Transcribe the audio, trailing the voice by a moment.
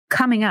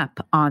Coming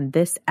up on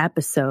this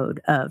episode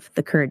of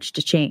The Courage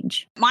to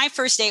Change. My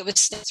first date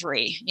was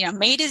 3,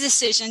 made a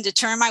decision to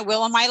turn my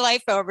will and my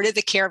life over to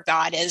the care of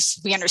God, as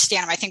we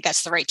understand him. I think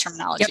that's the right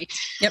terminology.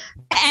 Yep.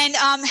 And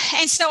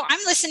so I'm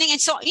listening.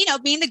 And so,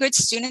 being the good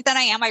student that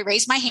I am, I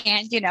raise my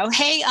hand,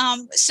 hey,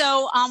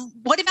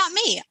 what about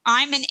me?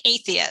 I'm an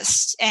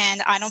atheist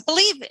and I don't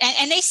believe.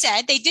 And they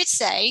did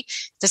say, it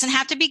doesn't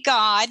have to be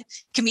God, it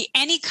can be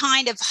any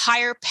kind of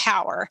higher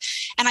power.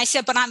 And I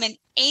said, but I'm an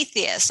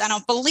atheist. I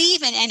don't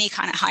believe in any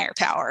kind of higher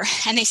power.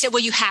 And they said,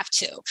 well, you have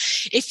to.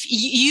 If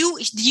you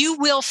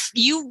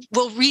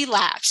will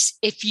relapse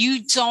if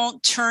you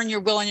don't turn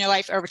your will and your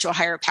life over to a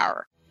higher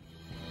power.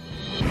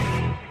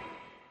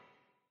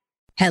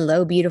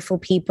 Hello, beautiful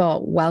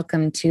people.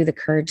 Welcome to the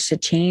Courage to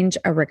Change,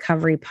 a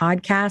recovery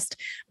podcast.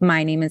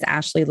 My name is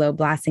Ashley Loeb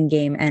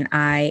Blassingame, and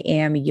I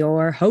am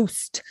your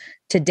host.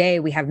 Today,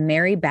 we have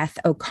Mary Beth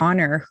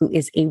O'Connor, who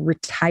is a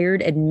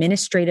retired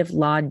administrative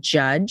law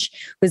judge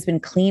who has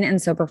been clean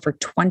and sober for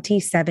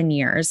 27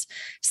 years.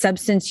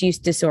 Substance use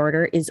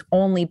disorder is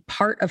only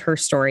part of her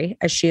story,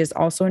 as she is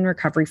also in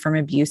recovery from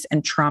abuse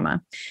and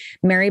trauma.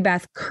 Mary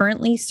Beth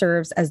currently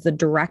serves as the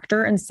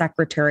director and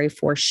secretary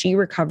for She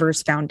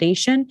Recovers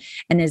Foundation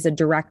and is a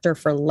director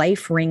for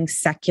Life Ring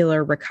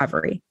Secular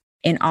Recovery.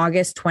 In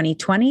August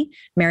 2020,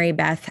 Mary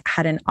Beth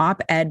had an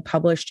op-ed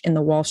published in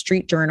the Wall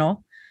Street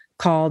Journal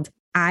called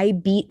I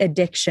Beat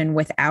Addiction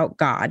Without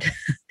God.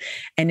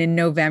 And in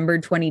November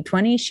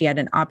 2020, she had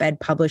an op-ed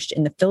published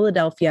in the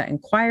Philadelphia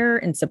Inquirer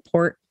in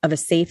support of a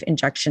safe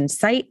injection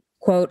site.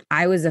 Quote,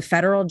 I was a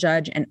federal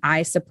judge and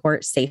I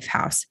support Safe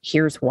House.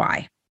 Here's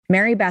why.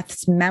 Mary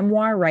Beth's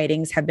memoir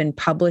writings have been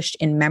published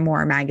in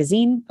Memoir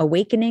Magazine,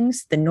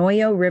 Awakenings, the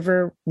Noyo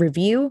River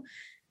Review,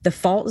 The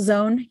Fault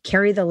Zone,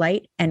 Carry the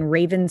Light, and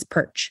Raven's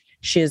Perch.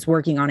 She is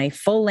working on a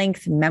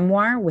full-length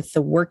memoir with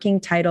the working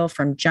title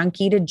From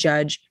Junkie to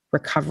Judge,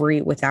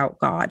 Recovery Without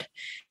God.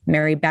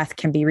 Mary Beth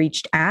can be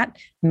reached at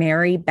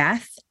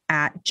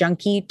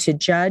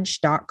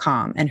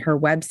marybeth@junkietoJudge.com, and her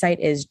website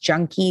is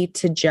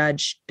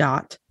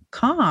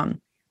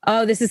junkietoJudge.com.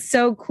 Oh, this is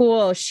so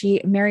cool.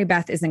 Mary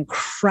Beth is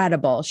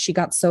incredible. She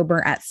got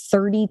sober at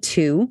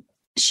 32.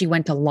 She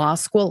went to law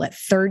school at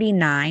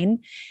 39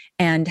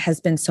 and has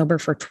been sober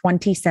for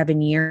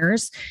 27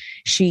 years.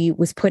 She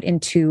was put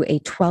into a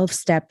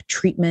 12-step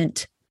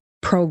treatment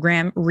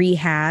program,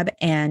 rehab,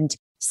 and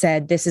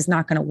said, this is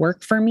not going to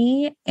work for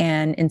me.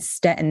 And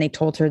they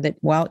told her that,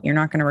 well, you're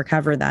not going to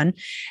recover then.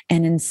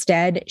 And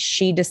instead,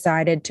 she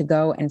decided to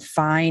go and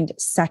find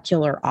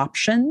secular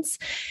options.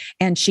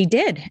 And she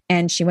did.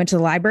 And she went to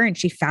the library and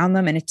she found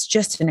them. And it's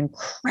just an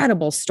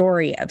incredible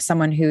story of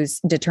someone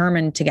who's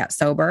determined to get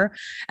sober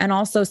and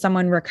also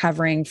someone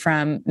recovering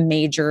from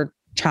major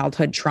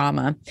childhood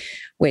trauma,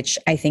 which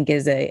I think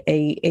is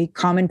a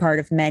common part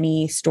of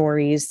many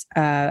stories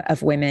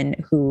of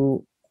women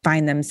who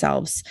find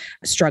themselves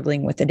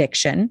struggling with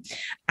addiction.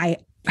 I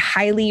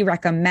highly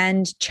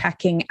recommend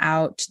checking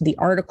out the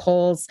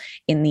articles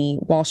in the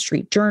Wall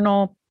Street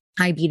Journal,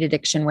 I Beat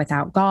Addiction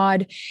Without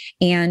God,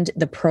 and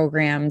the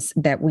programs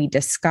that we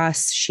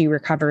discuss, She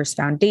Recovers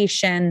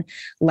Foundation,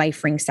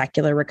 Life Ring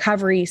Secular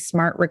Recovery,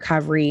 Smart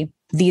Recovery.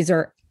 These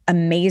are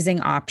amazing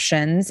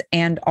options.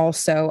 And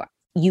also,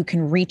 you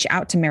can reach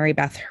out to Mary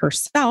Beth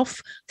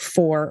herself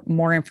for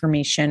more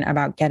information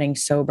about getting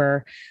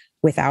sober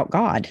without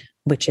God,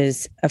 which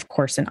is, of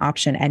course, an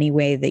option. Any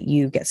way that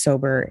you get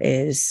sober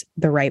is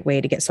the right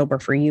way to get sober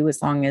for you,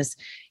 as long as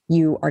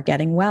you are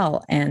getting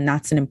well. And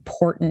that's an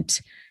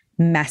important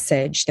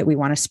message that we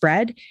want to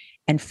spread.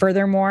 And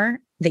furthermore,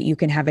 that you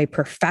can have a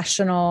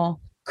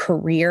professional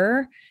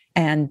career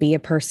and be a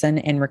person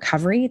in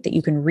recovery, that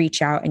you can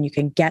reach out and you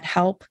can get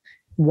help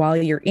while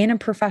you're in a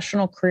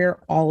professional career,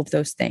 all of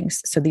those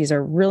things. So these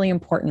are really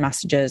important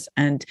messages,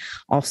 and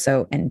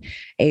also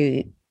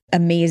a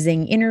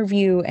amazing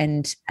interview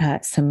and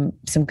some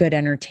good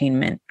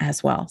entertainment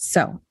as well.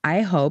 So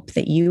I hope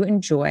that you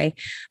enjoy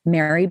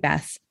Mary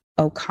Beth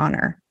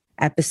O'Connor,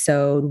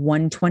 episode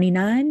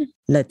 129.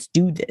 Let's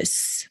do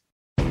this.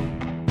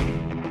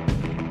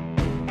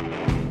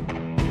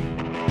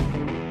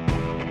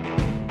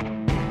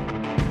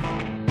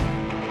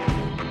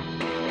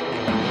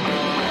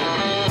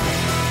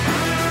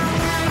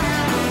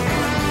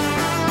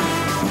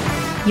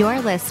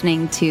 You're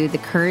listening to The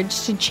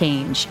Courage to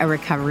Change, a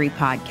recovery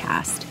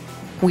podcast.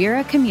 We're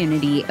a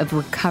community of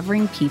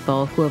recovering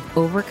people who have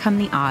overcome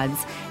the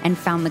odds and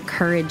found the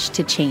courage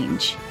to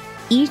change.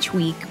 Each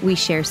week, we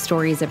share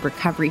stories of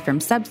recovery from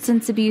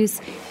substance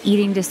abuse,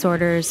 eating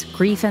disorders,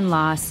 grief and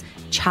loss,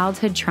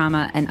 childhood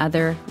trauma, and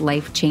other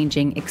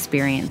life-changing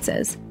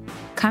experiences.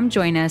 Come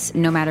join us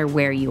no matter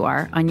where you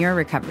are on your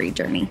recovery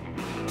journey.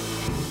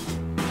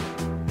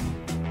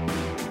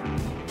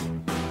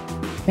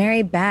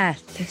 Mary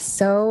Beth,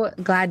 so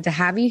glad to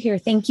have you here.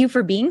 Thank you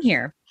for being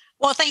here.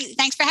 Well,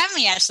 thanks for having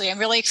me, Ashley. I'm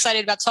really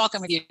excited about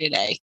talking with you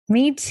today.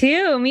 Me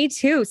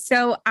too.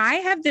 So I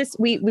have this,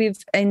 we've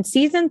in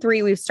season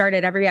 3, we've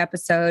started every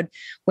episode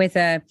with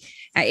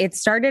it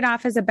started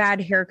off as a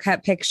bad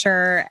haircut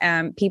picture.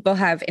 People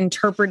have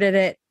interpreted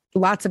it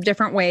lots of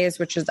different ways,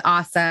 which is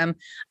awesome.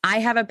 I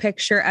have a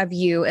picture of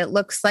you. It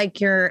looks like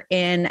you're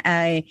in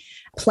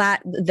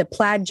the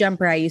plaid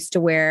jumper I used to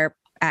wear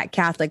at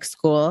Catholic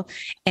school,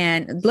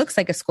 and it looks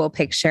like a school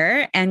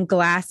picture, and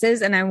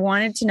glasses. And I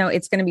wanted to know,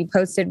 it's going to be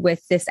posted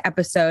with this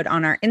episode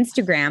on our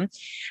Instagram.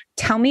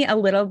 Tell me a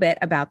little bit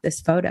about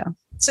this photo.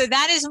 So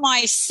that is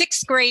my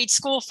 6th grade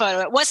school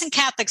photo. It wasn't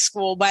Catholic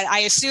school, but I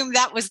assume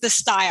that was the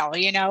style.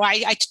 You know,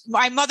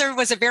 my mother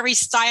was a very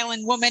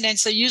styling woman. And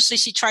so usually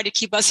she tried to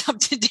keep us up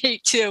to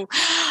date too.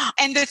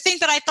 And the thing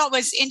that I thought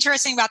was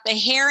interesting about the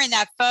hair in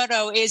that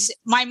photo is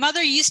my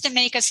mother used to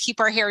make us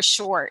keep our hair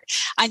short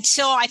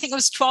until I think it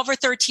was 12 or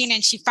 13.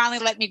 And she finally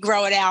let me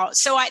grow it out.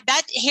 So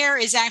that hair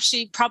is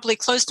actually probably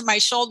close to my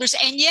shoulders.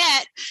 And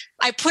yet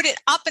I put it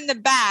up in the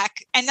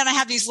back, and then I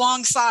have these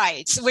long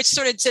sides, which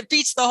sort of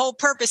defeats the whole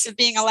purpose of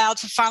being allowed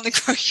to finally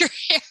grow your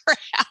hair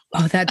out.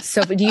 Oh, that's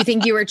so. Do you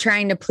think you were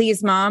trying to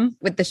please mom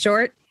with the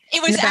short?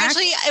 It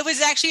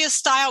was actually a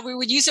style. We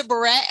would use a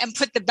barrette and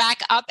put the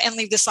back up and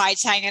leave the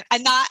sides hanging.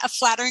 And not a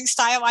flattering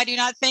style, I do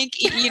not think,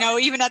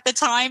 even at the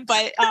time.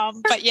 But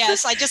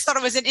yes, I just thought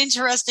it was an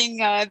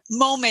interesting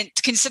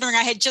moment, considering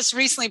I had just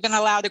recently been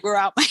allowed to grow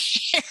out my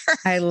hair.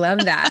 I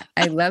love that.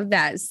 I love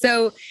that.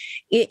 So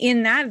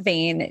in that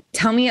vein,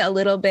 tell me a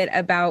little bit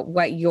about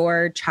what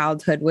your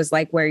childhood was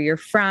like, where you're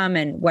from,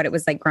 and what it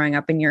was like growing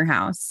up in your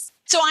house.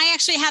 So I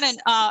actually had an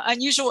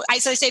unusual,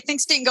 as I say,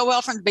 things didn't go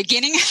well from the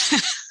beginning.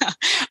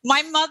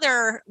 My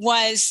mother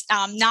was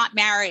not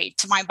married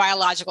to my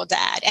biological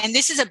dad. And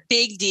this is a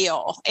big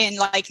deal in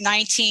like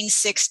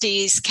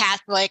 1960s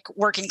Catholic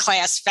working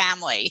class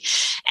family.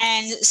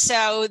 And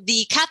so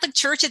the Catholic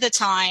Church at the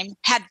time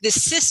had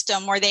this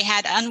system where they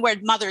had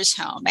unwed mother's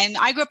home. And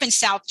I grew up in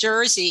South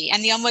Jersey,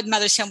 and the unwed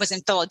mother's home was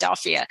in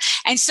Philadelphia.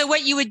 And so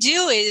what you would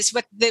do is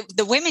what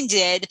the women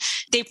did,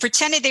 they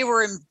pretended they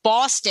were in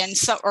Boston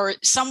or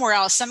somewhere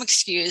else, some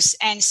excuse.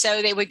 And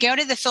so they would go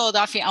to the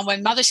Philadelphia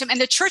unwed mother's home,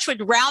 and the church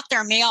would route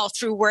their mail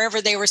through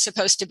wherever they were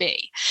supposed to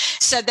be,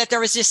 so that there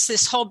was just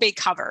this whole big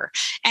cover.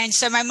 And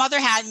so my mother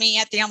had me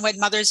at the unwed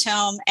mother's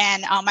home,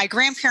 and my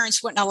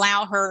grandparents wouldn't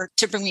allow her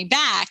to bring me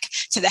back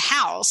to the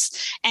house.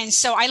 And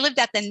so I lived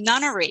at the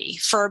nunnery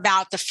for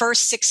about the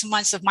first 6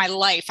 months of my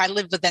life. I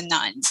lived with the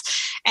nuns.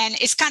 And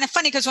it's kind of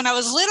funny because when I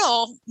was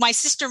little, my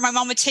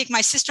mom would take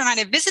my sister and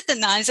I to visit the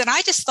nuns. And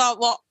I just thought,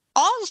 well,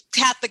 all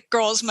Catholic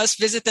girls must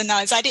visit the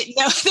nuns. I didn't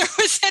know there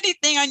was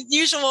anything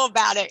unusual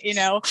about it,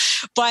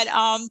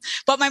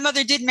 but my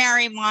mother did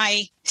marry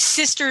my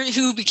sister,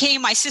 who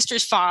became my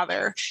sister's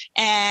father,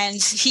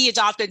 and he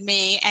adopted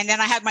me. And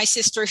then I had my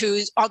sister,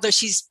 although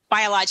she's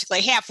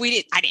biologically half,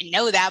 I didn't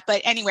know that,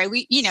 but anyway,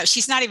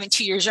 she's not even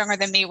 2 years younger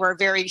than me. We're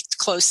very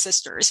close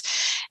sisters.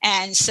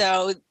 And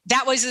so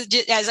that was,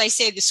 as I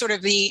say, the sort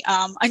of the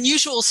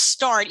unusual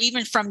start,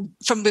 even from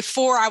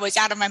before I was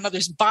out of my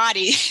mother's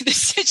body. The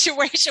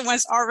situation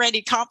was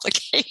already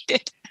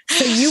complicated.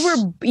 So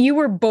you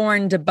were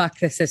born to buck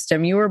the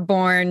system. You were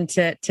born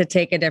to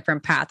take a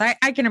different path.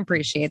 I can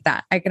appreciate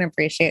that.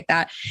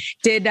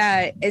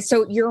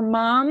 So your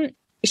mom,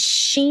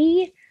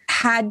 she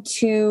had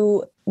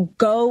to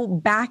go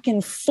back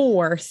and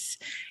forth.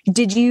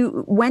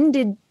 When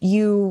did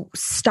you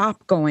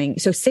stop going?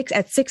 So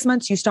at 6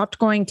 months, you stopped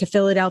going to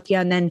Philadelphia,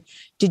 and then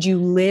did you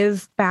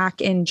live back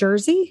in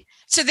Jersey?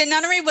 So the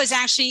nunnery was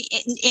actually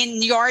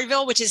in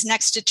Yardville, which is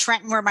next to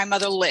Trenton, where my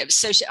mother lives.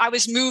 So I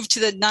was moved to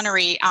the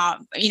nunnery,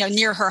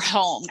 near her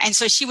home. And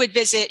so she would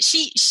visit.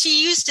 She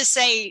used to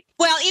say,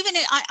 well, even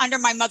under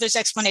my mother's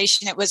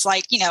explanation, it was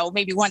like,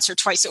 maybe once or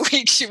twice a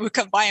week she would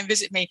come by and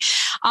visit me.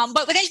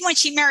 But then when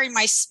she married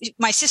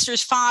my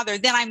sister's father,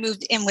 then I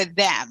moved in with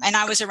them. And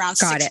I was around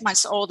 6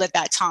 months old at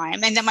that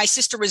time. And then my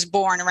sister was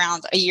born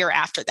around a year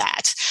after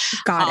that.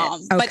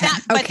 Got it. Okay.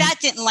 But that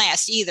didn't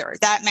last either.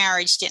 That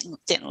marriage didn't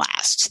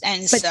last.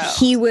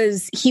 He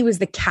was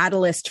the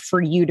catalyst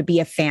for you to be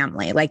a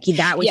family. Like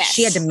that was, yes.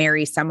 She had to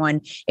marry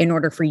someone in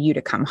order for you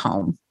to come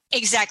home.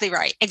 Exactly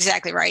right.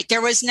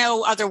 There was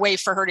no other way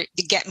for her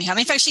to get me home.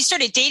 In fact, she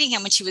started dating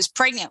him when she was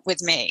pregnant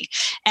with me.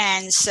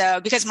 And so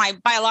because my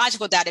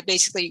biological dad had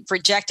basically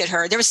rejected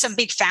her, there was some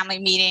big family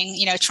meeting,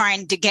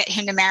 trying to get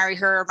him to marry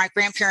her. My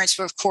grandparents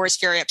were, of course,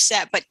 very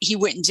upset, but he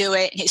wouldn't do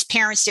it. His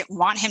parents didn't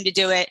want him to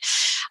do it.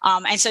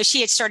 And so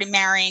she had started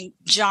marrying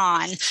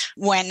John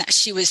when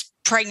she was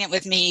pregnant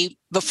with me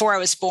before I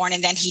was born.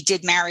 And then he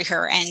did marry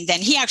her. And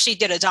then he actually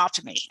did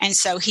adopt me. And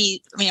so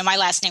my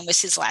last name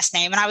was his last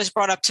name. And I was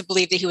brought up to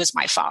believe that he was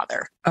my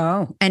father.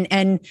 Oh,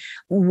 and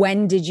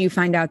when did you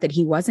find out that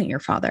he wasn't your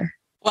father?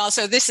 Well,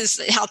 so this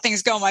is how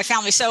things go in my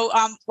family. So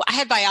I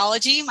had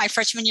biology my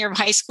freshman year of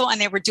high school,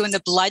 and they were doing the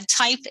blood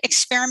type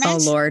experiment. Oh,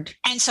 Lord.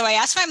 And so I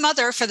asked my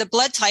mother for the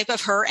blood type of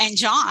her and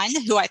John,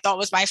 who I thought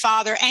was my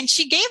father, and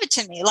she gave it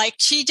to me. Like,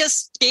 she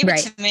just gave it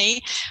to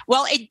me.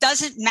 Well, it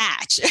doesn't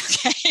match.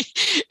 Okay.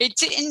 It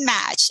didn't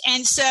match.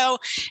 And so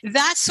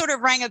that sort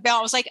of rang a bell.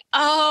 I was like,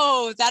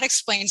 oh, that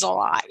explains a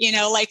lot.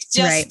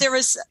 There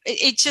was,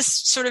 it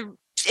just sort of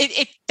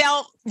it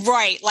felt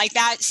right. Like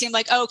that seemed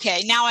like,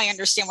 okay, now I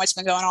understand what's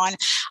been going on.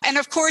 And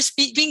of course,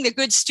 being the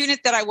good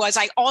student that I was,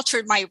 I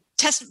altered my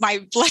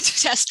blood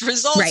test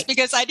results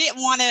because I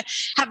didn't want to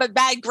have a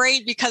bad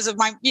grade because of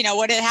my,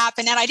 what had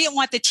happened. And I didn't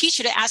want the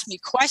teacher to ask me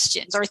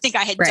questions or think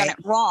I had done it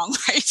wrong.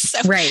 Right. So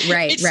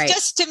it's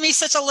just to me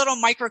such a little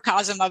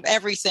microcosm of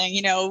everything,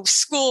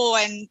 school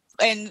and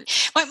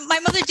my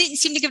mother didn't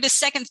seem to give it a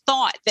second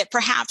thought that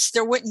perhaps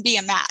there wouldn't be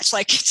a match.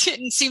 Like it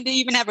didn't seem to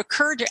even have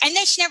occurred to her. And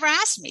then she never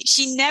asked me.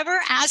 She never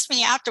asked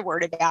me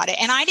afterward about it.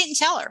 And I didn't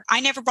tell her. I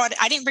never brought it.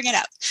 I didn't bring it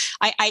up.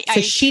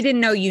 So she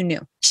didn't know you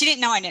knew. She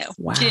didn't know I knew.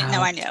 Wow. She didn't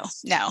know I knew.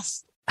 No.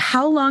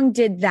 How long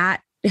did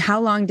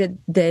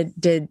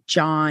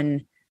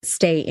John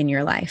stay in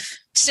your life?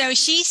 So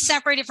she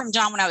separated from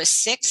John when I was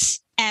 6.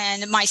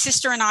 And my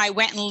sister and I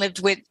went and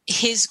lived with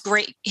his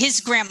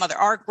grandmother,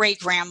 our great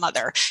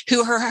grandmother,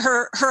 who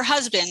her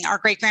husband, our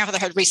great grandfather,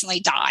 had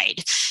recently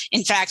died.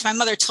 In fact, my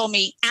mother told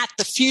me at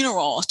the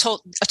funeral,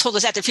 told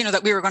us at the funeral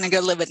that we were going to go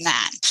live with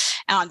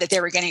Nan, that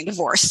they were getting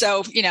divorced.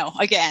 So,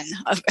 again,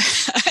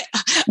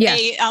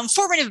 a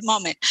formative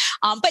moment.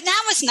 But Nan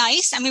was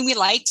nice. I mean, we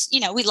liked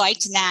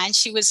Nan.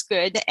 She was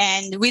good.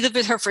 And we lived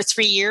with her for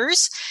 3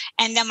 years.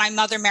 And then my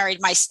mother married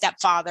my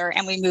stepfather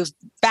and we moved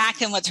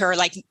back in with her.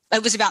 Like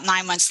it was about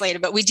 9 months later,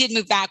 but we did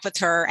move back with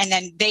her. And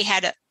then they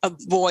had a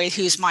boy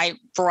who's my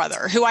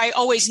brother, who I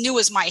always knew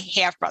was my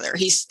half brother.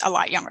 He's a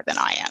lot younger than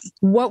I am.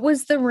 What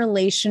was the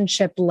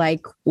relationship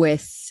like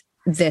with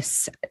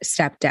this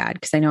stepdad?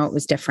 Because I know it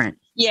was different.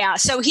 Yeah.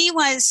 So he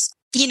was,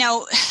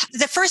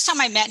 the first time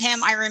I met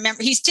him, I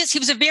remember he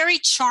was a very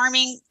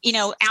charming,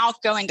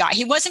 outgoing guy.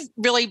 He wasn't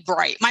really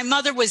bright. My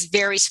mother was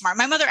very smart.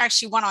 My mother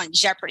actually went on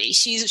Jeopardy.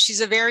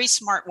 She's a very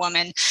smart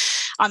woman.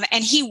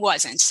 And he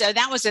wasn't. So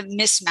that was a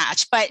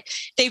mismatch, but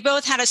they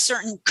both had a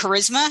certain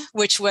charisma,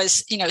 which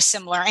was,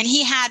 similar. And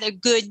he had a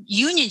good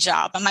union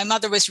job. And my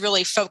mother was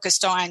really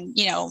focused on,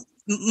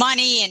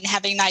 money and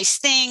having nice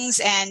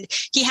things. And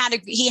he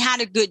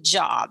had a good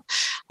job.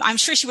 I'm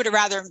sure she would have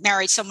rather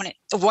married someone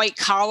white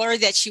collar,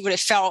 that she would have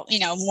felt,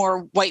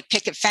 more white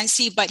picket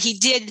fencey, but he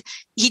did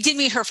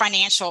meet her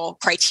financial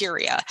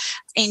criteria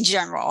in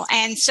general.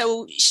 And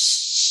so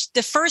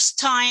the first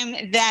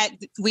time that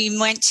we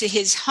went to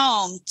his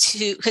home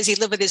because he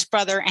lived with his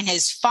brother and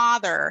his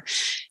father,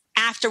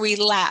 after we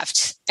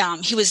left,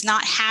 he was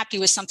not happy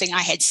with something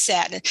I had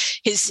said.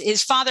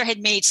 His father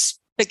had made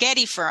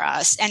spaghetti for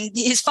us, and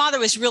his father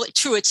was really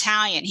true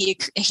Italian. He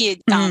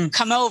had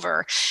come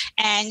over,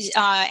 and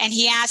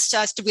he asked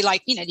us, "Do we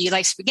like, do you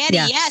like spaghetti?"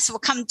 Yeah. Yes. Well,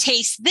 come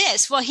taste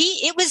this. Well,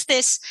 it was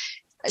this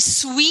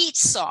sweet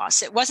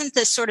sauce. It wasn't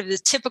the sort of the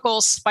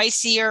typical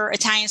spicier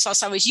Italian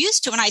sauce I was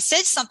used to. And I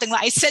said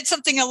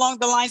something along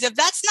the lines of,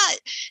 "That's not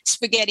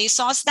spaghetti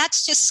sauce.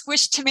 That's just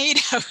squished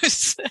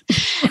tomatoes."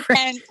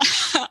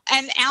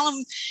 and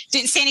Alan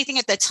didn't say anything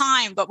at the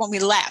time, but when we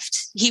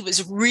left, he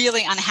was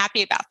really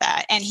unhappy about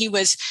that. And he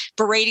was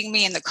berating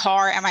me in the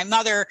car. And my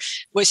mother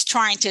was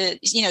trying to,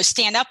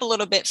 stand up a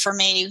little bit for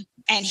me.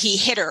 And he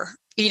hit her.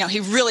 He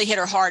really hit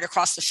her hard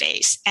across the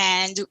face.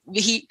 And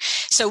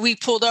so we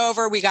pulled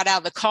over, we got out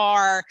of the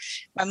car.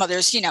 My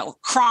mother's,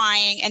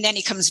 crying. And then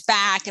he comes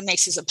back and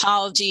makes his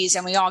apologies.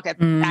 And we all get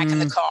back in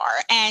the car.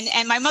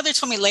 And my mother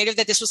told me later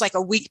that this was like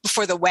a week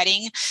before the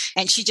wedding.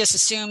 And she just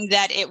assumed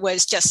that it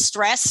was just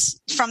stress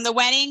from the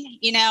wedding,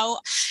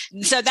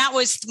 So that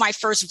was my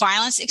first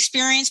violence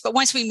experience. But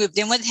once we moved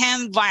in with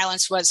him,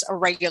 violence was a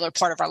regular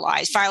part of our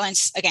lives.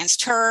 Violence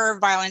against her,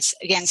 violence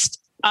against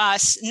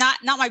us, not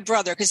my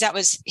brother, because that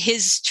was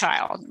his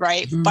child,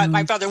 right? But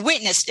my brother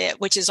witnessed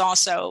it, which is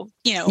also,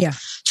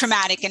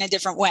 traumatic in a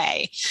different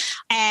way.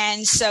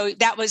 And so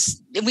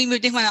we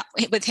moved in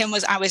with him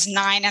I was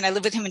 9, and I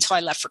lived with him until I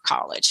left for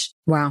college.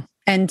 Wow.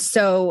 And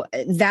so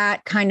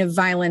that kind of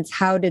violence,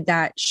 how did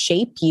that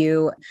shape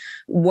you?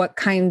 What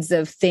kinds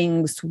of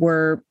things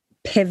were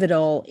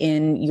pivotal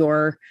in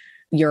your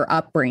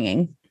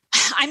upbringing?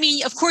 I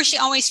mean, of course, you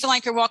always feel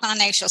like you're walking on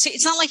eggshells.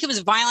 It's not like it was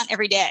violent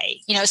every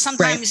day.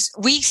 Sometimes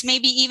weeks,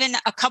 maybe even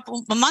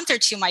a month or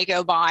two might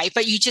go by,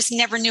 but you just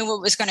never knew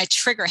what was going to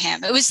trigger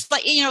him. It was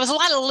like, it was a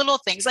lot of little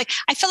things. Like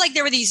I felt like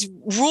there were these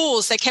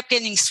rules that kept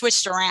getting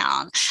switched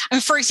around. I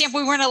mean, for example,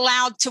 we weren't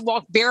allowed to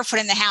walk barefoot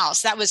in the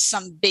house. That was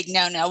some big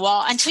no-no.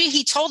 Well, until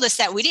he told us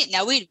that, we didn't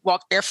know. We'd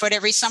walk barefoot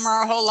every summer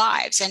our whole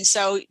lives. And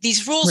so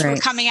these rules were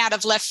coming out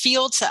of left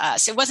field to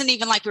us. It wasn't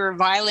even like we were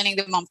violating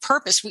them on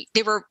purpose.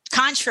 They were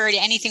contrary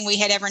to anything we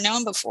had ever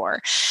known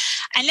before.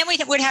 And then we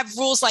would have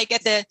rules like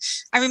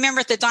I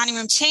remember at the dining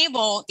room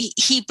table,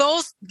 he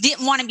both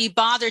didn't want to be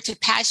bothered to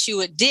pass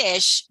you a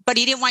dish, but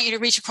he didn't want you to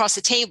reach across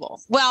the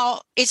table.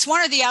 Well, it's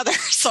one or the other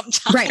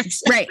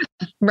sometimes. Right.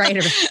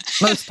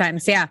 Most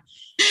times. Yeah.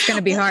 It's going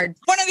to be hard.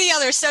 One or the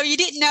other. So you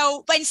didn't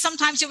know, but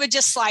sometimes it would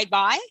just slide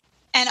by.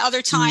 And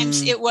other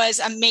times it was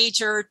a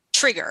major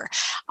trigger.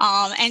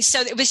 And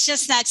so it was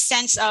just that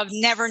sense of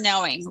never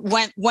knowing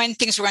when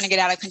things were going to get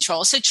out of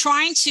control. So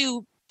trying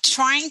to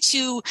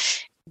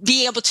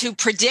be able to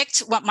predict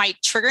what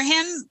might trigger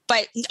him,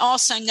 but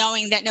also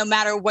knowing that no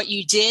matter what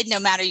you did, no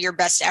matter your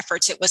best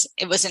efforts, it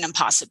was an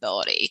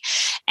impossibility.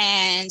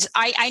 And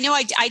I know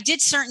I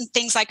did certain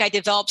things, like I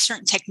developed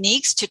certain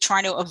techniques to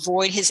try to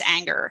avoid his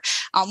anger.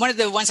 One of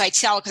the ones I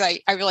tell, because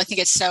I really think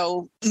it's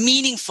so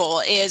meaningful,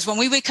 is when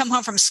we would come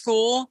home from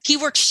school, he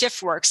worked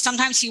shift work.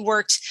 Sometimes he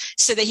worked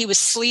so that he was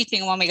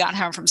sleeping when we got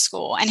home from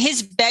school. And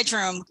his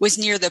bedroom was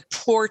near the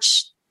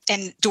porch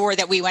and door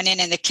that we went in,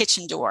 and the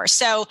kitchen door.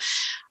 So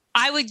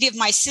I would give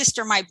my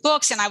sister my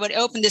books, and I would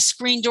open the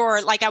screen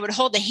door, like I would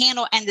hold the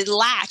handle and the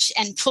latch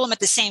and pull them at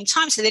the same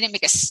time so they didn't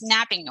make a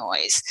snapping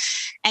noise.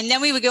 And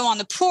then we would go on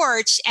the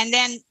porch, and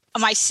then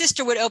my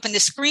sister would open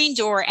the screen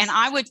door, and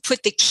I would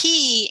put the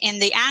key in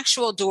the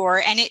actual door,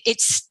 and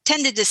it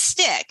tended to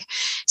stick.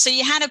 So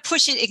you had to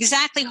push it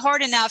exactly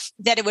hard enough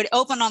that it would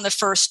open on the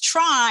first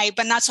try,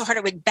 but not so hard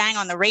it would bang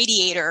on the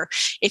radiator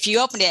if you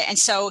opened it. And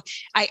so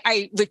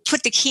I would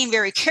put the key in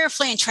very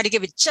carefully and try to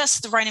give it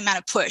just the right amount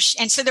of push.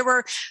 And so there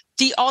were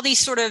all these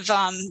sort of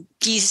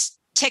these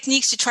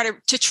techniques to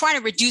try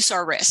to reduce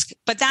our risk.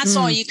 But that's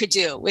all you could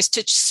do, was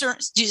to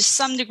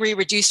some degree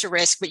reduce your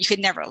risk, but you could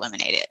never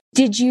eliminate it.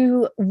 Did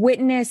you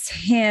witness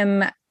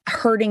him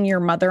hurting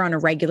your mother on a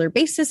regular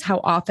basis?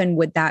 How often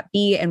would that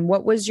be? And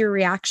what was your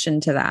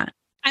reaction to that?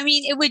 I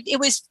mean, it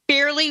was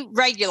fairly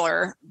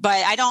regular,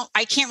 but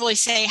I can't really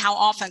say how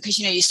often, because,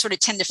 you sort of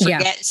tend to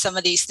forget some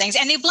of these things,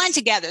 and they blend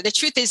together. The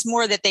truth is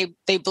more that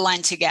they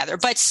blend together,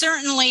 but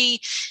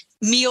certainly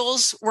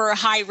meals were a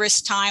high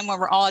risk time when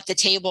we're all at the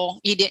table.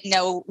 You didn't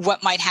know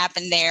what might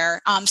happen there.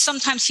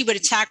 Sometimes he would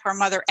attack our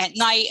mother at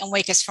night and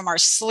wake us from our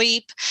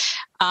sleep.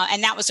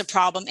 And that was a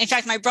problem. In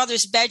fact, my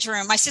brother's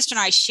bedroom, my sister and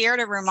I shared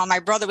a room while my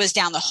brother was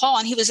down the hall,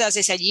 and he was, as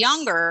I said,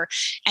 younger.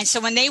 And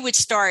so when they would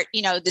start,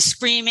 the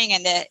screaming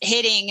and the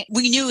hitting,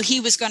 we knew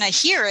he was going to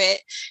hear it.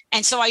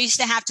 And so I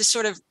used to have to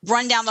sort of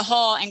run down the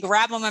hall and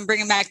grab him and bring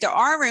him back to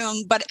our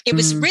room. But it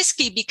was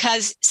risky,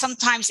 because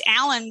sometimes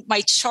Alan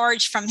might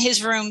charge from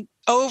his room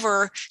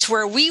over to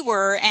where we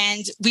were,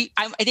 and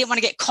I didn't want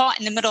to get caught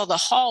in the middle of the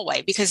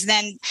hallway, because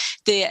then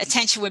the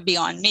attention would be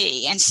on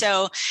me. And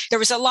so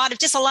there's a lot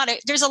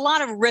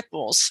of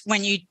ripples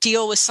when you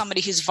deal with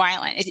somebody who's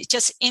violent. It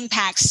just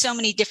impacts so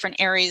many different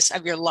areas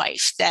of your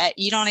life that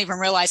you don't even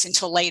realize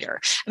until later.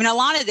 I mean, a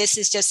lot of this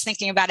is just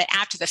thinking about it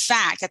after the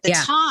fact. At the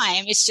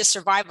time, it's just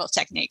survival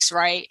techniques,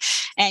 right?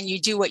 And you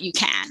do what you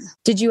can.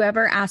 Did you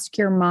ever ask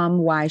your mom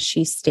why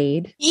she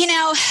stayed?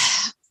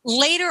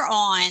 Later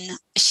on,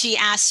 she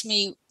asked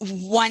me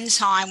one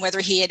time whether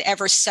he had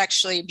ever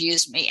sexually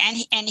abused me.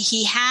 And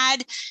he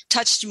had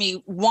touched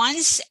me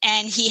once,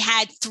 and he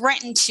had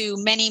threatened to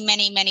many,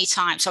 many, many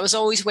times. So I was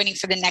always waiting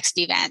for the next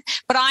event.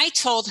 But I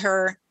told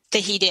her that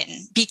he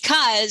didn't,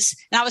 because,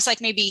 and I was like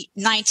maybe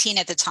 19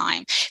 at the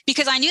time,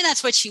 because I knew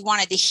that's what she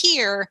wanted to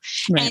hear.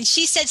 Right. And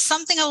she said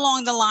something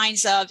along the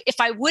lines of, if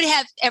I would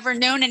have ever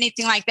known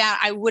anything like that,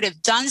 I would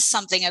have done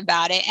something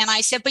about it. And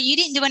I said, but you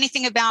didn't do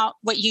anything about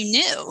what you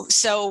knew.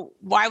 So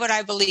why would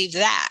I believe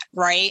that?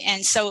 Right.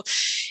 And so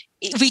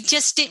we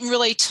just didn't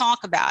really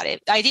talk about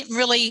it. I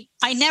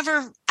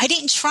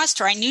didn't trust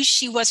her. I knew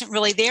she wasn't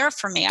really there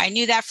for me. I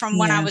knew that from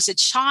when I was a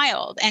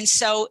child. And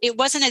so it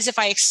wasn't as if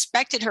I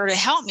expected her to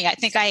help me. I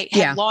think I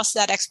had lost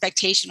that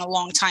expectation a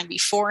long time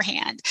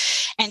beforehand.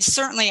 And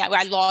certainly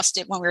I lost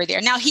it when we were there.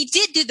 Now, he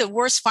did do the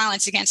worst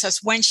violence against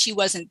us when she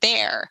wasn't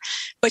there,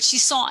 but she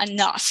saw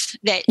enough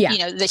that,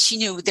 that she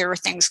knew there were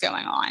things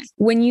going on.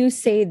 When you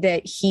say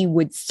that he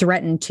would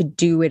threaten to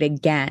do it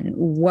again,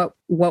 what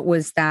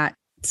was that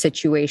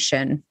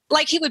situation?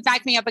 Like, he would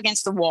back me up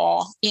against the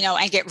wall,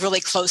 and get really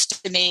close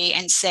to me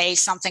and say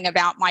something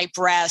about my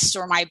breast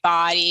or my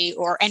body,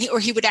 or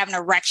he would have an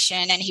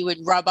erection and he would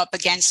rub up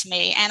against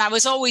me. And I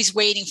was always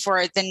waiting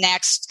for the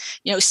next,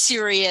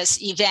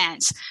 serious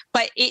event,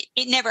 but it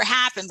never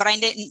happened. But I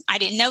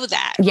didn't know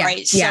that.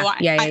 Right. So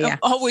I'm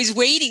always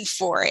waiting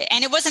for it.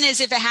 And it wasn't as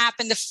if it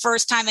happened the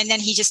first time and then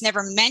he just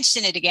never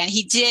mentioned it again.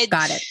 He did.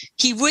 Got it.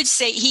 He would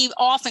say, he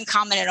often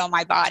commented on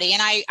my body,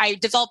 and I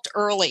developed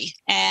early,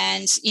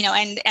 and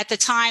at the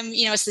time,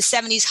 it's the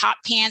 70s, hot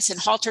pants and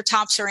halter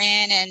tops are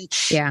in, and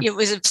it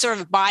was a sort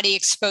of body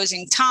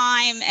exposing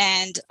time.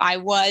 And I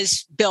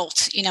was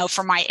built,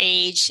 for my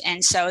age.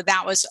 And so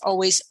that was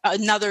always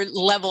another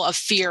level of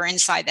fear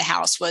inside the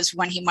house, was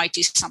when he might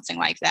do something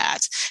like that.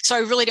 So I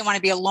really didn't want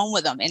to be alone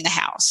with him in the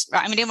house.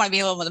 I mean, I didn't want to be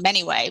alone with him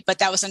anyway, but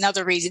that was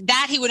another reason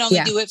that he would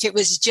only do it if it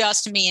was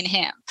just me and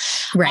him.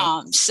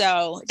 Right.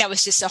 So that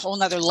was just a whole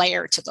nother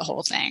layer to the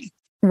whole thing.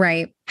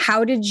 Right.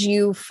 How did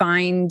you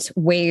find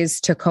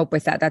ways to cope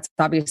with that? That's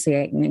obviously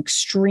an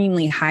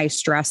extremely high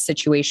stress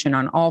situation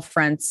on all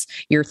fronts.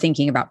 You're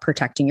thinking about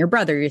protecting your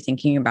brother. You're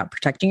thinking about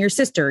protecting your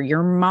sister,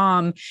 your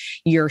mom,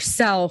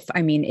 yourself.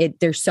 I mean,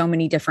 there's so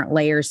many different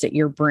layers that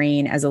your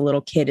brain as a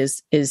little kid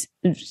is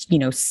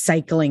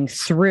cycling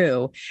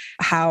through.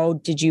 How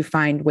did you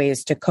find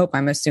ways to cope?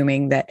 I'm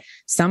assuming that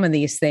some of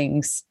these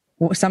things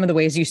some of the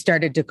ways you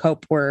started to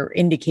cope were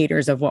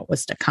indicators of what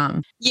was to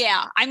come.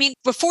 Yeah. I mean,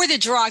 before the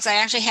drugs, I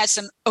actually had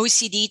some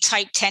OCD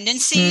type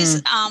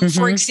tendencies.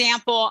 For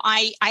example,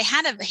 I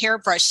had a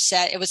hairbrush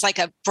set. It was like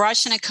a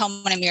brush and a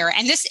comb and a mirror.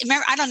 And this,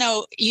 remember, I don't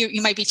know,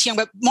 you might be too young,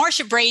 but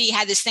Marsha Brady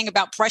had this thing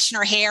about brushing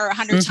her hair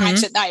 100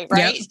 times at night,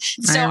 right? Yep.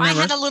 So I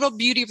had a little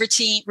beauty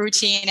routine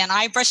and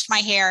I brushed my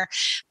hair,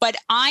 but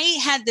I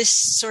had this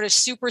sort of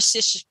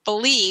superstitious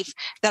belief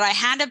that I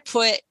had to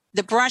put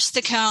the brush,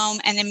 the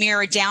comb, and the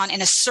mirror down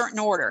in a certain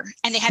order.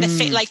 And they had to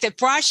fit, like the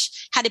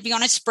brush had to be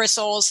on its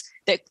bristles,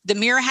 the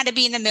mirror had to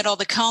be in the middle,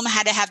 the comb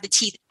had to have the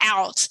teeth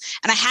out,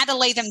 and I had to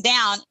lay them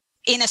down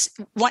in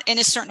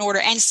a certain order.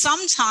 And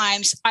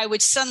sometimes I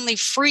would suddenly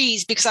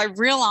freeze because I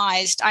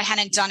realized I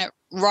hadn't done it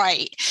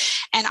right.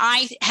 And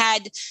I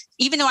had,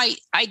 even though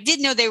I did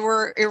know they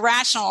were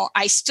irrational,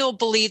 I still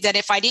believed that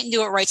if I didn't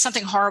do it right,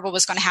 something horrible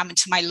was going to happen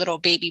to my little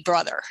baby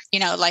brother.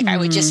 Like I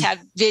would just have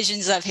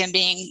visions of him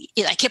being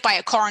like hit by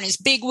a car on his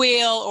big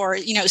wheel, or,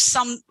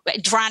 some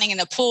drowning in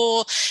the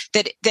pool,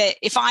 that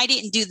if I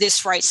didn't do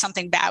this right,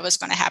 something bad was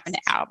going to happen to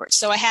Albert.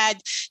 So I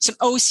had some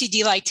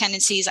OCD-like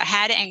tendencies. I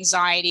had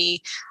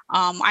anxiety.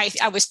 I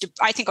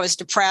think I was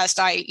depressed.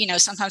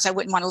 Sometimes I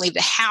wouldn't want to leave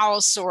the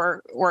house,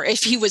 or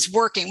if he was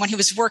working, when he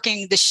was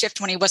working the shift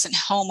when he wasn't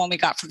home when we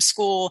got from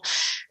school,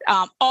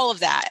 all of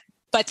that.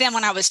 But then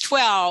when I was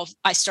 12,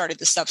 I started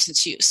the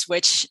substance use,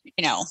 which,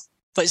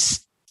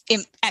 was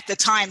at the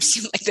time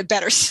seemed like the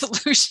better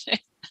solution.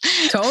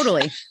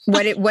 Totally.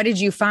 What did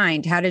you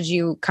find? How did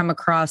you come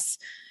across,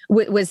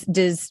 was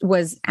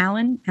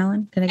Alan,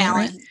 did I get it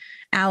right?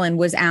 Alan,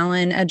 was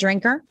Alan a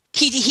drinker?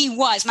 He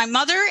was. My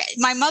mother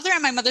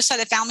and my mother's side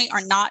of the family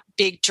are not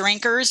big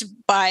drinkers,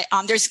 but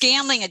there's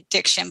gambling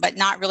addiction, but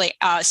not really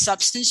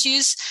substance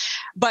use.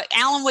 But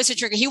Alan was a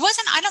drinker. He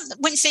wasn't,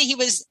 wouldn't say he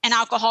was an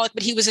alcoholic,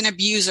 but he was an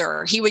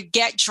abuser. He would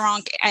get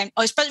drunk, and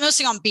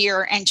mostly on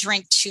beer, and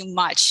drink too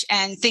much,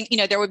 and think,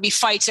 there would be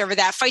fights over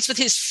that, fights with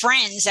his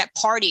friends at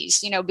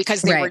parties,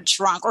 because they were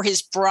drunk, or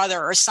his brother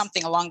or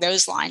something along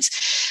those lines.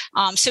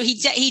 So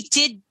he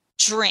did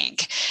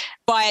drink.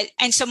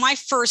 And so my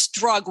first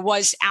drug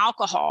was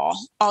alcohol,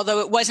 although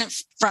it wasn't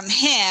from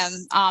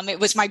him. It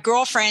was my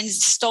girlfriend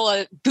stole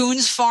a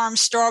Boone's Farm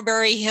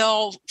Strawberry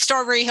Hill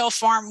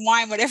Farm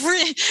wine, whatever,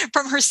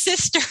 from her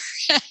sister.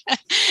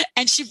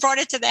 And she brought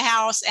it to the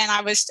house, and I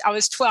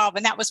was 12.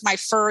 And that was my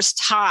first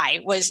high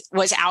was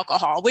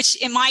alcohol,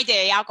 which in my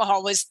day,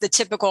 alcohol was the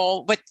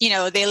typical, what,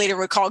 they later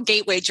would call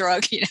gateway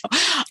drug,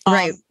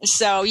 Right.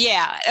 So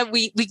yeah,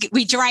 we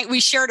drank, we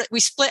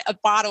split a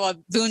bottle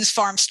of Boone's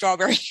Farm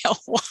Strawberry Hill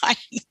wine.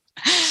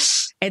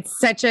 It's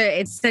such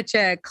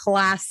a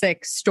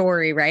classic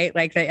story, right?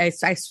 Like I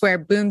swear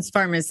Boone's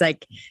Farm is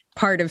like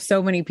part of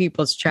so many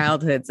people's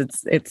childhoods.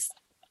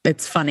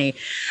 It's funny.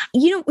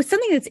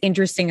 Something that's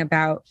interesting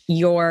about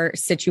your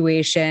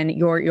situation,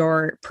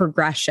 your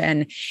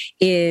progression,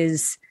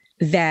 is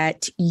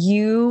that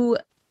you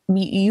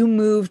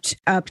moved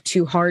up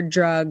to hard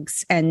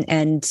drugs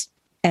and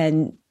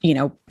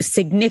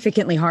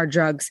significantly hard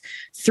drugs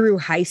through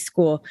high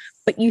school,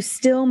 but you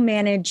still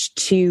managed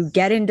to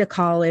get into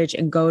college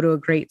and go to a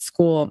great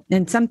school.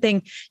 And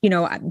something,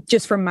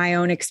 just from my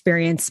own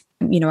experience,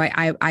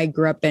 I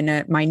grew up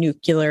in my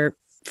nuclear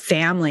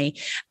family,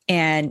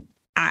 and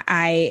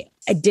I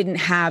didn't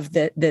have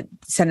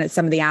some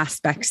of the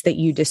aspects that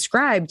you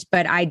described,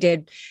 but I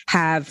did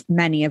have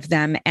many of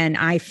them. And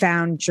I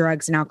found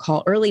drugs and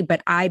alcohol early,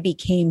 but I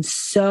became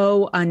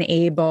so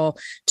unable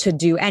to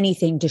do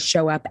anything, to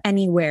show up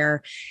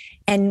anywhere.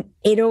 And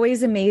it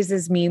always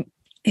amazes me,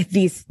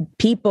 these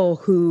people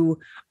who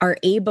are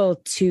able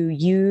to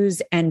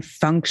use and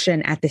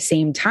function at the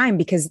same time,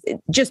 because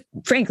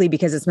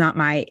it's not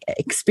my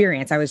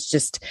experience. I was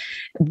just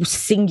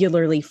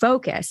singularly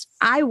focused.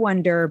 I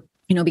wonder,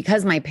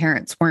 because my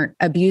parents weren't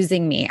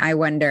abusing me, I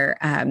wonder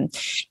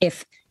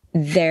if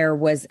there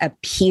was a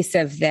piece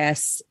of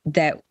this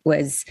that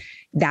was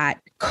that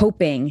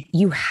coping,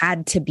 you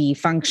had to be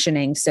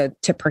functioning. So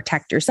to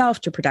protect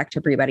yourself, to protect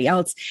everybody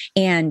else,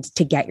 and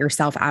to get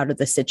yourself out of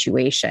the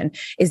situation.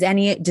 Does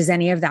any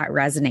of that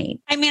resonate?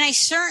 I mean, I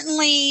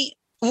certainly,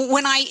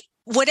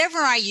 whatever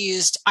I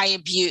used, I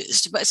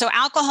abused. But so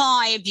alcohol,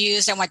 I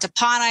abused. I went to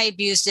pot, I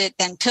abused it.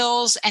 Then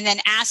pills, and then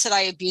acid,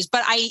 I abused.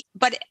 But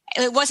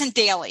it wasn't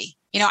daily.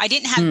 I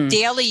didn't have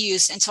daily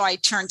use until I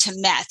turned to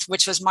meth,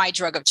 which was my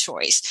drug of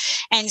choice.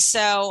 And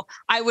so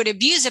I would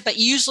abuse it, but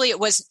usually it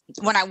was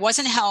when I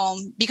wasn't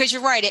home, because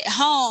you're right, at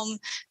home,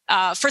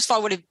 first of all,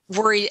 I would have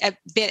worried a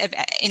bit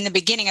in the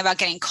beginning about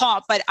getting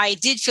caught, but I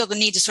did feel the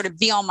need to sort of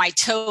be on my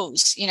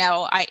toes. You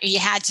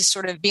had to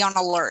sort of be on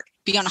alert,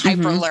 be on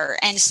hyper alert.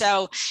 And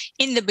so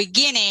in the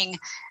beginning,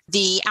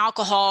 the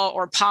alcohol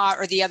or pot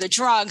or the other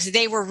drugs,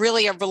 they were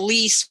really a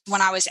release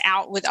when I was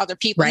out with other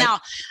people. Right. Now,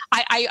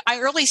 I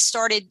early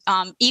started,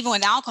 even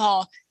with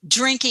alcohol,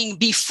 drinking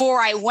before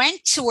I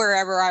went to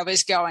wherever I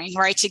was going,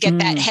 right, to get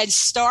that head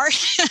start.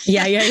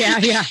 Yeah. You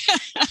got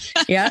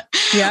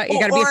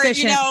to be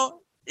efficient.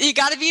 You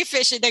got to be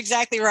efficient.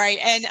 Exactly right.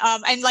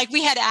 And like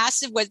we had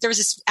acid, there was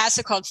this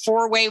acid called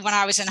 4-way when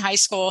I was in high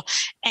school,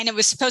 and it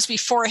was supposed to be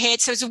 4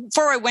 hits. So it was a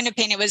 4-way window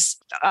pane. It was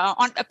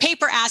on a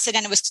paper acid,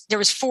 and there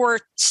was four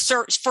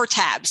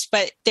tabs,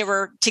 but they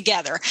were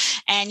together,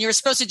 and you're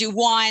supposed to do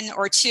 1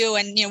 or 2.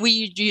 And,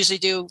 we usually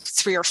do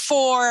 3 or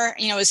 4,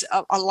 it was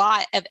a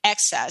lot of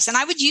excess. And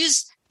I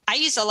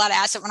used a lot of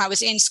acid when I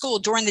was in school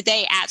during the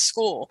day at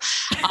school.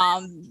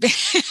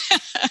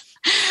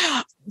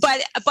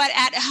 But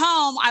at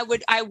home,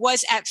 I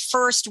was at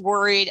first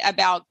worried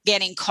about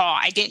getting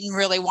caught. I didn't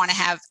really want to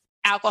have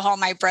alcohol in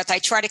my breath. I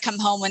tried to come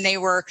home when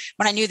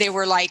I knew they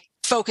were like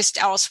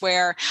focused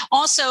elsewhere.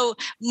 Also,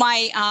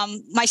 my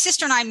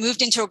sister and I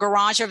moved into a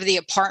garage over the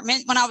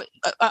apartment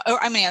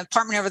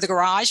apartment over the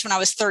garage when I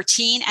was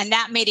 13. And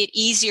that made it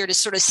easier to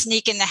sort of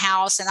sneak in the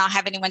house and not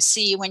have anyone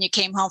see you when you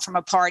came home from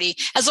a party,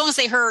 as long as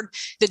they heard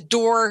the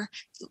door,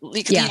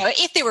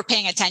 if they were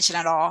paying attention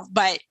at all.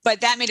 But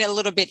that made it a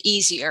little bit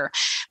easier.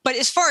 But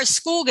as far as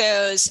school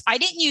goes, I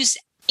didn't use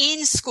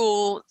in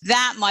school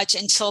that much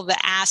until the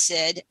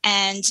acid.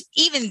 And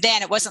even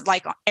then, it wasn't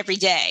like every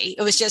day.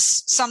 It was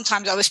just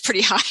sometimes I was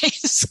pretty high in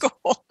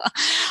school.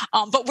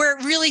 But where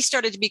it really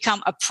started to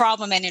become a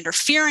problem and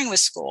interfering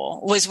with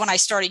school was when I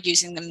started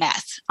using the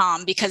meth,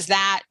 because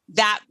that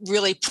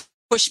really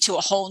pushed to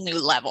a whole new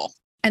level.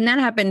 And that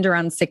happened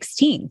around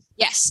 16.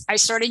 Yes. I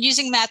started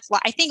using meth.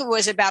 I think it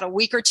was about a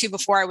week or two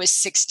before I was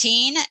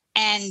 16.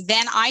 And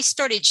then I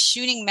started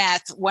shooting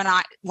meth when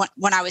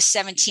I was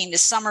 17, the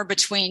summer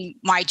between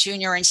my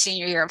junior and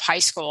senior year of high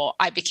school.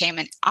 I became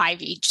an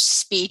IV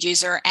speed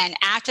user. And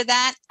after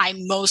that, I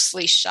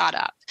mostly shot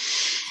up.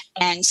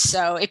 And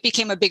so it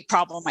became a big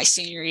problem my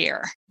senior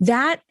year.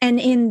 That, and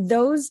in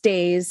those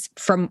days,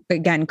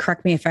 again,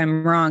 correct me if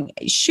I'm wrong,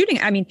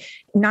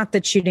 not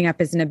that shooting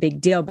up isn't a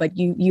big deal, but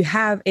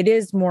it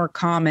is more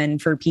common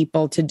for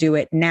people to do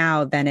it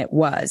now than it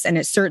was. And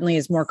it certainly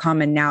is more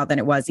common now than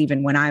it was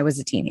even when I was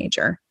a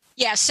teenager.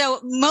 Yeah. So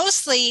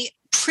mostly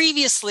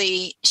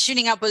previously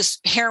shooting up was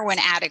heroin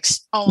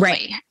addicts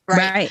only.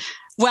 Right.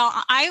 Well,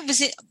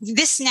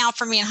 this now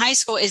for me in high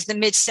school is the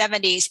mid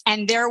 70s,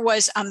 and there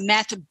was a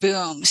meth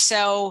boom.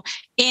 So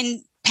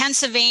in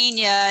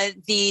Pennsylvania,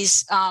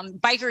 these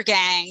biker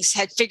gangs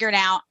had figured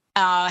out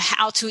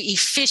how to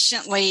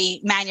efficiently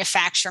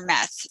manufacture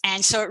meth.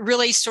 And so it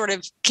really sort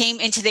of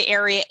came into the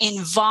area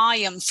in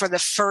volume for the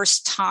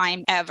first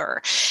time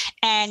ever.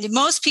 And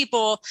most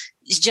people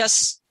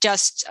just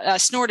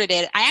snorted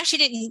it. I actually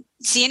didn't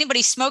see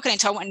anybody smoking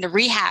until I went into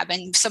rehab,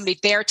 and somebody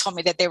there told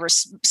me that they were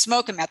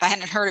smoking meth. I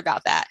hadn't heard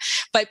about that,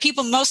 but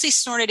people mostly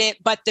snorted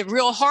it. But the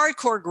real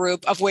hardcore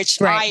group, of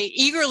which I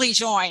eagerly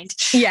joined.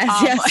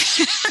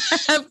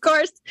 Yes. Of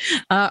course.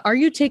 Are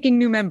you taking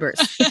new members?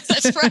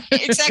 That's right.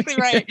 Exactly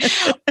right.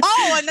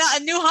 Oh, a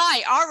new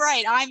high. All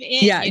right. I'm in.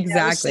 Yeah,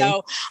 exactly.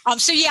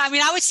 So yeah,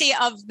 I would say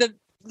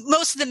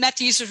most of the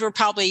meth users were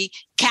probably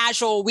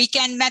casual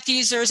weekend meth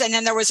users. And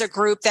then there was a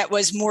group that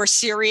was more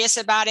serious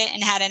about it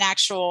and had an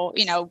actual,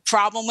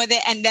 problem with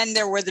it. And then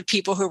there were the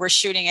people who were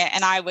shooting it.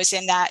 And I was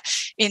in that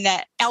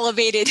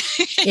elevated.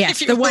 Yes,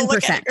 the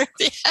 1%.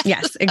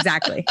 Yes,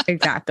 exactly.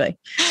 Exactly.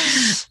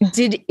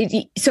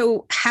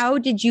 So how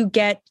did you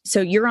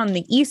so you're on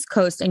the East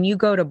Coast and you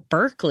go to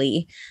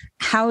Berkeley.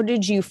 How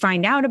did you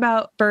find out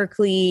about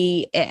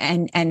Berkeley,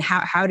 and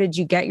how did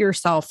you get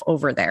yourself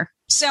over there?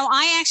 So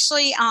I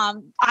actually,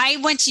 I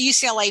went to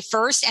UCLA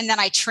first, and then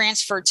I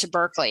transferred to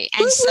Berkeley.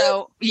 And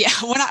so,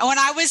 when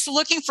I was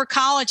looking for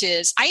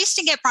colleges, I used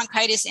to get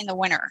bronchitis in the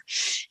winter.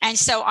 And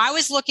so I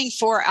was looking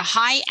for a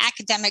high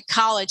academic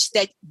college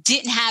that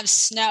didn't have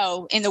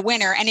snow in the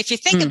winter. And if you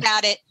think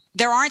about it,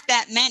 there aren't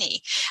that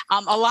many.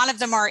 A lot of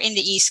them are in the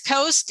East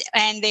Coast,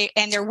 and they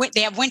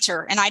have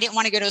winter. And I didn't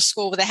want to go to a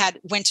school that had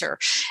winter,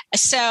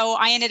 so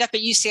I ended up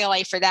at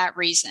UCLA for that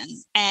reason.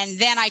 And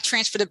then I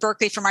transferred to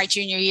Berkeley for my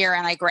junior year,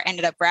 and I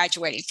ended up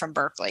graduating from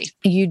Berkeley.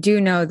 You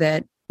do know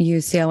that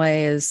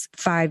UCLA is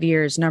 5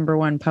 years number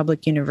 1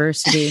 public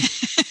university,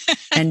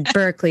 and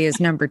Berkeley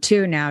is number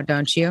 2 now,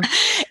 don't you?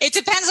 It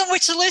depends on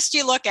which list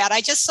you look at.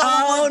 I just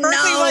saw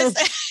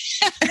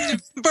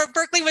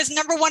Berkeley was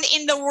number 1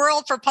 in the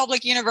world for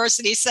public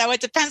universities. So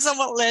it depends on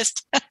what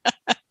list.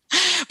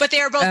 But they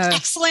are both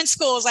excellent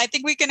schools. I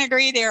think we can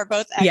agree they are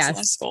both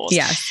excellent schools.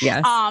 Yes.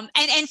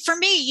 And for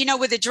me,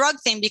 with the drug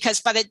thing,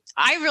 because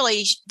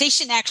they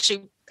shouldn't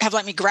actually have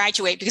let me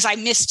graduate, because I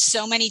missed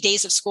so many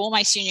days of school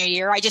my senior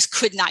year. I just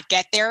could not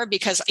get there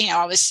because,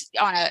 I was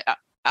on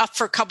up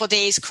for a couple of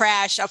days,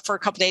 crash.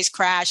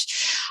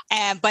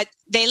 But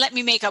they let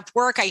me make up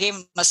work. I gave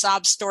them a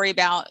sob story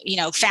about,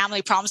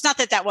 family problems. Not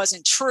that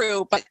wasn't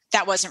true, but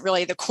that wasn't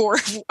really the core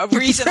of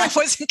reason I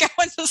wasn't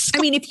going to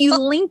school. If you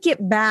link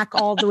it back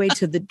all the way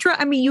to the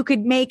drug, you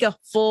could make a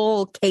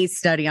full case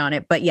study on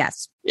it, but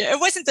yes. Yeah, it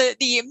wasn't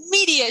the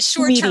immediate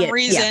short-term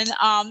reason.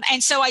 Yeah.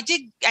 And so I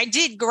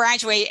did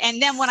graduate.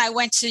 And then when I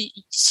went to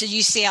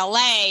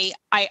UCLA,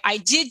 I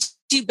did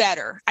do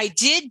better. I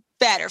did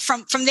better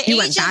from the You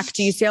went back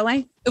to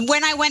UCLA?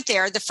 When I went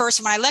there,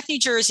 when I left New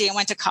Jersey and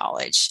went to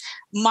college,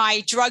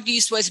 my drug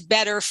use was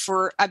better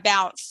for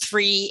about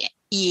 3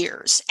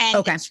 years.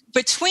 And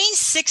between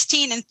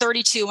 16 and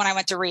 32, when I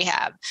went to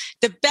rehab,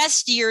 the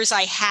best years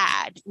I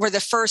had were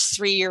the first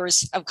 3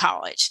 years of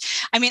college.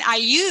 I mean, I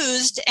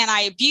used and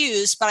I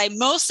abused, but I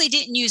mostly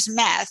didn't use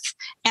meth,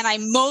 and I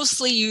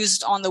mostly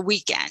used on the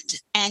weekend.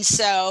 And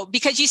so,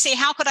 because you say,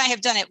 how could I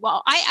have done it?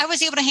 Well, I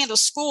was able to handle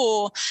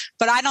school,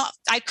 but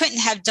I couldn't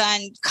have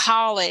done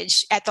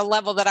college at the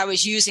level that I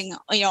was using,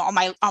 on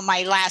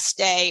my last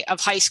day of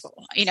high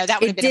school.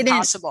 That would have been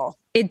impossible.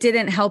 It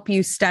didn't help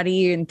you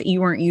study, and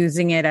you weren't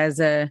using it as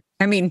I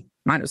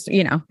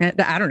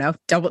don't know,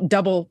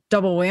 double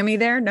whammy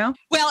there. No.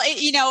 Well,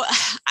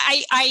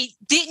 I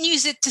didn't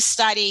use it to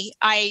study.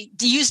 I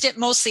used it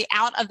mostly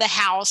out of the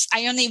house.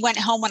 I only went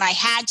home when I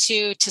had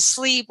to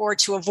sleep or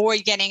to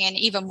avoid getting in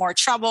even more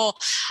trouble.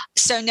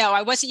 So no,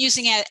 I wasn't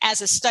using it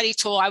as a study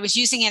tool. I was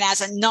using it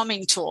as a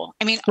numbing tool.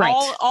 I mean,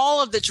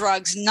 all of the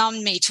drugs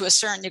numbed me to a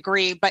certain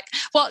degree, but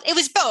it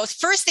was both.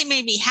 First, they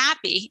made me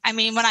happy. I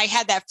mean, when I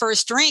had that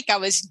first drink, I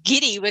was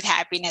giddy with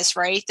happiness,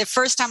 right? The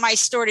first time I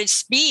snorted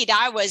speed,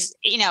 I was,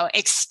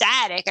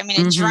 ecstatic. I mean,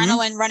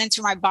 adrenaline running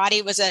through my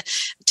body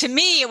to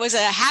me, it was a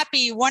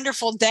happy,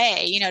 wonderful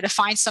day, to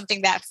find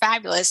something that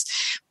fabulous.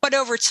 But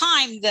over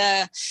time,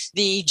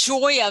 the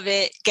joy of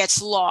it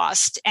gets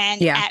lost.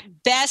 And at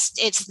best,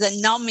 it's the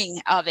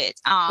numbing of it.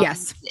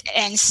 Yes.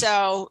 And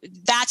so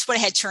that's what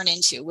it had turned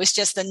into, was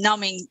just the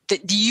numbing,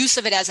 the use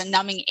of it as a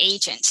numbing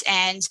agent.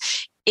 And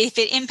if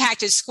it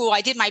impacted school, I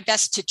did my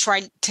best to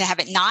try to have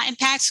it not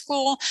impact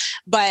school.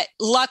 But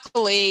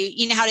luckily,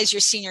 how it is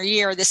your senior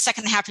year, the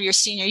second half of your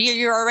senior year,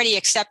 you're already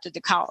accepted to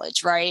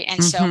college, right?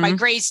 And so my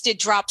grades did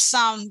drop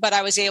some, but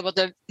I was able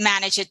to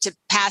manage it to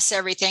pass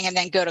everything and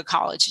then go to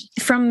college.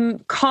 From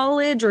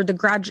college or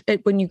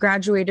when you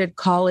graduated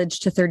college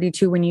to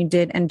 32, when you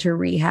did enter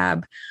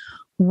rehab,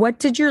 what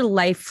did your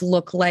life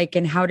look like,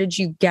 and how did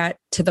you get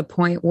to the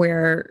point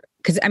where,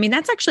 because I mean,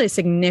 that's actually a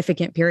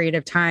significant period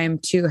of time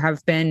to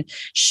have been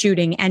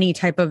shooting any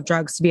type of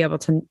drugs to be able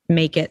to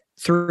make it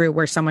through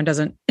where someone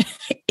doesn't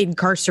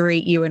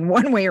incarcerate you in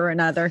one way or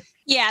another.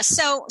 Yeah.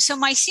 So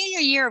my senior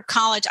year of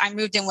college, I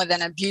moved in with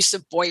an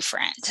abusive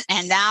boyfriend.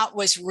 And that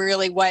was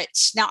really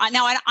now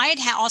I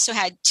had also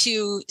had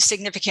 2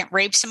 significant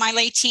rapes in my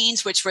late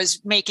teens, which was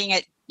making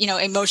it,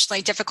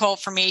 emotionally difficult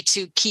for me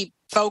to keep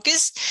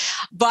focused,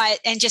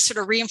 and just sort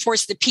of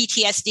reinforce the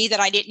PTSD that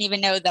I didn't even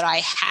know that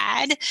I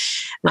had.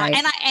 Right.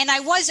 And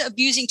I was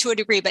abusing to a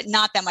degree, but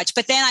not that much.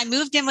 But then I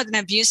moved in with an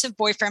abusive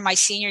boyfriend my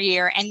senior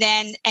year, and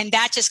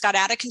that just got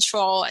out of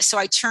control. So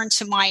I turned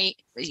to my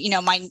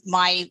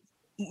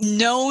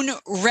known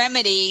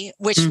remedy,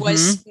 which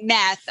was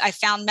meth. I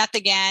found meth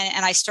again,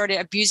 and I started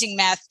abusing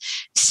meth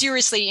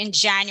seriously in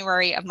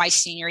January of my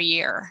senior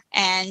year.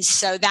 And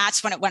so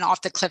that's when it went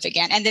off the cliff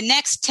again. And the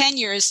next 10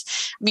 years,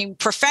 I mean,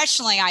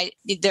 professionally,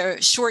 the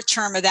short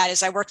term of that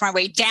is I worked my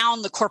way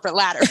down the corporate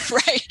ladder,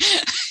 right?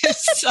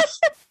 Because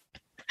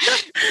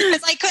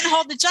I couldn't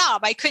hold the job.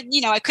 I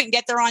couldn't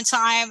get there on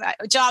time.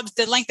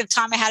 The length of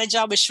time I had a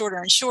job was shorter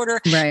and shorter.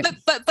 Right.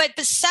 But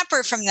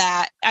separate from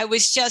that, I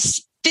was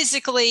just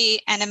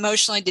physically and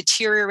emotionally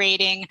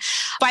deteriorating.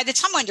 By the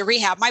time I went to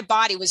rehab, my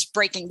body was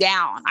breaking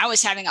down. I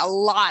was having a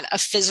lot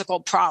of physical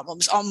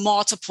problems on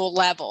multiple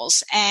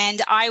levels. And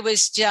I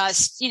was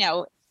just,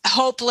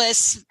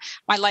 hopeless.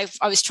 My life,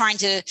 I was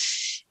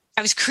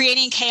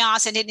creating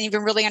chaos. I didn't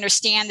even really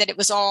understand that it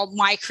was all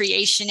my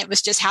creation. It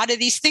was just, how do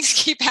these things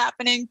keep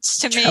happening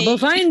to me? Trouble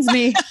finds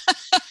me.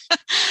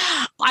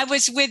 I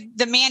was with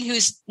the man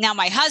who's now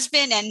my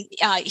husband, and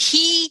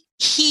he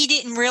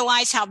didn't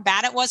realize how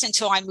bad it was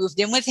until I moved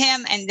in with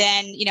him. And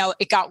then,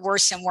 it got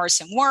worse and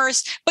worse and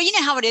worse. But you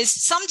know how it is.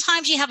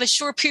 Sometimes you have a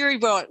short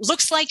period where it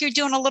looks like you're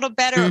doing a little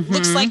better. It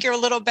looks like you're a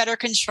little better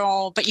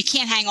control, but you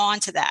can't hang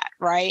on to that.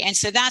 Right. And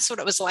so that's what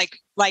it was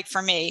like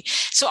for me.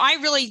 So I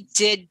really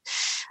did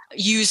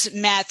use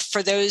meth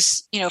for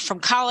those, from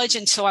college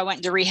until I went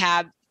into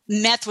rehab.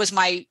 Meth was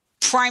my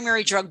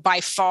primary drug by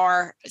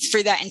far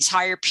for that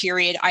entire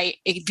period. I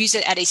abused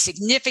it at a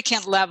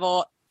significant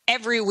level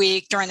every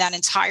week during that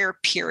entire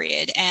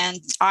period. And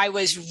I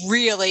was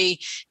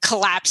really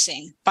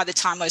collapsing by the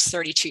time I was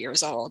 32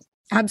 years old.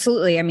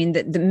 Absolutely. I mean,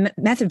 the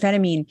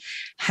methamphetamine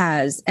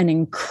has an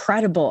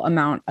incredible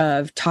amount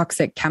of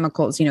toxic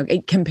chemicals,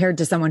 compared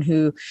to someone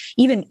who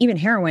even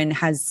heroin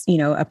has,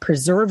 a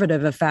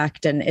preservative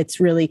effect. And it's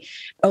really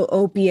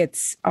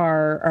opiates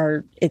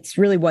it's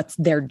really what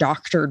they're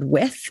doctored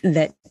with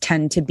that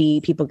tend to be,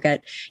 people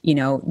get,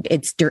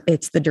 it's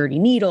the dirty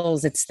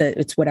needles,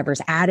 it's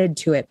whatever's added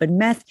to it. But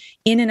meth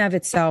in and of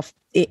itself,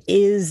 it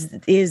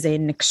is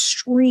an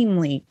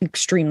extremely,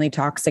 extremely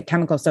toxic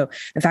chemical. So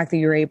the fact that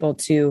you're able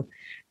to,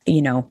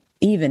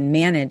 even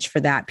manage for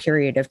that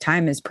period of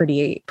time is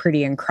pretty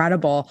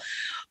incredible.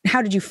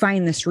 How did you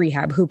find this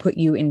rehab? Who put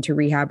you into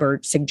rehab or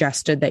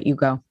suggested that you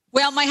go?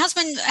 Well, my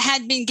husband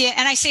had been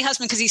and I say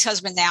husband because he's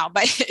husband now,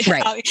 but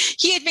right.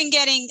 He had been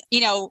getting,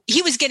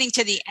 he was getting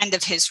to the end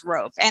of his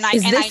rope. And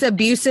Is this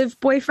abusive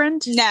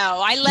boyfriend?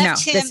 No, I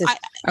left him.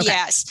 Okay.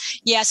 Yes.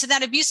 Yeah. So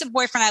that abusive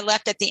boyfriend I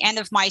left at the end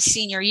of my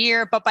senior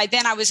year, but by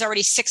then I was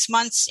already 6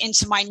 months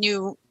into my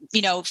new,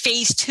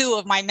 phase 2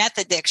 of my meth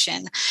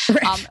addiction.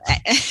 Right.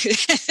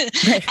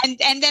 Right.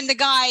 And then the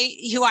guy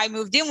who I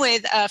moved in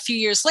with a few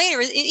years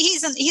later,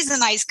 he's a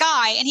nice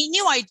guy, and he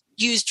knew I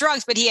used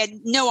drugs, but he had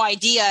no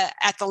idea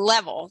at the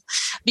level,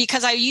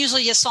 because I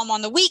usually just saw him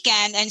on the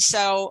weekend. And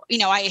so,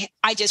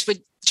 I just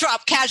would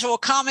drop casual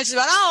comments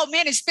about, oh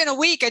man, it's been a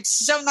week. It's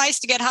so nice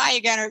to get high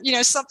again,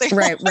 or, something.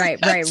 Right.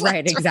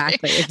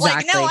 Exactly.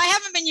 Like, no, I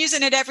haven't been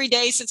using it every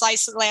day since I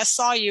last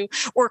saw you,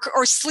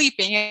 or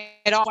sleeping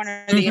at all, one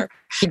or the other.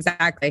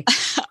 Exactly.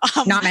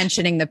 Not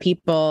mentioning the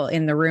people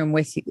in the room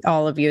with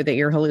all of you that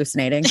you're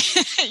hallucinating.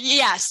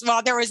 Yes.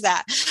 Well, there was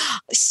that.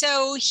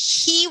 So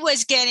he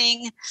was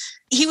getting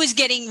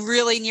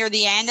really near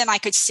the end, and I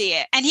could see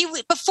it. And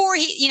before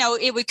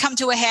it would come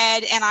to a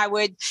head, and I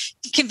would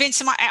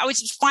convince him, I would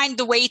find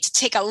the way to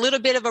take a little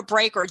bit of a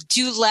break or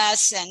do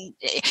less. And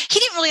he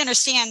didn't really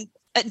understand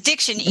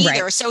addiction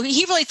either. Right. So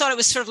he really thought it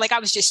was sort of like I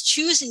was just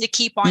choosing to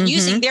keep on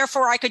using.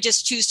 Therefore, I could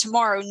just choose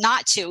tomorrow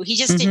not to. He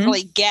just didn't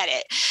really get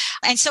it.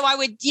 And so I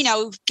would,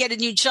 get a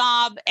new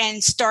job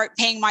and start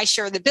paying my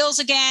share of the bills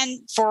again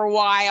for a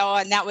while.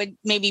 And that would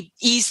maybe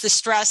ease the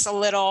stress a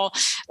little,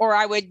 or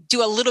I would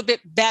do a little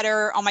bit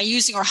better on my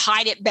using, or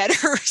hide it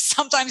better.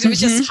 Sometimes it was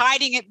just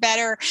hiding it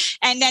better.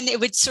 And then it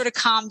would sort of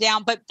calm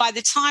down. But by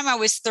the time I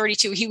was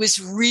 32, he was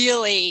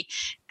really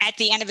at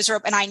the end of his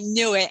rope, and I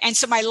knew it. And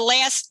so my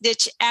last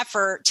ditch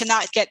effort to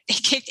not get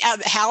kicked out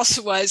of the house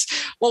was,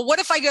 well, what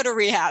if I go to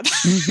rehab?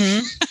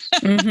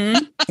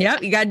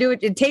 Yep. You got to do it.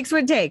 It takes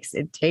what it takes.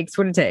 It takes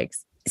what it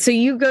takes. So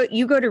you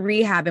go to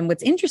rehab. And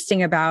what's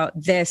interesting about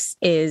this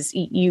is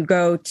you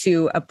go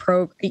to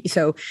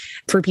so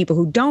for people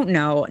who don't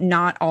know,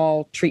 not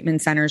all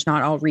treatment centers,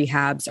 not all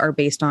rehabs are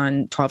based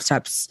on 12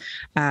 steps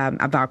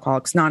of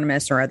Alcoholics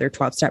Anonymous or other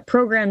 12-step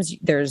programs.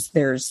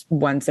 There's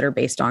ones that are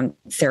based on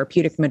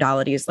therapeutic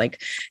modalities,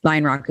 like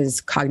Lion Rock is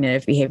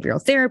cognitive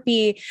behavioral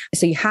therapy.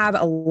 So you have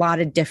a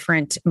lot of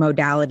different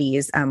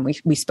modalities.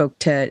 We spoke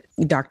to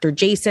Dr.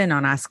 Jason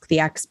on Ask the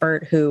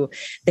Expert, who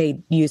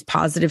they use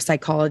positive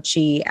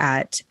psychology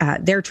at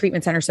their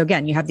treatment center. So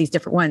again, you have these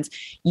different ones.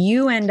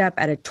 You end up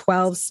at a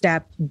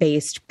 12-step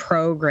based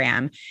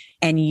program,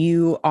 and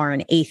you are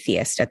an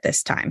atheist at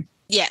this time.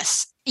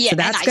 Yes. Yeah. So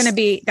that's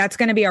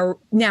going to be our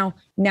now.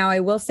 I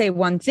will say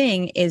one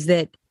thing is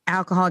that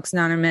Alcoholics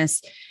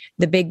Anonymous,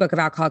 the Big Book of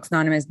Alcoholics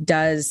Anonymous,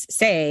 does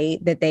say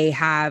that they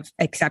have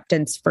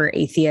acceptance for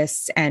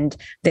atheists, and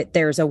that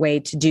there's a way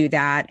to do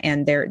that.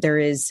 And there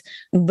is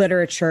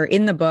literature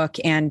in the book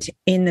and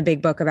in the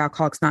Big Book of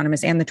Alcoholics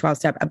Anonymous and the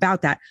 12-step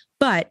about that.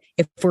 But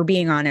if we're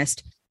being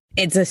honest,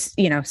 it's a,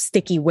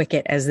 sticky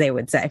wicket, as they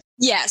would say.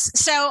 Yes.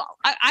 So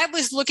I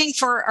was looking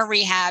for a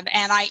rehab,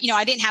 and I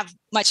didn't have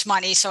much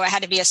money, so I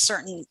had to be a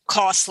certain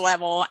cost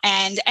level.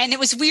 And it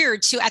was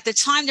weird too. At the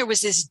time, there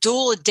was this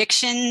dual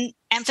addiction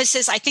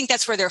emphasis. I think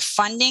that's where their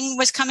funding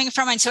was coming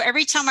from. And so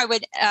every time I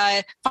would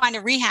find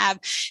a rehab,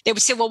 they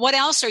would say, well, what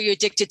else are you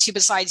addicted to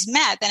besides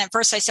meth? And at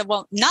first I said,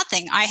 well,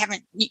 nothing. I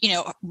haven't,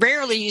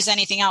 rarely use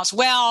anything else.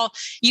 Well,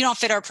 you don't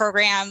fit our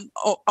program.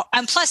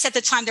 And plus at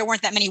the time, there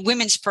weren't that many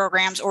women's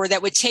programs, or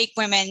that would take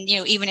women,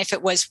 even if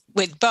it was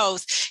with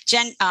both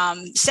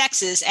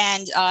sexes,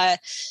 and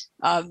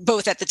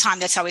both at the time.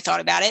 That's how we thought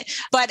about it.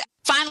 But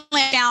finally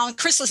I found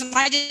Chrysalis, and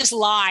I just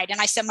lied. And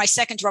I said my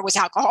second drug was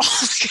alcohol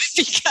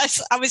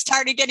because I was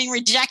tired of getting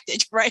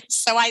rejected. Right.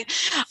 So I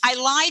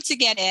lied to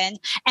get in,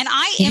 and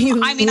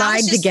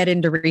lied to get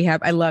into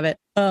rehab. I love it.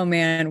 Oh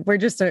man, we're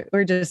just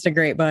a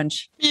great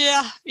bunch.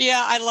 Yeah.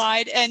 I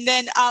lied. And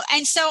then,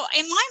 and so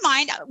in my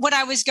mind, what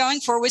I was going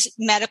for was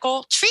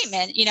medical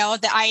treatment,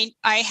 that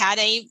I had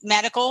a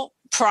medical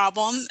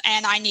problem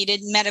and I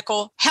needed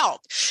medical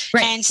help.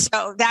 Right. And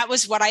so that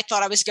was what I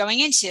thought I was going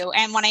into.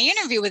 And when I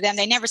interviewed with them,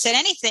 they never said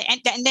anything. And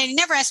they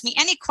never asked me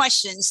any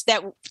questions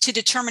to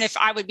determine if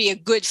I would be a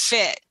good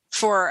fit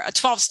for a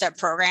 12-step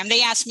program.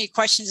 They asked me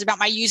questions about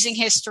my using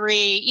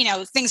history,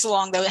 things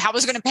along those, how I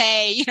was going to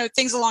pay,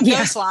 things along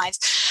those lines.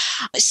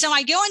 So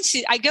I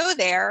go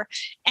there,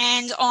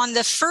 and on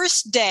the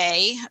first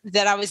day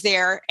that I was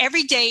there,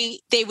 every day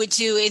they would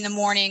do in the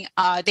morning,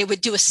 they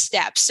would do a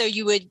step. So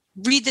you would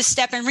read the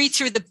step and read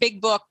through the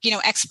big book,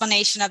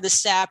 explanation of the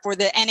step, or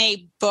the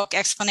NA book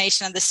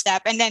explanation of the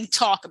step, and then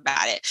talk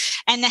about it.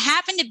 And it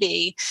happened to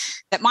be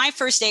that my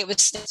first day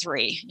was step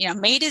 3,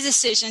 made a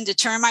decision to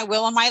turn my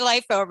will and my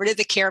life over to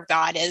the care of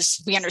God,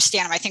 as we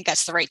understand them. I think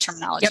that's the right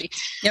terminology.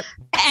 Yep.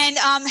 And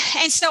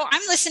so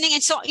I'm listening.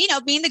 And so,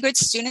 being the good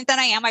student that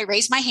I am, I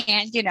raise my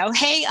hand,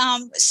 hey,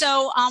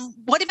 so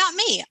what about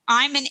me?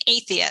 I'm an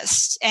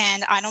atheist,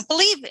 and I don't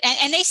believe,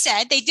 and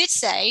they did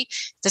say,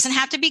 it doesn't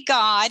have to be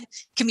God,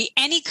 can be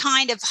any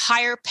kind of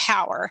higher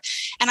power.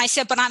 And I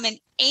said, but I'm an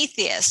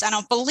atheist. I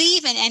don't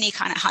believe in any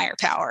kind of higher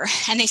power.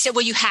 And they said,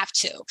 well, you have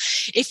to.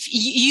 If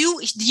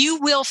you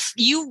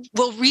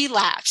will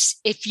relapse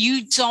if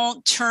you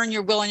don't turn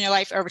your will and your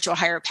life over to a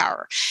higher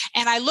power.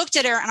 And I looked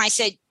at her and I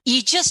said,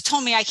 you just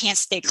told me I can't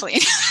stay clean.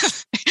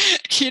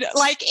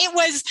 Like it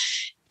was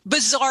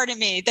bizarre to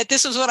me that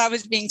this was what I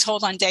was being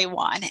told on day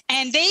one.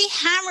 And they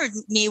hammered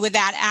me with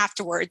that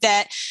afterward,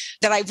 that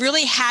I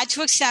really had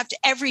to accept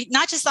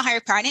not just the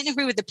higher power. I didn't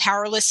agree with the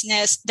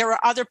powerlessness. There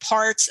were other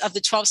parts of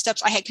the 12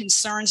 steps I had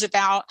concerns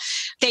about.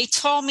 They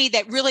told me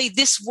that really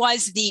this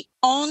was the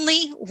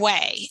only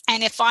way.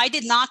 And if I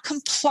did not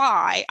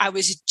comply, I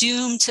was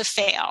doomed to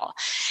fail.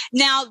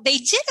 Now, they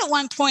did at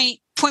one point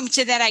me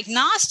to that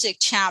agnostic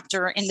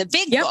chapter in the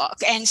big book.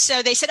 And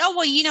so they said, oh,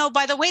 well,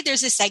 by the way,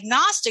 there's this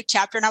agnostic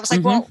chapter. And I was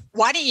like, well,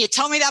 why didn't you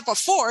tell me that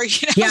before?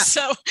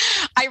 So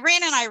I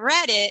ran and I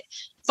read it.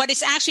 But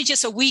it's actually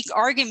just a weak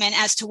argument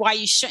as to why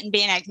you shouldn't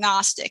be an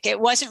agnostic. It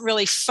wasn't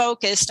really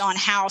focused on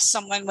how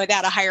someone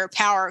without a higher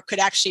power could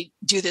actually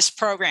do this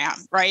program,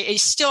 right? You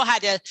still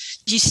had to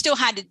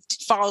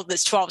follow the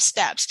 12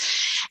 steps.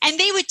 And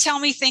they would tell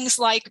me things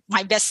like,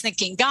 my best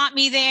thinking got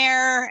me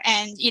there.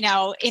 And,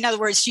 in other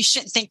words, you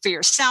shouldn't think for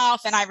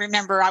yourself. And I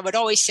remember I would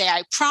always say,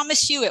 I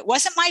promise you, it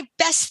wasn't my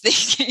best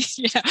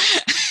thinking,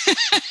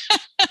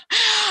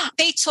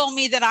 They told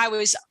me that I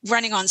was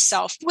running on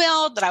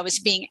self-will, that I was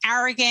being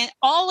arrogant,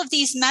 all of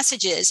these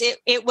messages.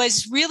 It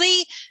was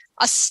really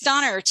a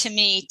stunner to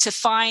me to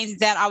find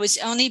that I was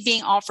only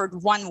being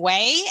offered one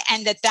way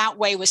and that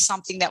way was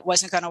something that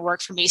wasn't going to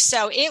work for me.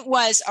 So it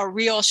was a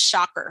real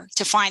shocker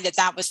to find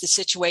that was the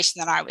situation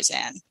that I was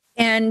in.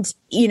 And,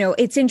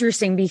 it's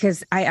interesting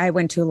because I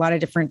went to a lot of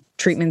different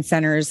treatment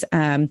centers,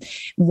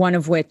 one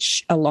of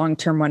which a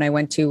long-term one I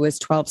went to was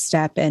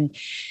 12-step. And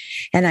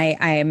I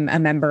am a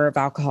member of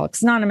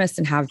Alcoholics Anonymous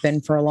and have been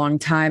for a long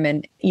time.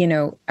 And,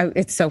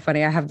 it's so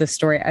funny. I have this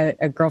story.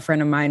 A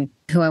girlfriend of mine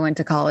who I went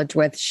to college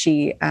with,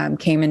 she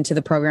came into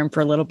the program for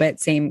a little bit,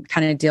 same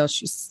kind of deal.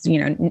 She's,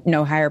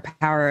 no higher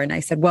power. And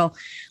I said, well,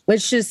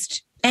 let's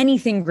just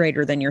anything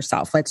greater than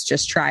yourself. Let's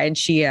just try. And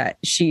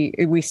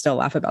we still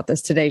laugh about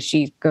this today.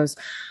 She goes,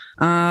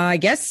 I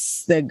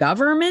guess the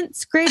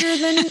government's greater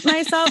than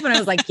myself. And I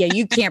was like, yeah,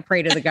 you can't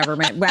pray to the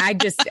government. I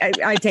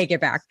take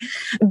it back.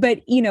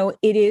 But,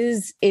 it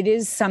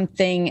is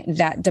something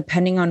that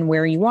depending on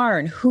where you are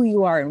and who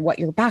you are and what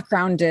your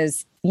background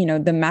is,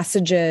 the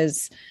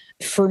messages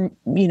can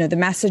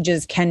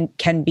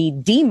be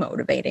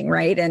demotivating,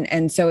 right?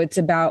 And so it's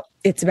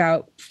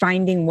about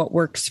finding what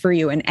works for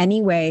you. And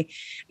anyway,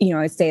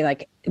 I'd say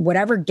like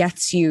whatever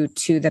gets you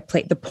to the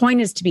place. The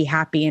point is to be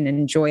happy and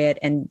enjoy it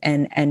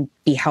and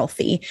be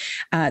healthy.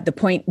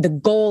 The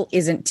goal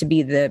isn't to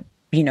be the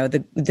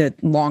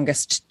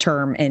longest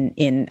term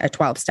in a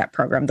 12-step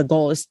program. The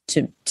goal is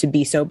to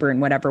be sober in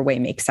whatever way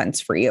makes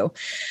sense for you.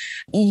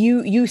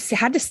 You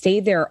had to stay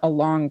there a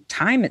long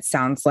time, it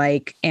sounds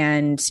like,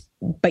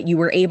 but you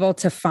were able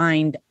to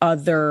find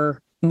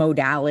other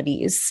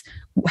modalities.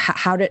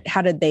 How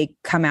did they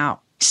come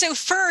out? So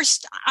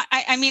first,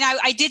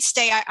 I did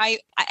stay. I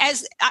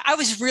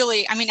was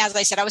really, as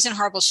I said, I was in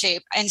horrible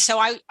shape. And so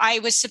I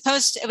was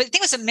supposed to, I think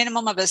it was a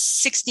minimum of a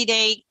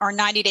 60-day or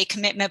 90-day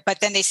commitment. But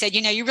then they said,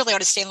 you really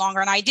ought to stay longer.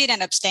 And I did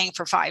end up staying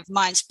for 5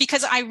 months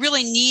because I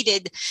really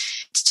needed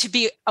to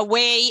be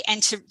away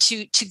and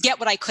to get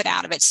what I could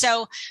out of it.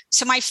 So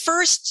my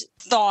first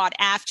thought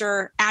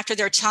after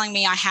they're telling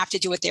me I have to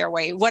do it their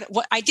way, what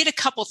I did a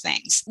couple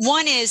things.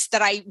 One is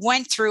that I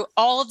went through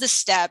all of the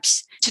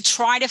steps to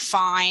try to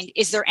find,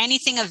 is there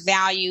anything of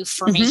value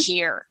for me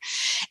here?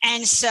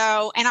 And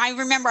I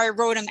remember I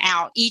wrote them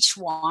out, each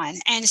one.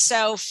 And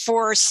so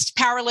for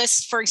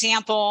powerless, for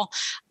example,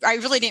 I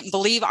really didn't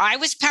believe I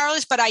was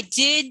powerless, but I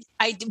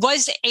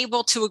was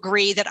able to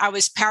agree that I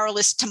was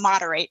powerless to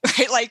moderate,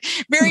 right? Like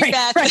Mary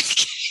Beth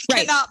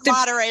cannot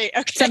moderate.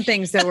 Okay. Some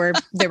things that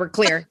were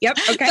clear. Yep.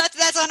 Okay.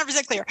 That's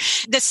 100% clear.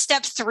 The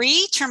step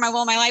 3, turn my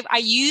will, my life. I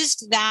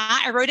used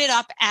that. I wrote it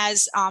up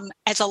as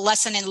a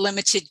lesson in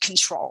limited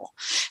control.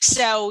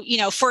 So,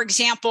 for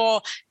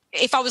example,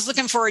 if I was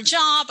looking for a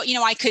job,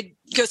 I could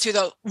go through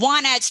the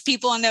want ads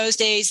people in those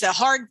days, the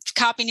hard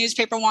copy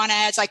newspaper want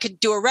ads. I could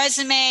do a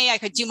resume. I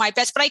could do my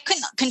best, but I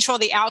couldn't control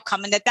the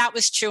outcome, and that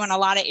was true in a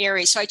lot of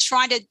areas. So I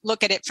tried to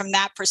look at it from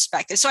that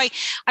perspective. So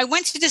I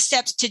went through the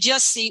steps to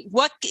just see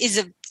what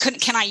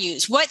can I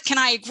use? What can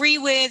I agree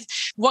with?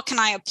 What can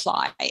I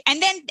apply?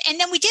 And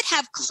then we did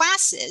have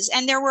classes,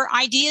 and there were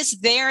ideas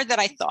there that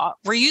I thought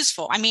were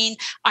useful.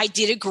 I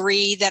did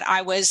agree that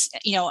I was,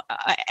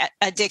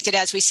 addicted,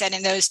 as we said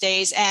in those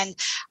days, and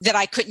that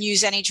I couldn't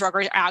use any drug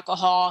or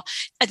alcohol.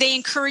 They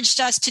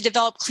encouraged us to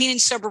develop clean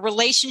and sober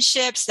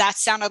relationships. That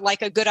sounded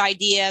like a good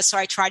idea. So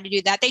I tried to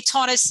do that. They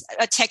taught us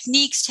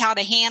techniques, how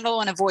to handle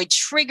and avoid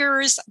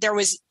triggers. There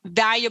was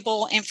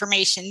valuable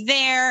information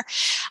there.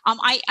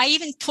 I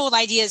even pulled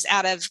ideas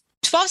out of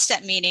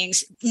 12-step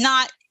meetings,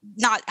 not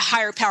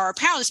higher power or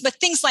powerless, but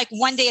things like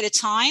 1 day at a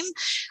time.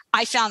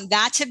 I found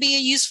that to be a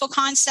useful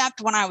concept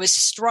when I was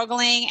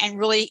struggling and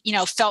really,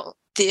 felt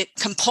the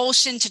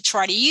compulsion to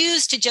try to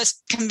use, to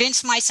just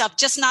convince myself,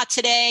 just not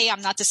today.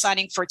 I'm not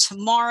deciding for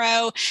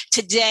tomorrow.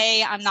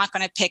 Today, I'm not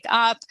going to pick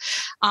up.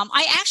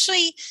 I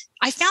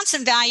found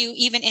some value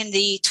even in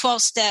the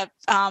 12-step,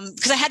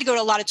 because I had to go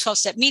to a lot of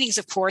 12-step meetings,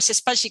 of course,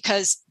 especially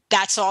because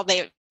that's all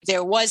they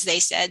there was, they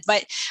said.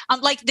 But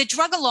like the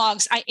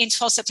drug-a-logs in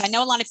 12 steps, I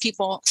know a lot of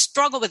people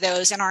struggle with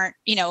those and aren't,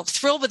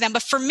 thrilled with them.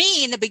 But for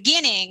me, in the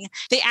beginning,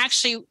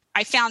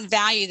 I found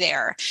value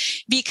there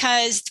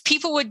because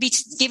people would be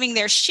giving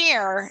their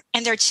share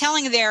and they're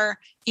telling their,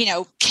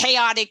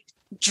 chaotic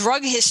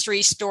drug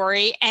history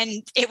story,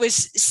 and it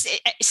was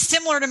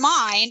similar to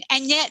mine,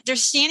 and yet they're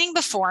standing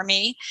before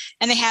me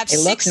and they have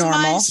 6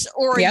 months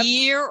or a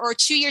year or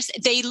 2 years.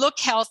 They look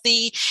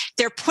healthy.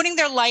 They're putting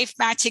their life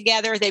back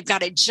together. They've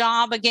got a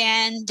job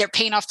again. They're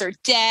paying off their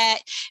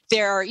debt.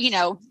 They're,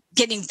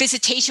 getting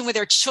visitation with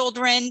their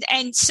children.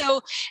 And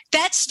so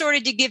that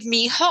started to give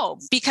me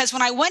hope, because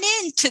when I went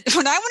into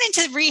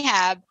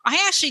rehab,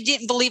 I actually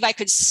didn't believe I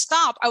could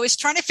stop. I was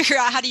trying to figure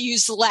out how to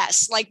use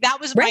less. Like that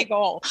was my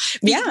goal.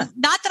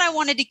 Not that I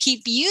wanted to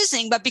keep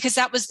using, but because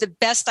that was the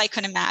best I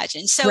could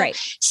imagine. So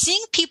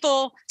seeing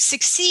people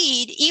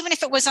succeed, even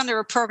if it was under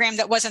a program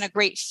that wasn't a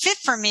great fit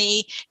for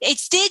me, it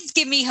did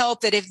give me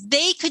hope that if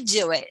they could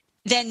do it,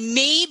 then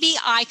maybe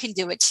I can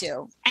do it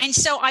too. And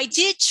so I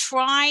did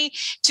try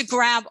to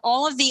grab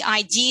all of the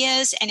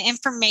ideas and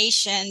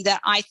information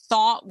that I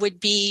thought would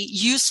be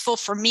useful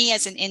for me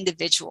as an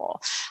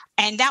individual.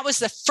 And that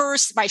was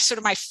my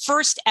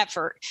first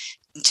effort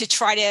to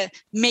try to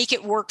make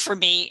it work for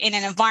me in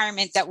an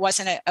environment that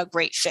wasn't a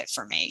great fit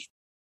for me.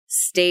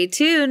 Stay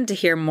tuned to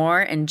hear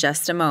more in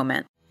just a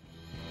moment.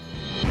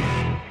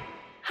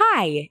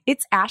 Hi,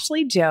 it's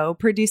Ashley Joe,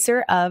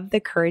 producer of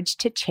The Courage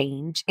to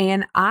Change,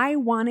 and I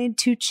wanted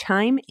to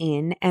chime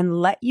in and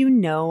let you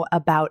know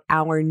about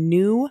our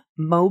new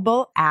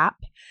mobile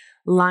app,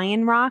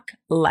 Lion Rock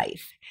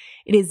Life.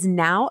 It is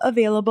now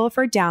available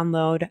for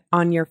download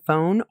on your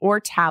phone or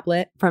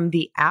tablet from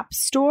the App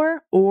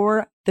Store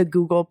or the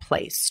Google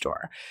Play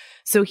Store.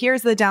 So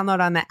here's the download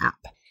on the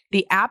app.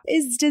 The app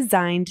is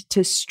designed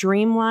to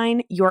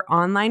streamline your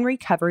online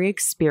recovery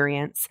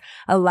experience,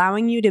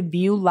 allowing you to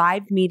view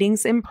live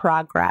meetings in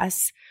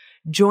progress,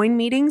 join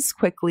meetings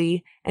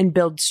quickly, and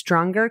build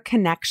stronger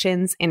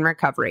connections in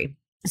recovery.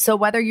 So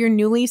whether you're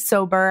newly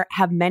sober,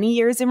 have many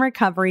years in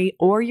recovery,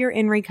 or you're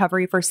in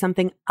recovery for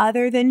something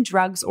other than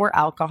drugs or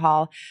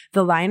alcohol,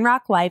 the Lion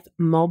Rock Life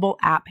mobile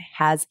app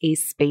has a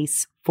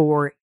space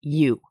for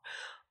you.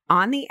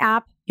 On the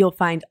app, you'll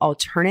find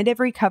alternative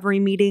recovery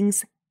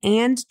meetings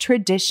and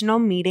traditional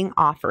meeting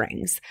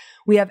offerings.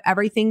 We have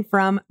everything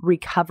from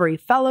recovery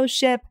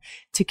fellowship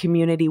to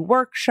community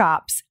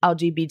workshops,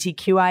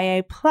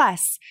 LGBTQIA+,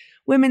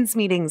 women's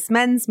meetings,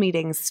 men's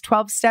meetings,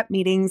 12-step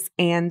meetings,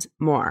 and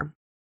more.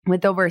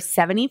 With over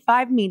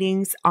 75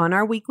 meetings on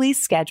our weekly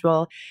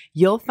schedule,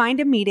 you'll find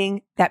a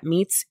meeting that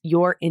meets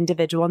your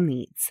individual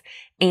needs.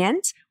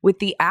 And with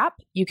the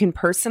app, you can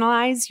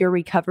personalize your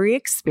recovery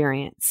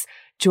experience,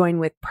 join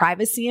with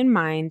privacy in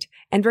mind,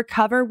 and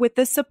recover with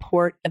the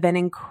support of an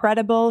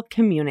incredible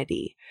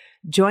community.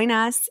 Join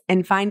us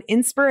and find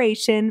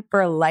inspiration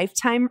for a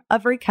lifetime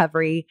of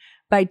recovery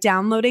by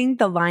downloading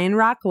the Lion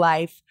Rock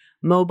Life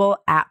mobile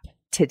app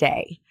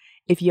today.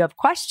 If you have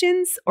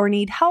questions or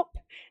need help,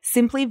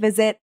 simply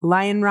visit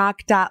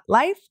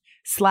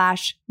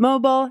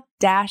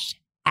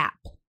lionrock.life/mobile-app.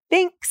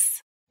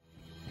 Thanks.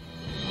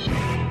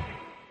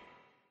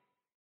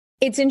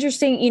 It's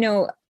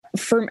interesting,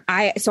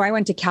 I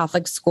went to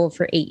Catholic school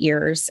for 8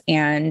 years,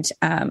 and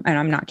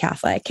I'm not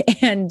Catholic,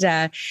 and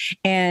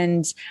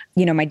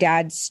my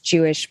dad's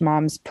Jewish,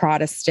 mom's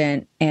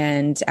Protestant,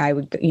 and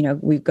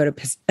we'd go to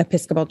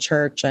Episcopal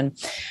church, and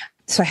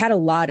so I had a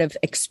lot of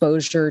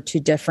exposure to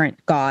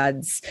different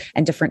gods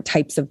and different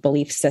types of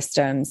belief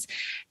systems.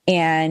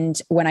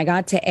 And when I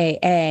got to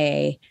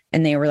AA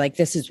and they were like,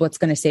 this is what's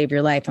going to save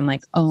your life, I'm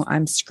like, oh,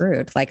 I'm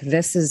screwed. Like,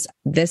 this is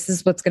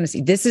what's going to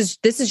see. This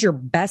is your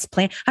best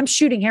plan. I'm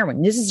shooting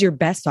heroin. This is your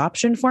best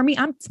option for me.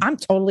 I'm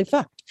totally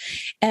fucked.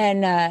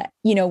 And,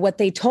 what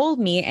they told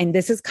me, and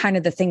this is kind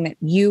of the thing that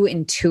you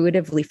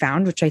intuitively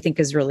found, which I think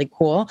is really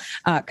cool,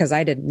 because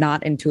I did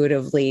not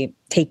intuitively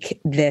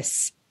take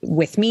this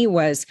with me,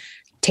 was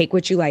take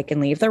what you like and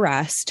leave the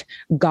rest.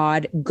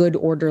 God, good,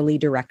 orderly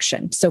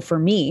direction. So for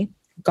me,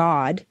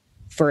 God,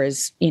 for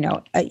as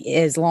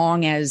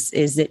long as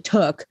it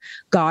took,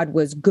 God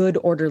was good,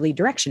 orderly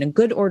direction. And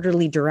good,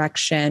 orderly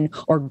direction,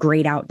 or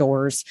great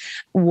outdoors,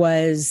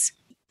 was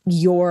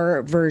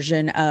your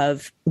version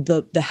of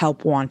the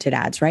help wanted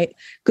ads, right?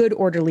 Good,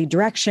 orderly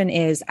direction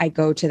is I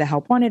go to the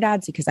help wanted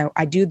ads because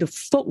I do the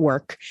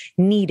footwork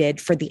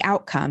needed for the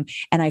outcome,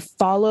 and I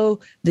follow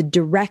the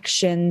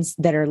directions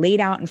that are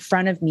laid out in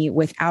front of me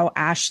without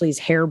Ashley's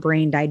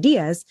harebrained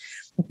ideas,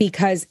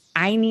 because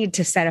I need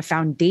to set a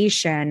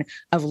foundation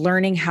of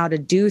learning how to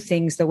do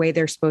things the way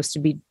they're supposed to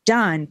be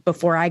done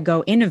before I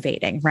go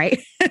innovating, right?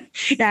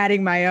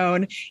 adding my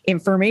own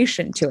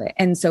information to it.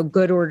 And so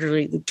good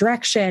orderly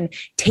direction,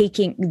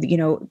 taking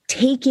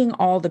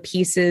all the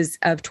pieces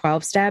of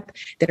 12-step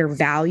that are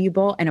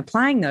valuable and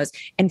applying those.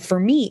 And for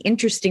me,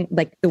 interesting,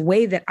 like the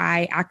way that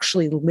I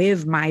actually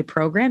live my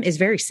program is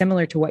very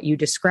similar to what you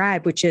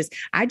described, which is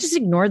I just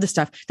ignore the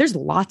stuff. There's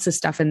lots of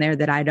stuff in there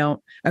that I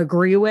don't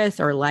agree with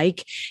or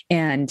like,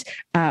 and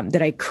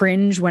that I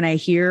cringe when I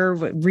hear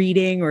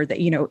reading, or that,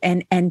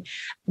 and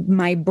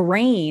my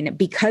brain,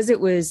 because it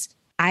was,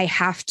 I'm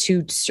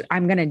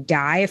going to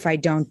die if I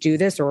don't do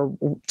this, or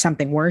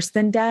something worse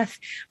than death.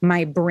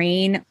 My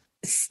brain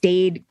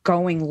stayed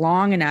going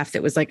long enough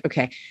that was like,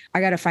 okay,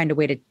 I got to find a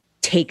way to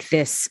take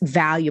this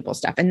valuable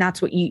stuff. And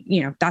that's what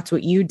that's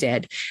what you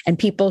did. And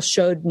people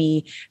showed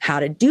me how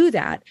to do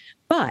that.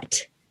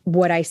 But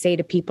what I say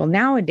to people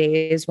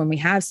nowadays, when we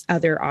have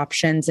other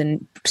options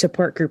and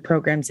support group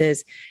programs,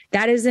 is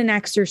that is an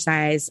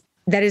exercise.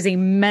 That is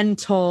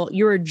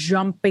you're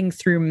jumping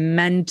through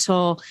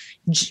mental,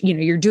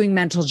 you're doing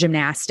mental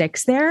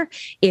gymnastics there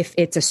if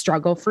it's a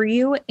struggle for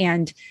you.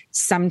 And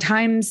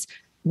sometimes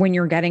when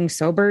you're getting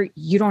sober,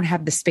 you don't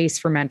have the space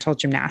for mental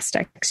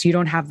gymnastics. You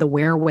don't have the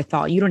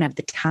wherewithal. You don't have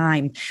the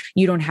time.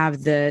 You don't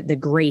have the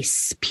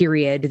grace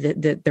period,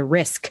 the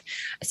risk.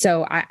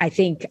 So I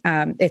think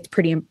it's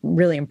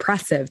really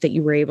impressive that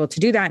you were able to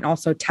do that, and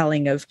also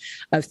telling of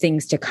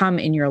things to come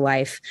in your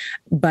life.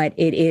 But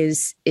it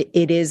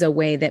is a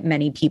way that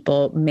many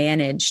people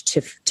manage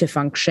to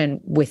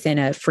function within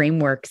a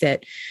framework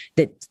that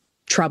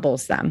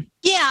troubles them.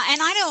 Yeah. And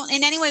I don't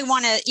in any way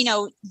want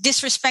to,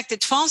 disrespect the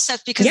 12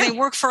 steps, because they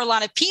work for a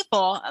lot of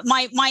people.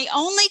 My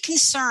only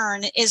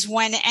concern is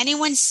when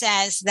anyone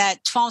says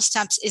that 12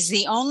 steps is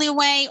the only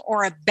way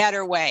or a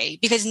better way,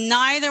 because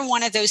neither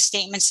one of those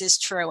statements is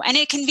true. And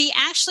it can be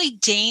actually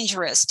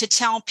dangerous to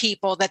tell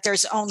people that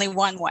there's only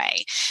one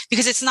way,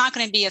 because it's not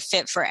going to be a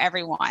fit for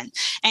everyone.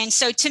 And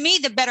so to me,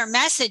 the better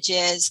message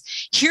is,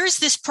 here's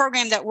this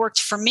program that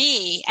worked for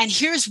me, and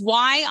here's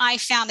why I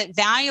found it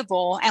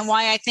valuable and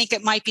why I think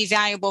it might be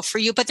valuable for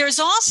you. But there's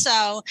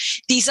also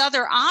these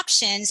other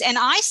options. And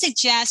I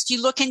suggest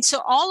you look into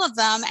all of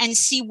them and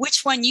see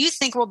which one you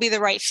think will be the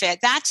right fit.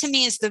 That to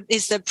me is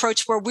the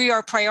approach where we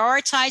are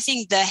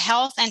prioritizing the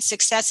health and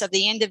success of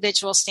the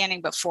individual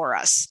standing before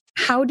us.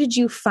 How did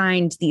you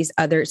find these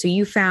others? So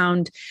you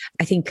found,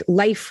 I think,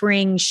 Life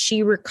Ring,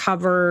 She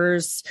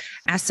Recovers,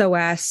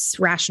 SOS,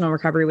 Rational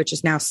Recovery, which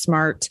is now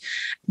SMART.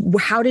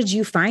 How did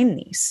you find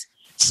these?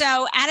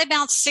 So at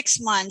about 6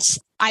 months,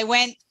 I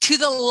went to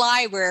the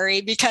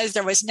library, because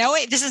there was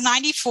this is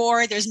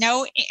 94, there's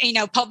no,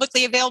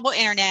 publicly available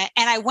internet.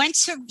 And I went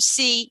to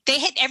see,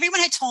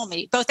 everyone had told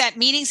me, both at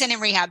meetings and in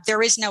rehab,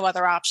 there is no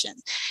other option.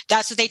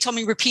 That's what they told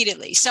me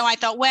repeatedly. So I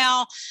thought,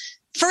 well,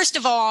 first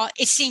of all,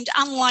 it seemed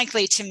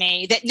unlikely to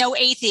me that no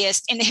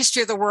atheist in the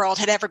history of the world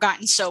had ever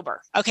gotten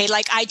sober. Okay.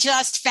 Like, I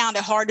just found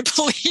it hard to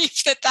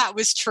believe that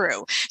was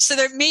true. So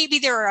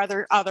there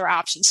are other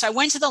options. So I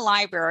went to the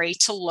library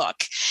to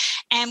look.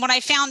 And what I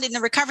found in the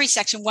recovery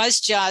section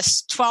was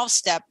just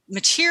 12-step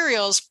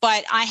materials,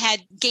 but I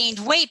had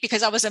gained weight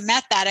because I was a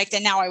meth addict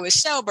and now I was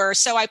sober.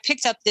 So I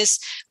picked up this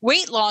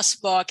weight loss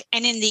book,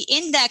 and in the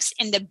index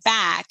in the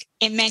back,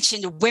 it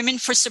mentioned Women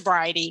for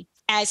Sobriety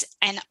as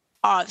an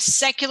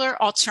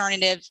secular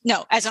alternative,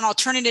 as an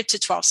alternative to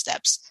 12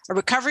 steps, a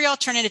recovery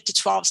alternative to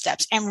 12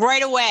 steps. And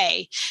right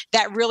away,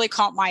 that really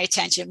caught my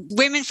attention.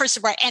 Women for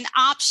Sobriety, an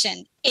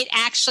option. It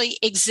actually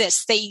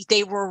exists.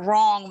 They were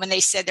wrong when they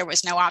said there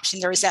was no option.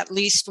 There was at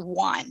least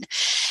one.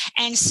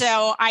 And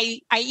so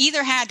I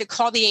either had to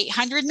call the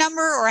 800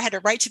 number, or I had to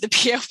write to the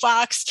PO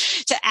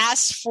box to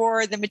ask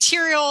for the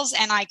materials.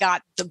 And I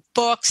got the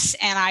books,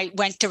 and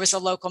there was a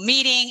local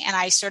meeting, and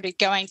I started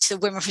going to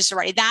Women for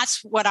Sobriety.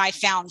 That's what I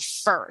found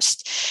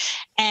first.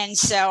 And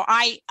so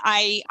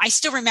I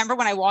still remember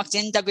when I walked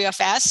in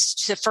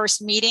WFS to the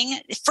first meeting.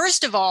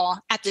 First of all,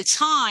 at the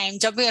time,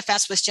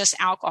 WFS was just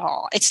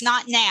alcohol. It's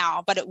not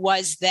now, but it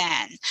was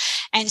then.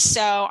 And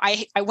so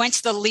I went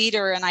to the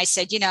leader and I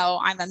said,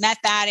 I'm a meth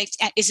addict.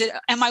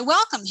 Am I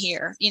welcome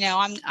here?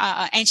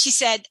 And she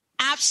said,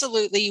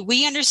 absolutely.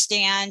 We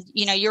understand,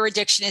 your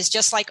addiction is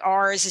just like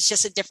ours. It's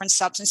just a different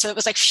substance. So it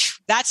was like,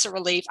 that's a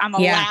relief. I'm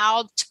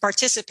allowed to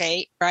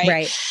participate.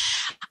 Right.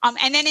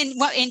 And then in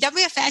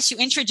WFS, you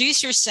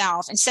introduce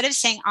yourself. Instead of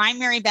saying, I'm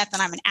Mary Beth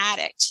and I'm an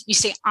addict, you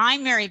say,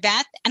 I'm Mary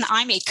Beth and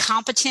I'm a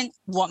competent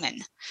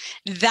woman.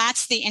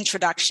 That's the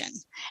introduction.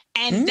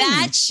 And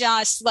that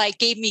just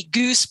gave me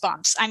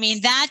goosebumps. I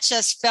mean, that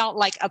just felt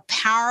like a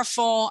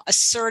powerful,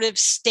 assertive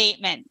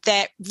statement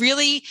that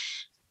really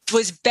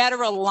was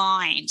better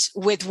aligned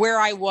with where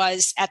I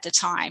was at the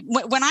time.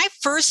 When I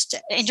first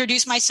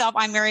introduced myself,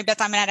 I'm Mary Beth,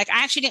 I'm an addict,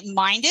 I actually didn't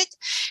mind it,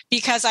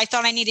 because I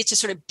thought I needed to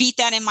sort of beat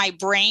that in my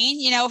brain,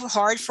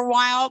 hard for a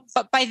while.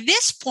 But by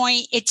this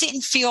point, it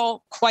didn't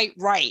feel quite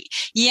right.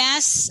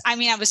 Yes,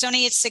 I was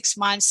only at 6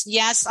 months.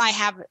 Yes, I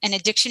have an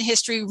addiction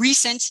history,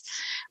 recent,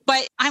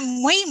 but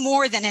I'm way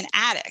more than an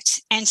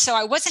addict. And so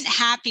I wasn't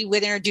happy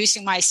with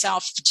introducing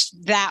myself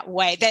that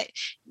way, that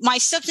my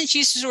substance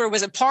use disorder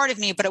was a part of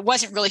me, but it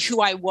wasn't really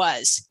who I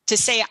was. To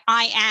say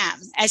I am,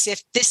 as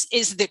if this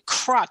is the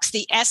crux,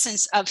 the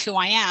essence of who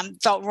I am,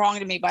 felt wrong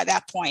to me by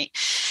that point.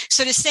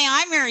 So to say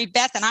I'm Mary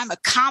Beth and I'm a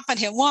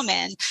competent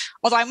woman,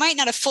 although I might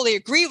not have fully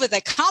agreed with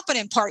the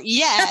competent part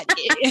yet,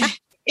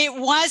 it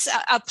was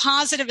a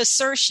positive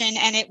assertion,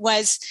 and it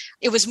was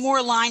more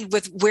aligned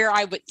with where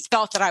I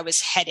felt that I was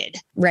headed.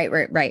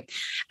 Right.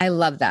 I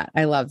love that.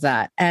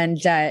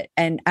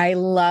 And I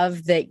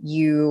love that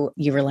you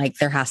were like,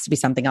 there has to be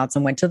something else,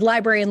 and went to the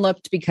library and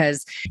looked,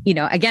 because,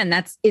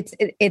 again,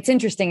 it's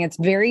interesting. It's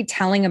very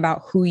telling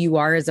about who you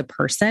are as a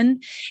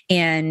person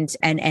and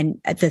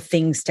the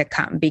things to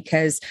come,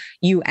 because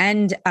you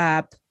end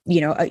up,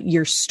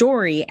 your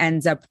story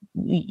ends up,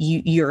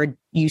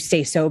 you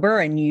stay sober,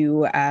 and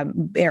you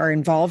are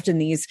involved in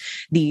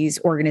these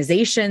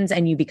organizations,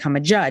 and you become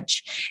a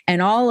judge,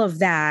 and all of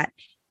that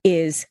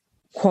is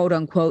quote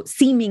unquote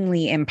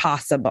seemingly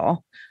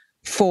impossible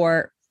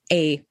for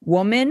a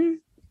woman,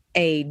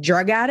 a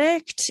drug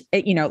addict,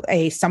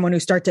 someone who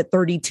starts at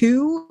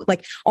 32,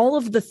 like all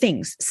of the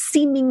things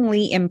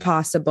seemingly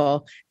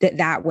impossible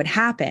that would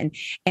happen.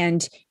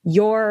 And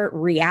your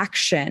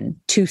reaction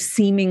to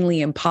seemingly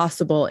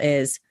impossible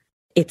is,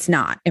 it's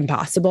not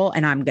impossible,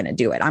 and I'm going to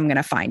do it. I'm going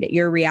to find it.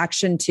 Your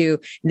reaction to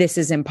this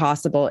is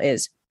impossible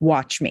is,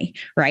 watch me.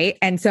 Right.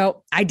 And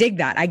so I dig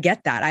that. I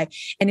get that.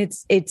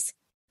 It's,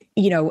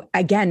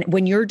 again,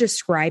 when you're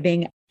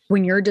describing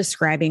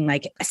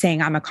like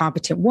saying I'm a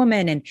competent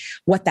woman, and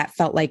what that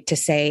felt like to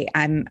say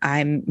I'm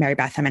Mary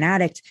Beth, I'm an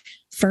addict.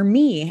 For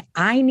me,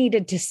 I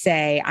needed to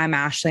say I'm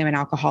Ashley, I'm an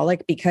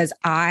alcoholic, because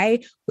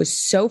I was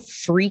so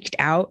freaked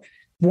out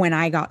when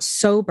I got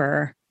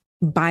sober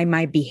by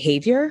my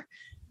behavior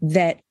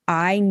that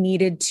I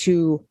needed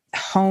to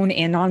hone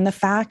in on the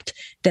fact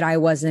that I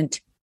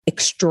wasn't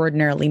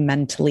extraordinarily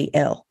mentally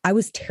ill. I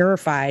was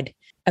terrified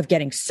of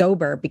getting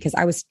sober because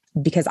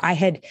I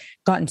had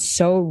gotten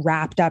so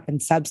wrapped up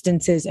in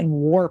substances and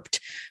warped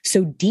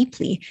so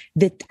deeply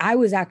that it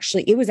was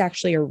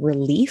actually a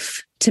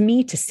relief to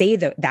me to say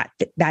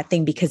that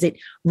thing, because it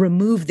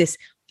removed this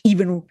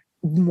even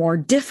more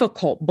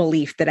difficult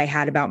belief that I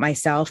had about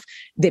myself,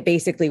 that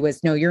basically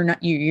was, no, you're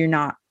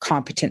not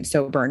competent,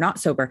 sober or not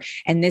sober.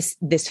 And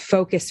this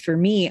focus for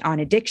me on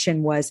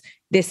addiction was,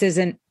 this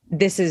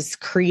is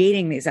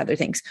creating these other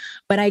things.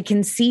 But I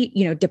can see,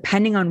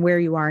 depending on where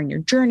you are in your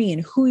journey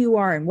and who you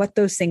are and what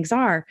those things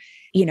are,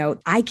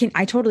 I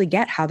totally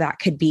get how that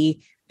could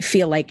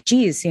feel like,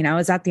 geez,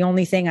 is that the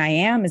only thing I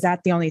am? Is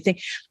that the only thing?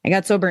 I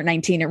got sober at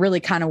 19. It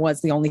really kind of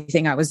was the only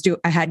thing I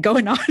had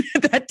going on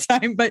at that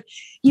time. But,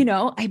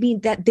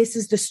 that this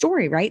is the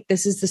story, right?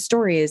 This is the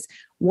story, is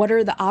what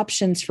are the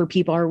options for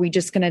people? Are we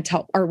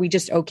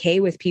just okay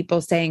with people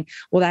saying,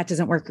 well, that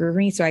doesn't work for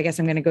me, so I guess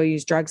I'm going to go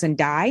use drugs and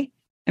die?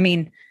 I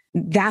mean,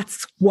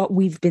 that's what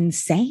we've been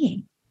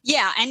saying.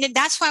 Yeah. And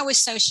that's why I was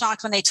so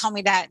shocked when they told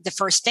me that the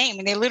first day. I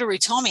mean, they literally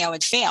told me I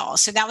would fail.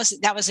 So that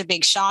was a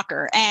big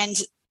shocker. And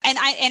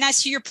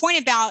as to your point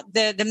about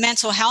the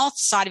mental health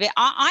side of it,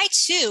 I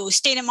too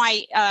stayed in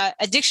my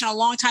addiction a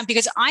long time,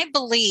 because I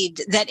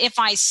believed that if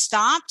I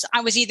stopped, I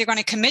was either going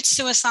to commit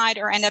suicide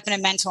or end up in a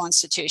mental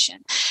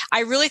institution. I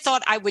really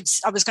thought I was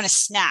going to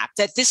snap,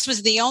 that this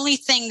was the only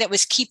thing that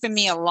was keeping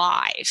me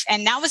alive.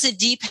 And that was a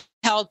deep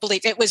held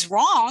belief. It was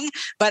wrong,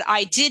 but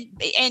I did.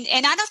 And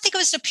I don't think it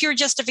was a pure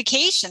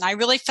justification. I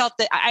really felt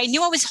that I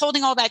knew I was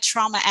holding all that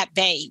trauma at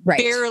bay. Right.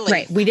 Barely.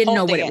 Right. We didn't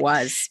know what it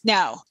was.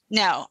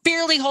 No,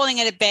 barely holding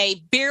it at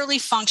bay, barely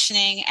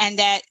functioning. And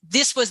that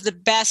this was the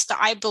best,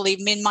 I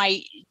believe, in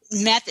my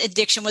meth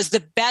addiction was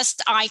the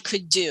best I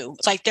could do.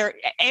 Like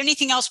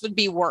anything else would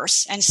be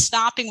worse. And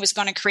stopping was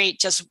going to create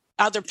just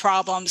other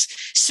problems,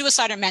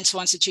 suicide or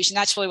mental institution.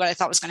 That's really what I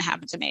thought was going to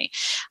happen to me.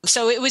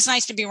 So it was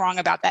nice to be wrong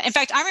about that. In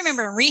fact, I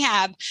remember in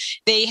rehab,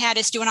 they had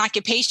us do an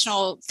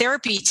occupational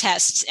therapy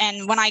test.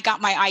 And when I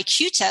got my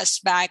IQ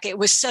test back, it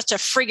was such a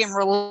friggin'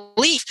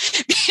 relief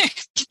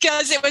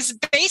because it was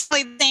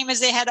basically the same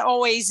as it had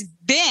always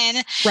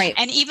been. Right.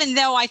 And even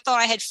though I thought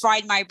I had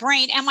fried my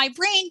brain, and my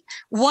brain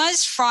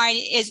was fried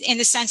in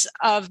the sense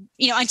of,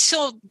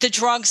 until the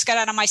drugs got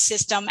out of my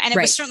system, and it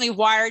was certainly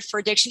wired for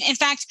addiction. In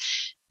fact,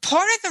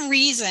 part of the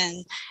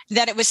reason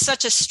that it was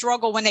such a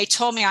struggle when they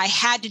told me I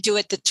had to do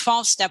it the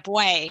 12-step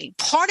way,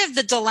 part of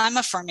the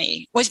dilemma for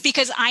me was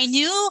because I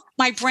knew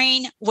my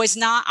brain was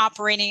not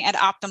operating at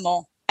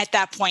optimal at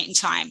that point in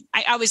time.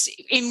 I was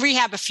in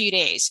rehab a few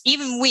days,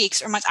 even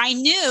weeks or months. I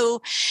knew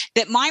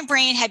that my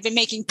brain had been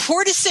making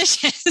poor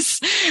decisions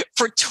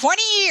for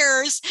 20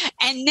 years.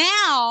 And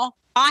now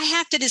I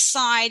have to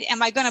decide,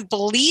 am I going to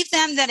believe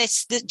them that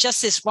it's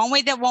just this one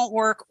way that won't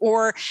work?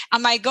 Or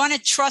am I going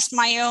to trust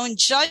my own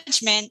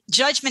judgment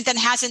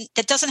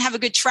that doesn't have a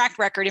good track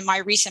record in my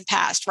recent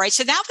past, right?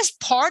 So that was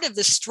part of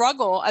the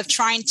struggle of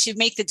trying to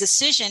make the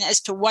decision as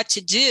to what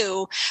to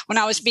do when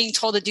I was being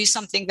told to do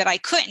something that I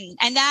couldn't.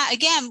 And that,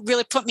 again,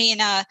 really put me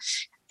in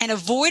and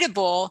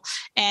avoidable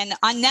and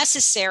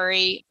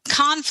unnecessary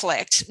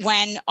conflict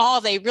when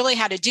all they really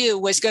had to do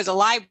was go to the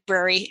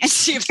library and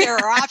see if there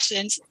are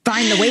options.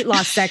 Find the weight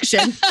loss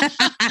section.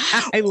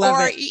 I love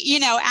or, it. you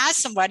know, ask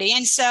somebody.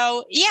 And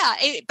so, yeah,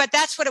 but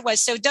that's what it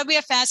was. So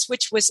WFS,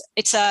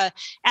 it's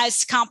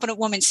as Confident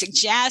Woman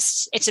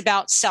suggests, it's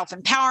about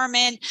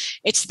self-empowerment.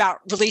 It's about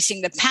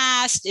releasing the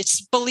past.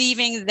 It's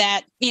believing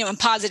that, you know, in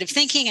positive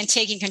thinking and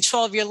taking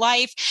control of your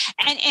life.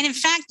 And in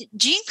fact,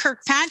 Jean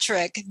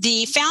Kirkpatrick,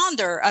 the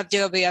founder of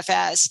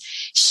WFS,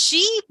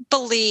 she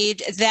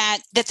believed that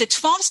the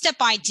 12-step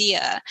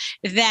idea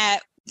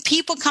that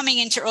people coming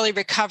into early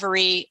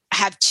recovery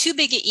have too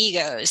big of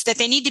egos, that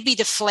they need to be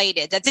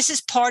deflated, that this is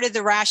part of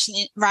the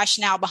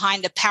rationale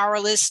behind the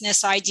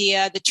powerlessness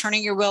idea, the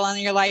turning your will and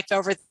your life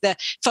over, the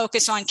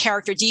focus on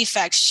character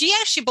defects. She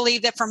actually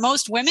believed that for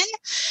most women,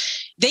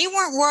 they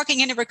weren't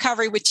walking into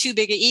recovery with too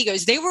big of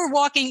egos. They were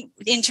walking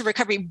into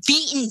recovery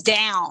beaten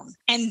down,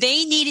 and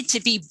they needed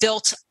to be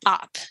built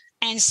up.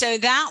 And so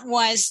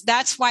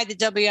that's why the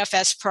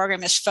WFS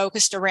program is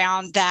focused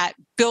around that,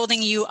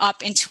 building you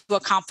up into a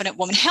confident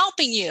woman,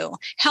 helping you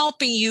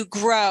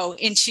grow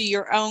into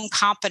your own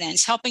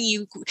confidence, helping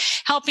you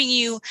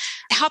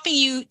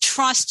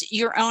trust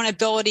your own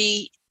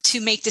ability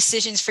to make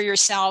decisions for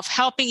yourself,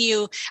 helping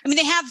you. I mean,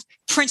 they have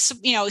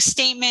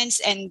statements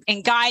and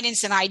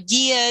guidance and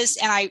ideas.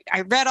 And I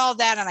read all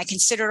that and I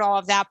considered all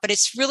of that, but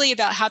it's really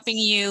about helping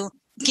you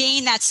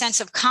gain that sense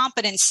of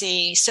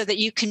competency so that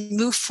you can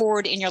move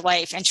forward in your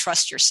life and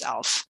trust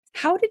yourself.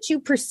 How did you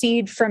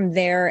proceed from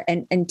there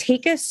and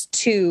take us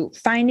to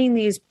finding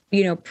these,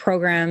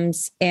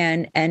 programs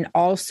and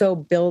also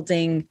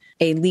building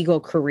a legal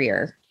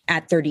career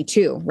at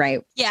 32,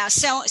 right? Yeah.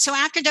 So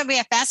after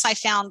WFS, I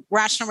found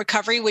Rational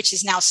Recovery, which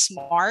is now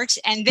SMART,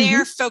 and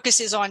their focus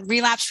is on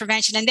relapse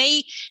prevention. And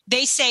they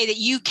say that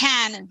you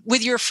can,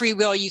 with your free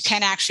will, you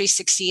can actually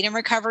succeed in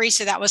recovery.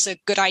 So that was a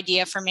good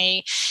idea for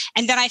me.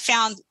 And then I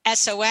found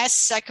SOS,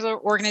 Secular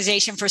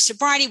Organization for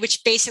Sobriety,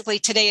 which basically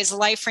today is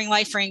LifeRing.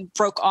 LifeRing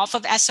broke off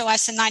of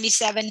SOS in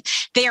 97.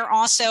 They are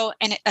also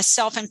a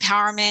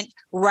self-empowerment,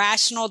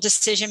 rational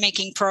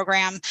decision-making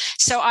program.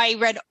 So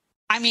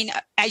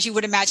as you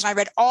would imagine, I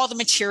read all the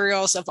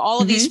materials of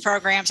all of these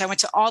programs. I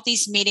went to all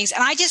these meetings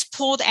and I just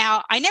pulled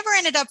out. I never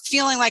ended up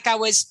feeling like I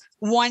was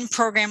one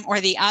program or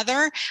the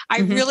other. I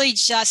really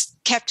just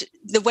kept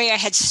the way I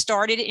had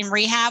started in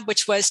rehab,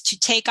 which was to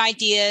take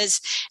ideas,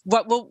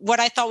 what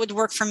I thought would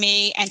work for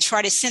me, and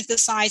try to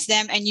synthesize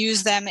them and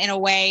use them in a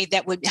way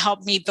that would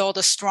help me build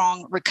a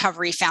strong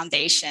recovery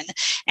foundation.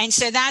 And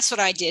so that's what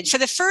I did. For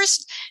the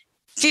first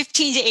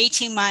 15 to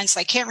 18 months,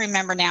 I can't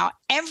remember now,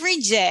 every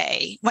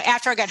day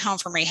after I got home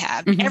from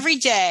rehab, every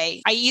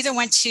day I either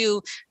went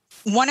to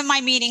one of my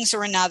meetings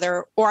or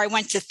another, or I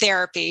went to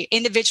therapy,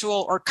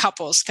 individual or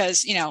couples,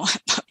 because,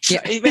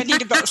 I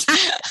needed both.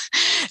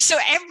 So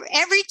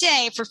every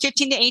day for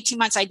 15 to 18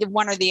 months, I did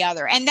one or the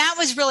other. And that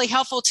was really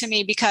helpful to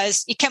me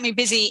because it kept me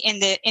busy in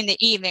the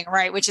evening,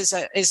 right? Which is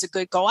a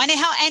good goal. And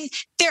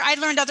I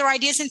learned other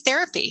ideas in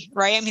therapy,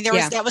 right? I mean,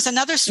 that was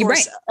another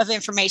source of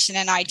information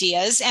and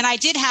ideas. And I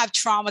did have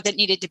trauma that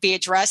needed to be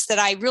addressed that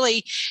I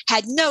really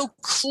had no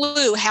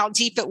clue how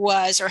deep it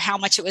was or how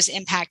much it was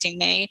impacting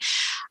me.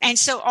 And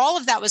so all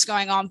of that was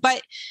going on.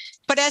 But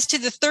as to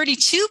the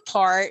 32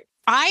 part,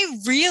 I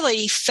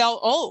really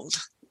felt old.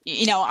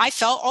 I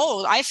felt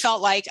old. I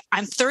felt like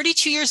I'm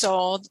 32 years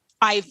old.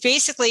 I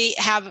basically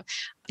have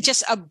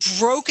just a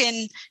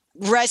broken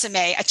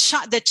resume,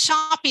 the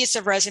choppiest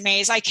of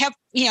resumes. I kept,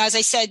 as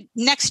I said,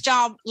 next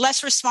job,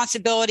 less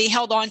responsibility,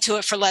 held on to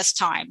it for less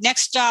time.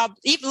 Next job,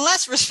 even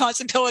less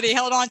responsibility,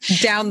 held on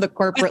down the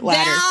corporate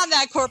ladder. Down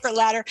that corporate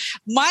ladder.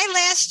 My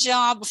last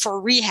job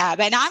for rehab,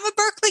 and I'm a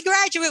Berkeley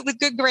graduate with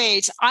good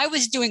grades, I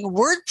was doing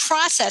word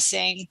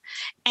processing,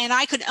 and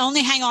I could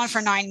only hang on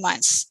for 9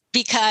 months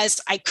because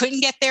I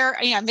couldn't get there.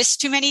 I missed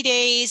too many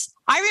days.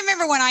 I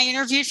remember when I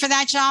interviewed for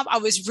that job, I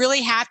was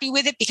really happy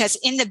with it because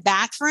in the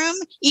bathroom,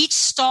 each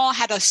stall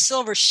had a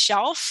silver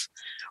shelf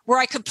where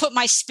I could put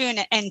my spoon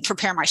and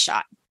prepare my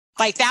shot.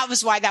 Like that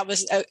was why that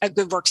was a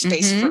good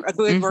workspace, for a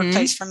good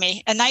workplace for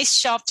me. A nice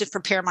shelf to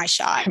prepare my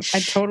shot. I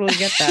totally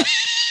get that.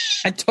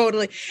 That's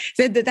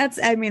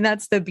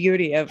the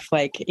beauty of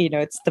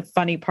it's the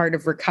funny part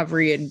of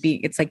recovery and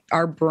it's like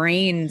our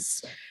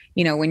brains,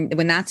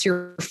 when that's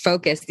your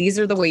focus, these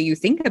are the way you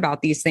think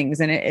about these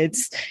things. And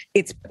it's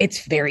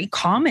very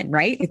common,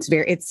 right?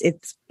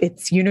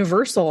 It's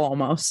universal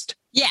almost.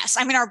 Yes.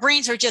 I mean, our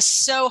brains are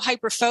just so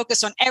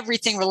hyper-focused on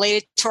everything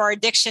related to our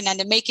addiction and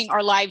to making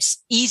our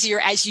lives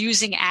easier as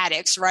using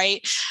addicts,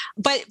 right?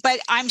 But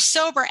I'm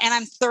sober and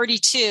I'm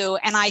 32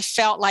 and I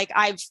felt like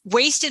I've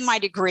wasted my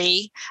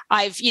degree.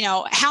 How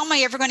am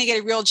I ever going to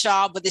get a real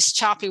job with this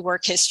choppy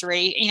work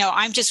history?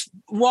 I'm just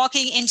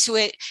walking into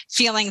it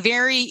feeling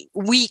very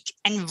weak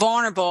and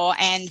vulnerable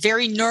and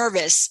very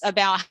nervous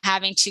about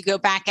having to go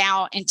back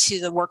out into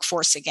the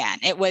workforce again.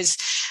 It was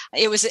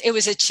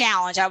a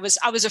challenge. I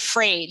was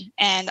afraid.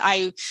 And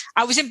I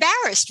was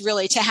embarrassed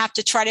really to have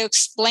to try to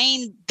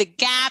explain the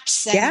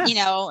gaps and,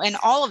 and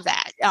all of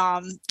that.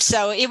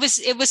 So it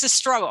was a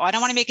struggle. I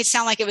don't want to make it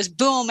sound like it was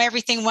boom,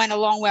 everything went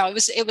along well.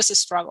 It was a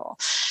struggle.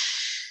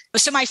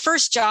 So my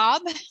first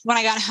job when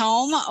I got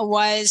home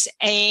was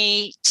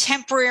a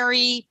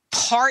temporary,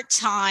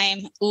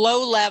 part-time,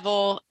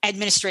 low-level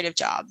administrative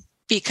job,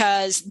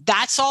 because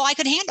that's all I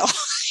could handle.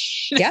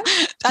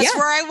 That's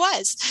where I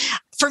was.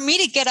 For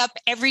me to get up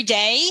every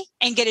day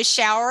and get a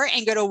shower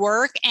and go to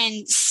work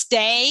and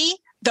stay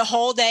the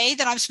whole day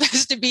that I'm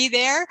supposed to be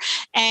there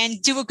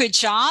and do a good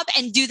job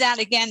and do that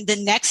again the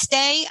next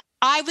day.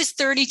 I was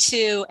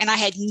 32 and I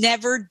had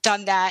never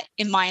done that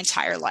in my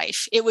entire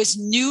life. It was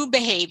new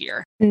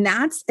behavior. And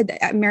that's,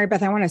 Mary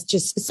Beth, I want to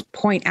just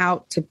point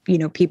out to,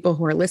 people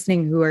who are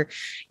listening, who are,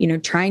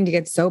 trying to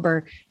get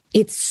sober.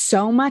 It's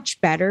so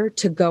much better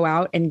to go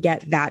out and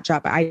get that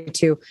job.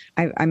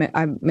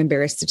 I'm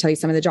embarrassed to tell you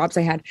some of the jobs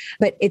I had,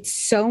 but it's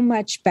so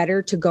much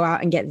better to go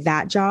out and get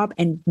that job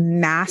and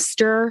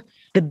master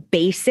the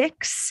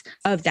basics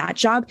of that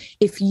job.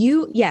 If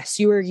you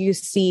were a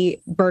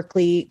UC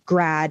Berkeley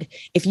grad,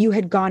 if you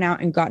had gone out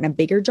and gotten a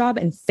bigger job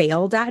and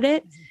failed at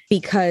it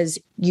because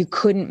you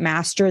couldn't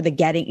master the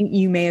getting,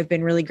 you may have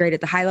been really great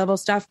at the high level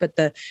stuff, but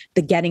the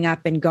getting up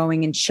and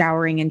going and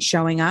showering and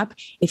showing up,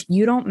 if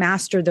you don't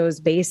master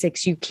those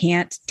basics, you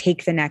can't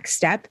take the next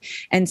step.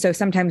 And so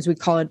sometimes we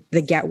call it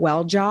the get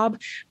well job,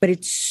 but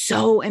it's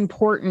so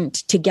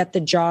important to get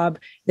the job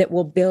that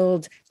will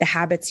build the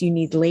habits you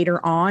need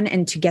later on,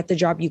 and to get the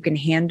job you can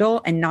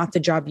handle and not the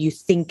job you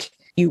think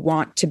you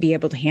want to be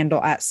able to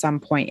handle at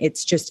some point.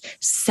 It's just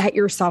set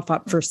yourself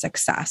up for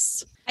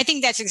success. I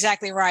think that's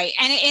exactly right.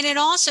 And it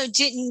also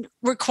didn't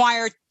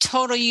require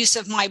total use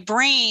of my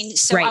brain.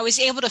 So I was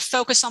able to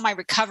focus on my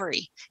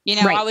recovery.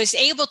 I was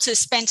able to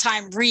spend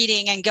time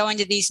reading and going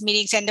to these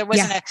meetings, and there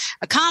wasn't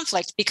a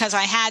conflict, because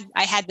I had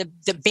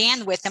the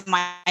bandwidth and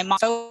my mind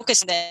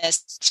focus on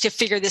this to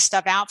figure this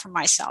stuff out for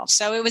myself.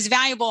 So it was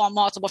valuable on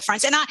multiple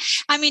fronts. And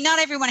I mean, not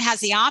everyone has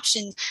the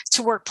option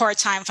to work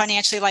part-time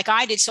financially like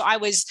I did. So I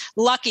was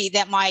lucky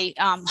that my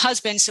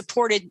husband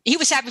he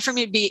was happy for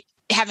me to be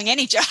having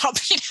any job,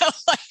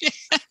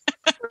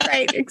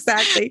 Right,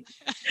 exactly.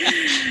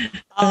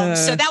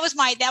 So that was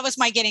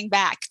my getting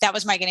back. That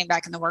was my getting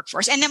back in the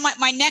workforce. And then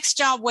my next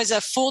job was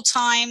a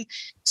full-time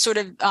sort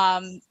of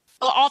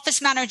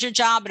office manager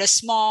job at a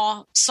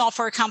small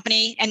software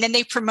company. And then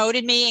they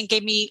promoted me and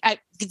gave me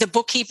the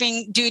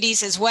bookkeeping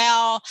duties as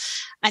well.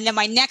 And then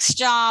my next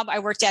job, I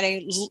worked at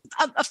a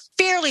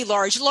fairly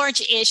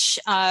large-ish,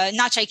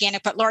 not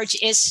gigantic, but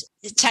large-ish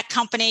tech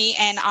company.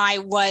 And I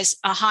was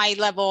a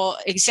high-level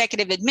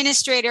executive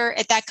administrator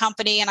at that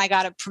company, and I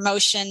got a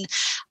promotion.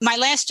 My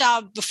last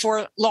job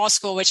before law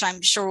school, which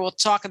I'm sure we'll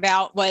talk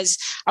about,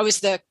 I was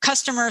the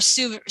customer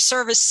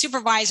service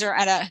supervisor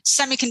at a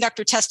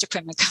semiconductor test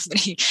equipment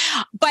company.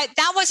 But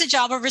that was a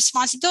job of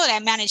responsibility. I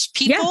managed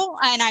people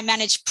and I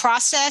managed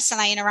process, and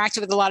I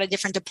interacted with a lot of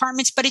different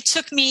departments. But it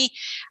took me,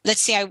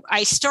 let's see,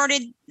 I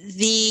started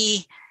the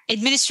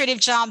administrative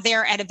job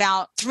there at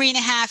about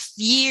 3.5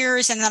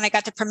 years. And then I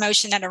got the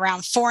promotion at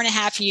around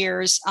 4.5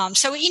 years.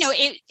 So,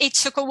 it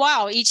took a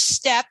while. Each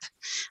step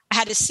I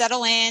had to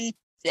settle in,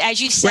 as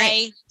you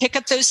say, pick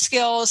up those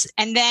skills.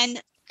 And then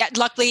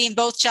luckily in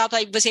both jobs,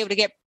 I was able to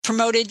get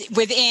promoted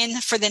within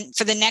for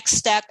the next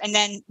step, and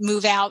then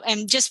move out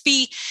and just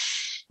be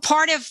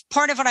part of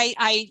what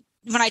I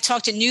when I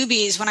talk to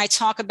newbies, when I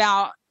talk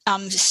about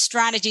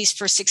strategies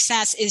for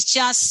success, is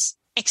just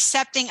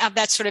accepting of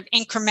that sort of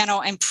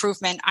incremental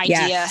improvement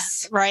idea,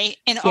 right?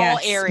 In all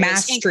areas.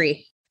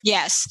 Mastery.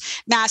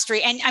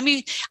 Mastery. And I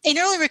mean, in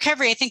early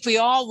recovery, I think we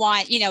all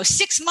want,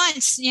 6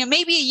 months,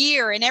 maybe a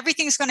year, and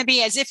everything's going to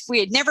be as if we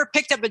had never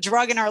picked up a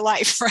drug in our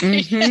life, right?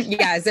 Mm-hmm.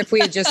 Yeah, as if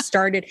we had just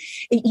started.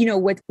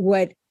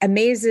 What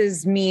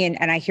amazes me,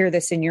 and I hear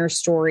this in your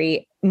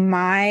story,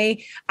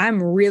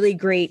 I'm really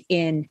great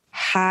in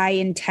high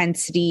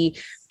intensity,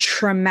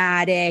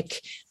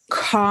 traumatic,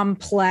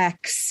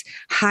 complex,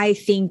 high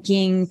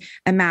thinking,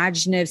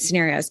 imaginative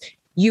scenarios.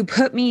 You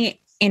put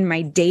me in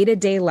my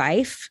day-to-day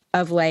life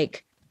of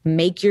like,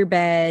 make your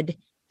bed,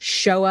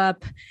 show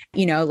up,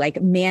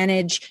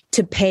 manage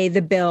to pay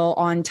the bill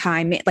on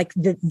time, like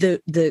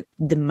the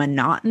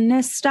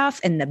monotonous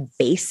stuff and the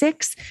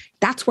basics.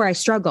 That's where I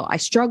struggle. I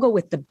struggle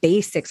with the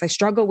basics. I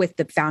struggle with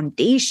the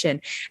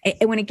foundation.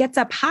 And when it gets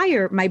up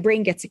higher, my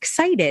brain gets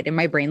excited, and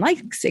my brain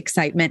likes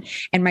excitement,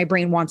 and my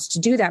brain wants to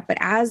do that. But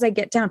as I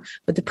get down,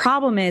 but the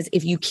problem is,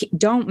 if you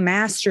don't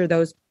master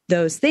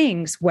those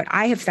things, what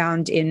I have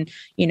found in,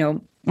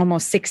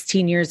 almost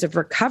 16 years of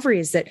recovery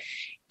is that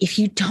if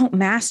you don't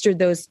master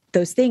those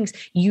things,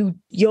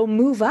 you'll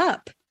move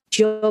up.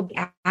 You'll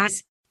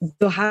as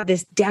you'll have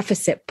this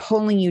deficit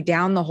pulling you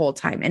down the whole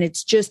time. And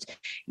it's just,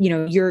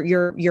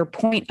 your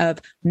point of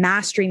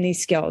mastering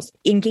these skills,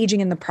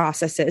 engaging in the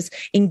processes,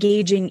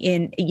 engaging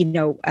in,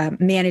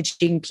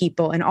 managing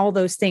people and all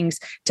those things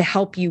to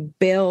help you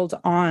build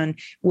on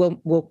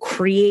will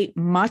create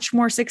much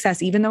more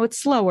success, even though it's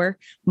slower,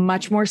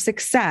 much more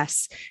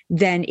success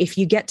than if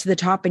you get to the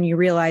top and you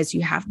realize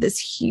you have this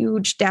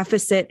huge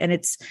deficit and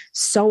it's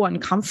so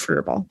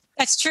uncomfortable.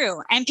 That's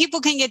true. And people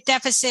can get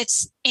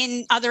deficits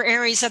in other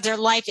areas of their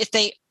life if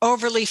they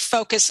overly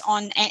focus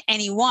on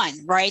any one,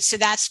 right? So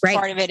that's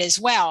part of it as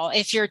well.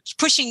 If you're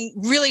pushing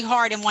really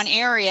hard in one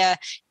area,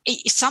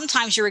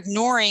 sometimes you're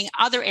ignoring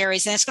other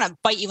areas and it's going to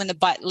bite you in the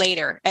butt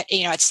later,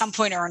 at some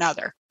point or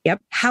another. Yep.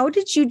 How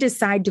did you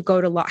decide to go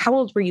to law? How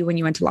old were you when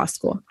you went to law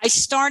school? I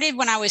started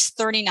when I was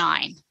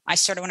 39.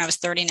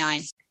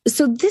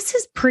 So this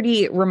is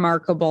pretty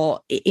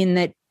remarkable in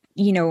that,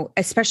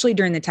 especially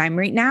during the time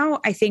right now,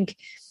 I think,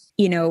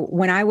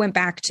 when I went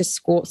back to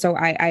school, so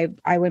I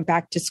went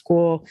back to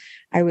school,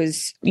 I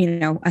was,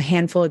 a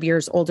handful of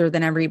years older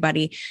than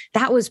everybody.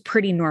 That was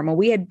pretty normal.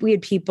 We had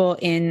people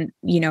in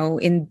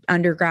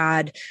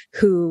undergrad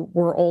who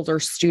were older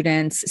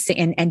students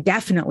and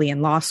definitely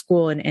in law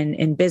school and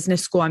in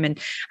business school.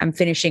 I'm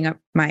finishing up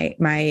my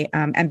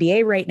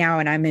MBA right now,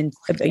 and I'm in,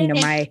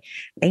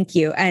 thank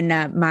you.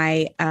 And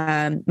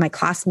my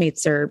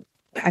classmates are,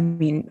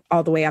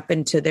 all the way up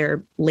into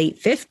their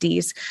late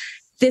 50s.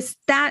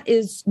 That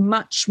is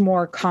much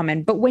more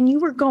common. But when you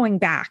were going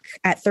back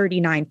at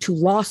 39 to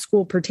law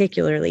school,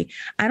 particularly,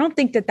 I don't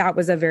think that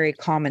was a very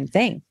common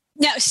thing.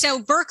 No. So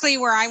Berkeley,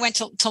 where I went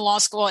to law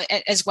school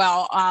as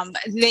well,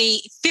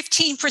 the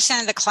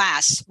 15% of the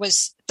class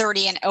was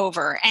 30 and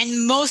over,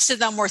 and most of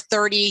them were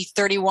 30,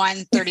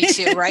 31,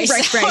 32, right?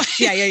 Right.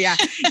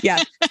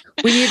 Yeah.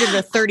 We needed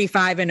a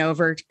 35 and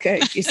over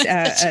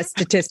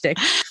statistic.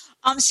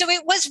 So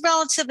it was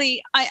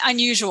relatively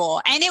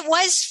unusual, and it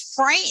was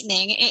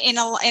frightening in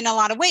a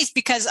lot of ways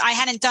because I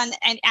hadn't done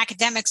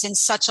academics in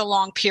such a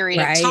long period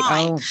of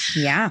time. Oh,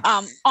 yeah.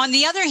 On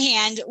the other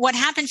hand, what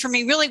happened for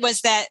me really was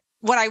that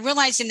what I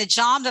realized in the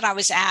job that I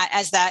was at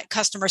as that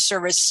customer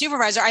service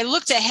supervisor, I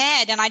looked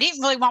ahead and I didn't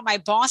really want my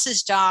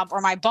boss's job or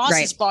my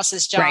boss's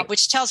boss's job,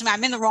 which tells me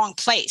I'm in the wrong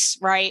place,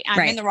 right?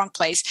 I'm in the wrong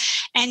place.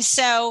 And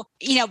so,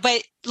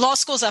 but law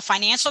school is a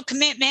financial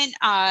commitment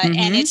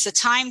and it's a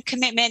time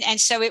commitment. And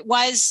so it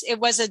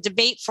was a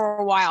debate for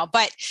a while,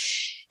 but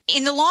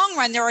in the long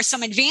run, there are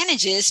some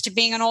advantages to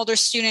being an older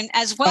student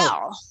as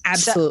well. Oh,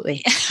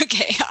 absolutely. So,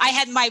 okay. I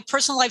had my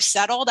personal life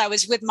settled. I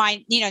was with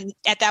my,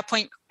 at that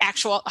point,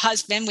 actual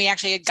husband. We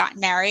actually had gotten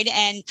married.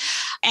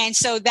 And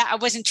so that I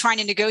wasn't trying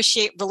to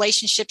negotiate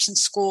relationships in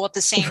school at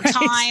the same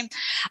time.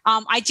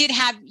 I did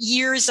have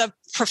years of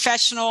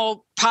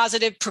professional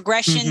positive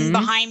progression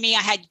behind me.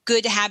 I had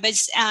good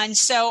habits. And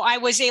so I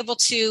was able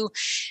to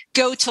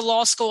go to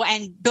law school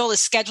and build a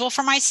schedule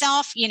for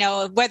myself,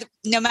 no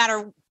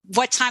matter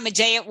what time of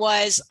day it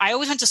was. I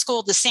always went to school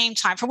at the same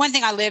time. For one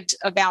thing, I lived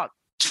about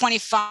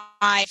 25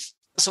 miles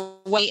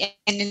away,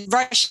 and in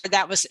Russia,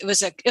 it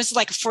was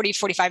like a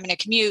 45 minute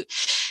commute.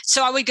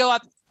 So I would go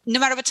up no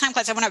matter what time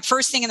class. I went up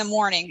first thing in the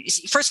morning.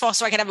 First of all,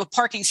 so I could have a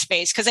parking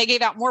space because they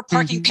gave out more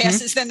parking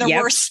passes than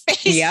there were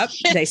space. Yep,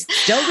 they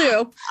still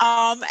do.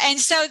 And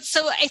so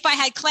if I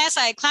had class,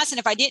 I had class. And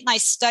if I didn't, I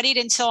studied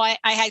until I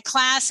had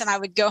class, and I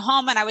would go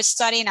home and I would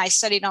study, and I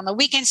studied on the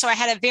weekend. So I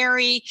had a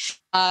very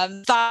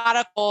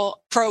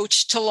methodical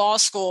approach to law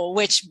school,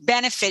 which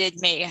benefited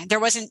me. There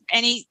wasn't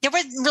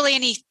really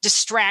any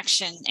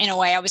distraction in a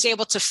way. I was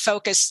able to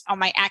focus on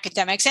my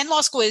academics, and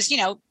law school is,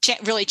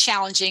 really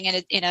challenging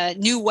in a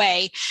new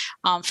way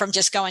from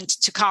just going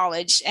to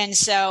college. And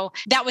so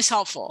that was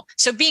helpful.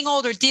 So being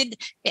older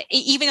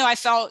even though I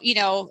felt,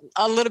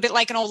 a little bit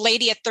like an old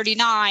lady at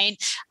 39,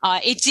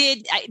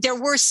 there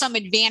were some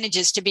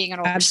advantages to being an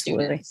older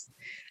student.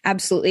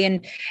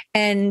 Absolutely.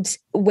 And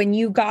when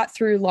you got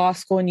through law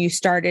school and you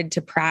started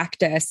to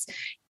practice,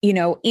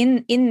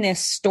 in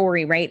this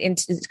story, right?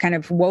 And it's kind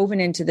of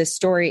woven into this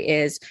story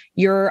is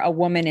you're a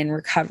woman in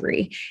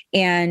recovery.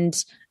 And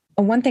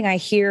one thing I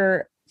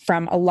hear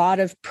from a lot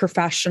of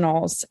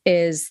professionals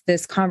is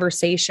this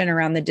conversation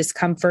around the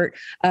discomfort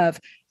of,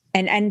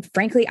 and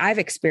frankly, I've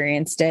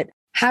experienced it.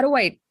 How do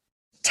I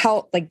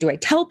do I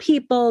tell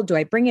people? Do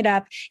I bring it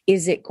up?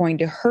 Is it going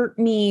to hurt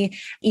me?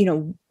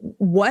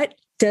 What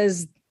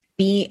does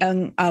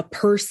being a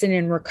person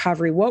in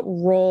recovery, what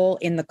role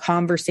in the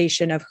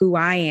conversation of who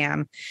I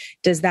am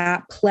does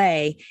that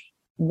play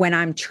when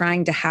I'm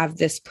trying to have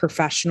this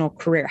professional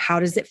career? How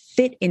does it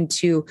fit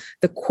into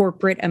the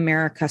corporate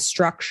America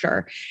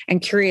structure?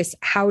 And curious,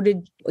 how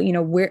did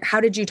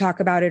you talk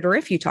about it, or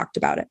if you talked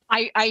about it?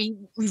 I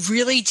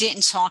really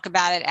didn't talk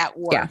about it at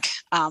work. Yeah.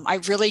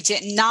 I really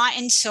didn't, not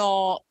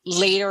until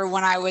later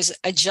when I was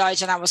a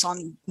judge and I was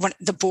on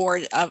the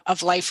board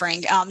of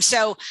LifeRing.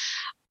 So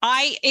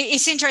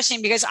It's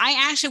interesting because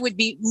I actually would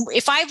be,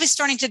 if I was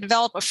starting to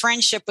develop a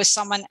friendship with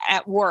someone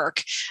at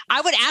work,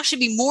 I would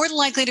actually be more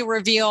likely to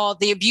reveal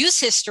the abuse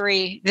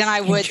history than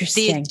I would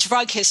the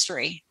drug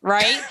history,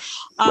 right?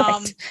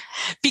 Right.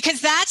 Because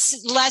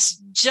that's less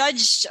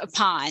judged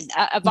upon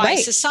by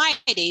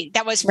society.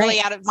 That was really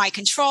out of my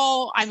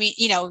control. I mean,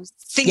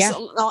 things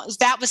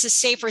that was a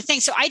safer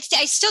thing. So I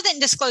still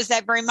didn't disclose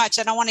that very much.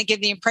 I don't want to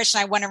give the impression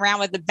I went around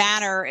with the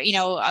banner,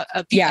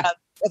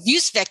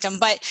 abuse victim,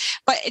 but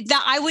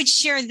that I would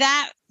share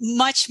that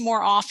much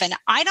more often.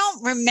 I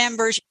don't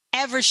remember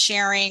ever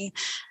sharing,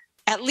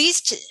 at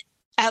least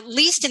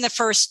in the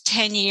first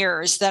 10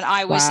 years that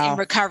I was in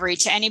recovery,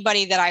 to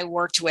anybody that I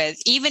worked with,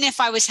 even if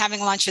I was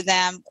having lunch with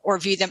them or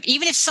viewed them,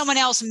 even if someone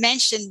else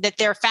mentioned that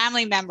their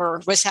family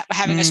member was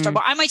having a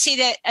struggle, I might say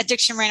that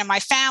addiction ran in my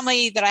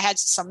family, that I had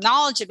some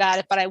knowledge about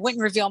it, but I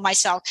wouldn't reveal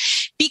myself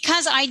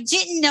because I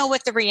didn't know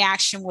what the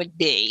reaction would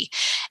be.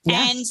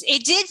 Yeah. And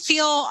it did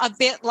feel a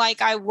bit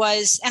like I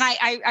was, and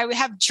I would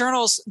have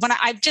journals when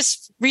I've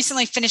just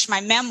recently finished my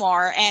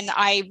memoir, and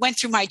I went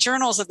through my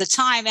journals at the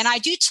time, and I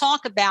do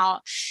talk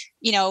about,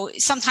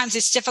 sometimes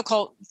it's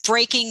difficult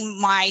breaking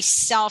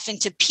myself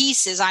into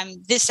pieces.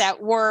 I'm this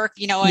at work,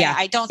 and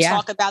I don't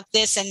talk about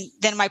this. And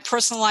then my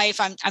personal life,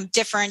 I'm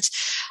different.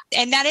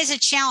 And that is a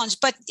challenge,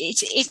 but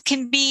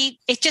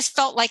it just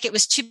felt like it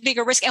was too big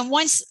a risk. And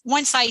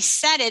once I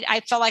said it,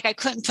 I felt like I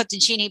couldn't put the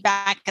genie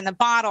back in the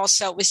bottle.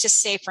 So it was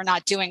just safer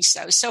not doing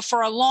so. So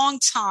for a long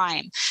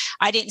time,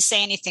 I didn't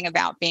say anything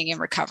about being in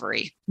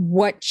recovery.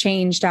 What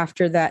changed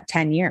after that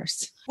 10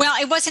 years? Well,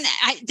 it wasn't,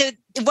 I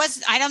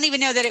don't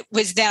even know that it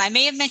was then. I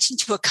may have mentioned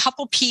to a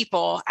couple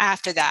people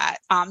after that,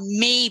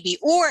 maybe,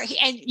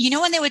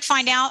 when they would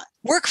find out,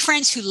 work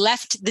friends who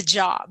left the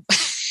job.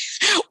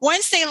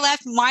 Once they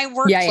left my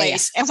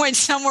workplace and went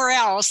somewhere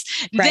else,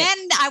 then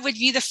I would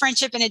view the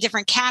friendship in a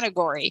different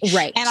category.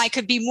 Right. And I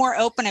could be more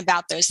open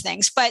about those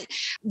things. But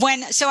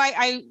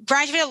I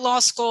graduated law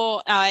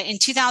school in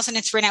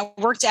 2003, and I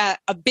worked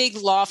at a big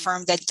law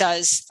firm that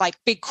does like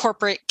big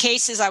corporate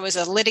cases. I was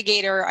a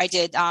litigator. I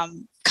did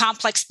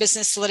complex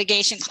business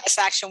litigation, class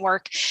action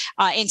work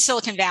in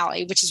Silicon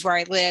Valley, which is where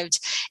I lived.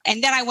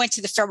 And then I went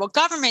to the federal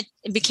government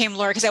and became a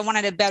lawyer because I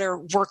wanted a better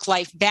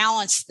work-life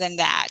balance than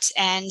that.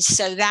 And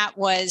so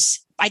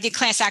I did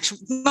class action.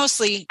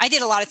 Mostly, I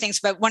did a lot of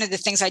things, but one of the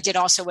things I did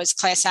also was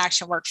class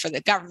action work for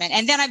the government.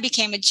 And then I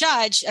became a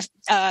judge,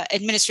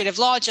 administrative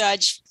law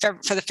judge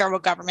for the federal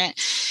government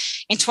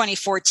in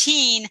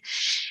 2014.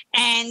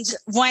 And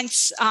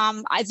once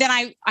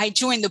I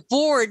joined the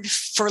board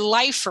for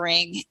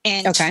Lifering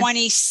in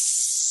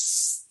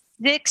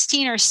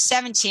 2016 or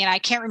 17, I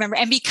can't remember.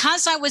 And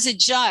because I was a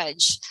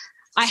judge,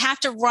 I have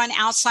to run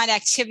outside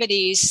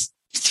activities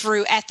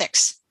through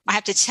ethics. I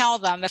have to tell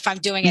them if I'm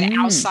doing an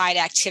outside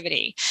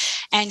activity.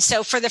 And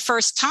so for the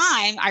first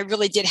time, I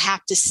really did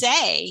have to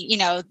say,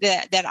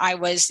 that I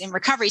was in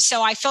recovery.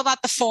 So I filled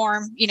out the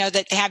form,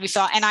 that they have you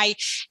fill out. And I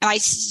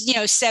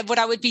said what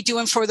I would be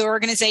doing for the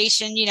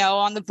organization,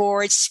 on the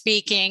board,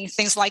 speaking,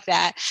 things like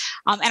that.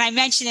 And I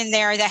mentioned in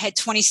there that I had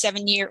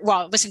 27 years,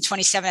 well, it wasn't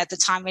 27 at the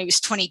time, maybe it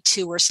was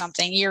 22 or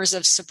something years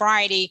of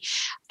sobriety.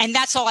 And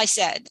that's all I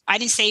said. I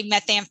didn't say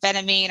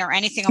methamphetamine or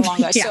anything along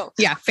those.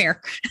 Fair.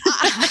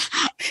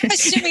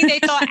 Assuming they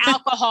thought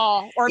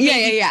alcohol or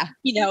maybe,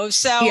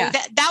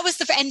 that was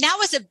and that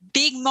was a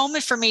big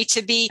moment for me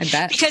to be,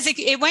 because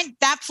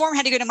that form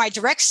had to go to my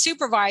direct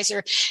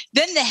supervisor,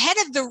 then the head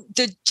of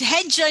the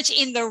head judge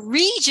in the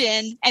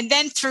region, and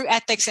then through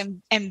ethics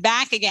and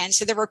back again.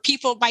 So there were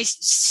people, my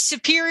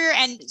superior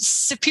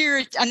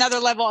another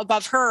level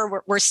above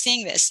her were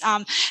seeing this.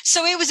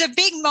 So it was a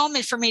big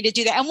moment for me to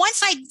do that. And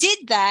once I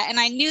did that, and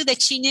I knew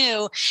that she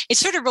knew, it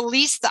sort of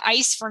released the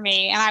ice for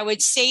me. And I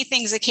would say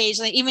things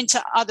occasionally, even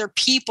to other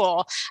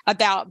people,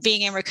 about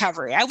being in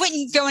recovery. I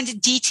wouldn't go into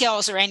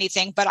details or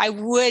anything, but I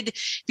would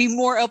be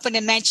more open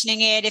to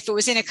mentioning it if it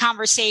was in a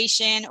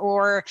conversation,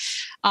 or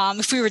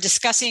if we were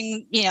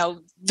discussing,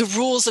 the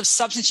rules of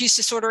substance use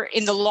disorder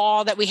in the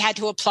law that we had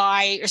to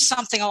apply or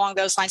something along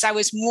those lines. I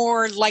was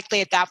more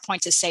likely at that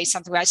point to say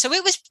something about it. So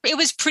it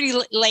was pretty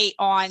late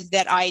on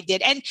that I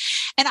did. And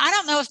I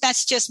don't know if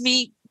that's just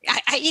me.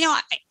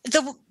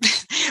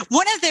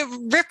 One of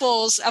the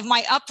ripples of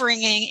my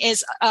upbringing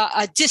is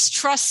a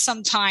distrust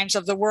sometimes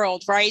of the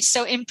world, right?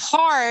 So in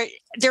part,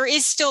 there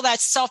is still that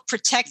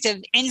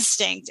self-protective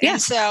instinct. Yeah.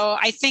 And so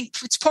I think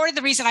it's part of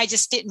the reason I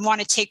just didn't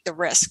want to take the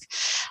risk.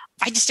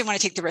 I just didn't want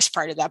to take the risk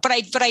part of that. But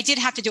I did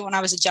have to do it when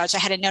I was a judge. I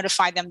had to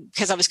notify them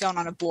because I was going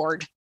on a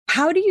board.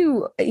 How do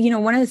you,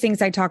 one of the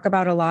things I talk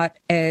about a lot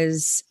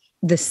is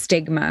the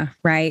stigma,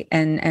 right?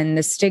 And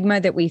the stigma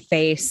that we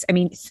face. I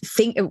mean,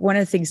 one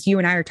of the things you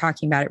and I are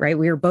talking about it, right?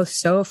 We were both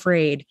so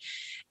afraid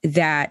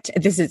that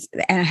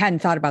and I hadn't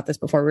thought about this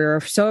before. We were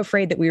so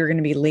afraid that we were going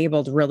to be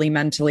labeled really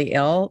mentally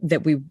ill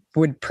that we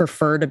would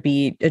prefer to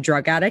be a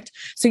drug addict.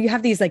 So you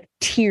have these like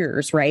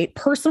tiers, right?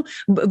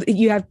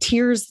 You have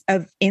tiers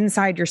of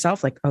inside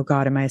yourself, like, oh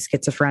God, am I a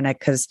schizophrenic?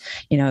 Because,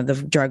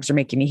 the drugs are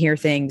making me hear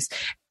things.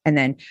 And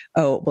then,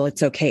 oh, well,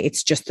 it's okay.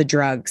 It's just the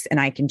drugs. And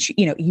I can,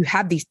 you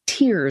have these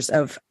tiers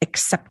of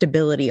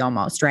acceptability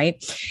almost,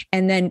 right?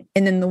 And then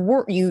the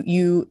world,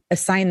 you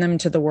assign them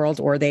to the world,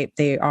 or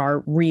they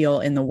are real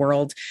in the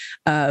world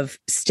of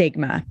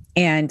stigma.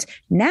 And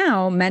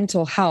now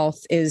mental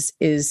health is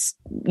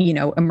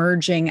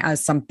emerging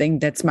as something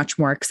that's much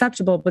more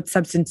acceptable, but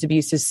substance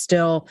abuse is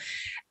still,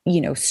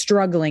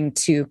 struggling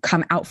to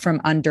come out from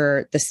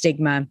under the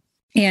stigma.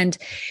 And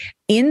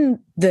in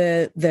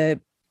the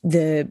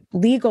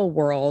legal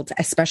world,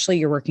 especially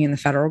you're working in the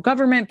federal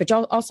government, but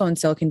also in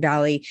Silicon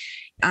Valley,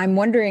 I'm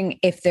wondering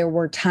if there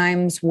were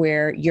times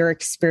where your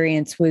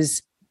experience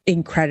was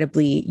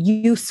incredibly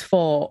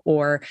useful,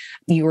 or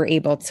you were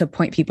able to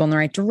point people in the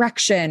right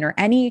direction, or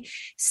any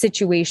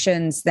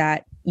situations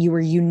that you were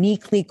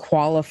uniquely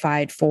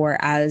qualified for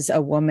as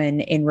a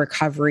woman in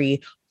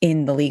recovery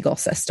in the legal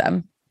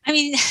system. I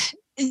mean,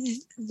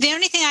 the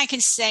only thing I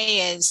can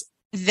say is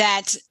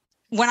that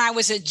when I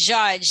was a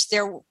judge,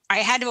 I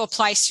had to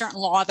apply certain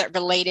law that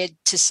related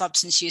to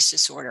substance use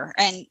disorder,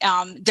 and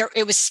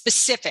it was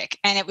specific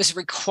and it was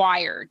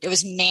required. It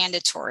was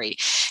mandatory.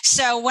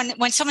 So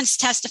when someone's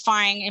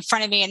testifying in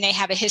front of me and they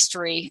have a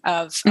history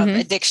of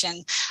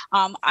addiction,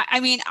 I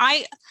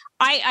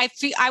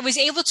was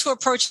able to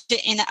approach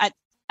it in a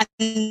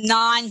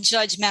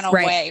non-judgmental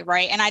way,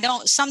 right? And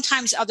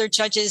sometimes other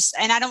judges,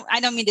 and I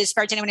don't mean to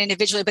disparage anyone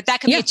individually, but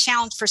that could be a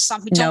challenge for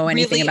some who don't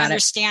really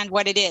understand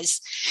what it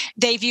is.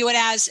 They view it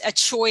as a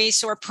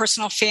choice or a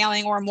personal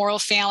failing or a moral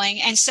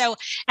failing. And so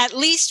at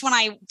least when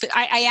I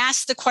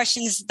asked the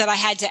questions that I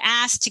had to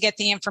ask to get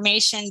the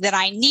information that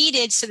I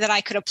needed so that I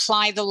could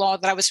apply the law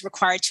that I was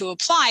required to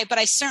apply, but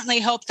I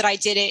certainly hope that I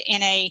did it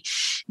in a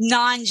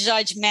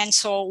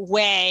non-judgmental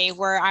way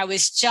where I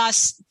was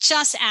just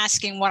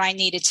asking what I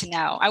needed to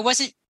know. I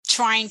wasn't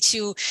trying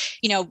to,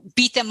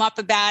 beat them up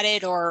about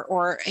it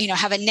or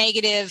have a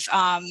negative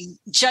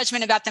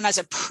judgment about them as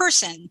a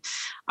person.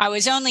 I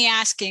was only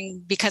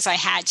asking because I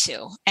had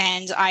to,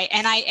 and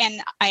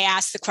I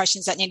asked the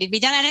questions that needed to be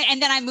done, and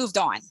then I moved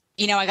on.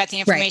 I got the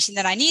information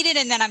that I needed,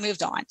 and then I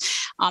moved on.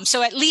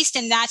 So at least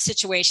in that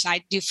situation,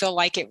 I do feel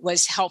like it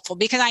was helpful,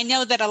 because I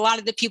know that a lot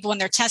of the people when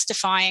they're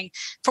testifying,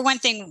 for one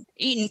thing,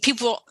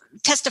 people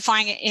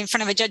testifying in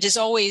front of a judge is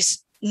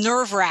always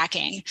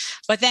nerve-wracking.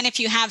 But then if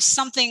you have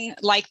something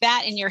like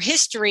that in your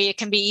history, it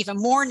can be even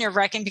more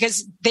nerve-wracking,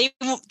 because they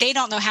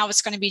don't know how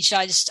it's going to be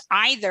judged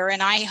either.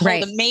 And I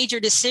hold a major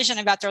decision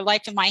about their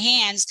life in my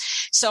hands.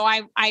 So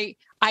I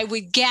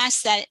would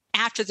guess that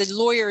after the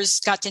lawyers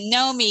got to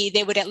know me,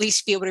 they would at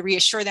least be able to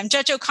reassure them.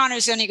 Judge O'Connor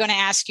is only going to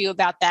ask you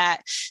about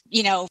that,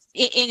 in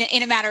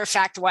a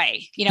matter-of-fact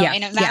way, in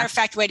a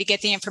matter-of-fact way to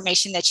get the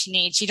information that she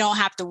needs. You don't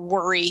have to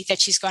worry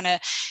that she's going to,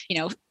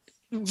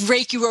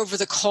 rake you over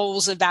the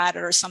coals about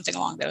it or something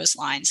along those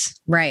lines.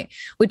 Right.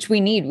 Which we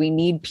need. We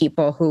need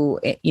people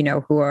who,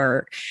 who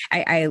are,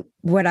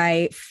 what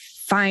I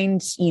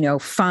find,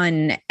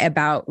 fun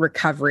about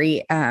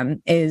recovery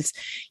is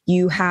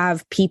you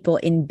have people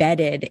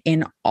embedded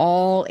in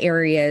all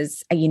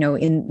areas,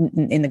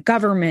 in the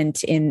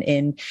government,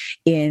 in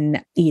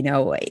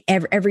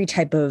every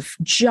type of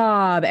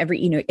job,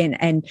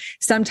 and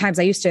sometimes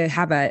I used to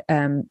have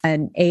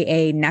an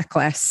AA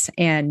necklace,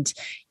 and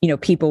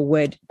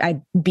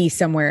I'd be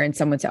somewhere and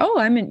someone would say, oh,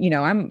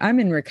 I'm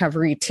in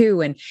recovery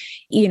too. And,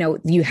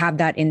 you have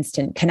that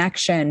instant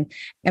connection,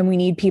 and we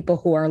need people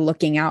who are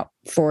looking out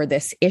for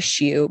this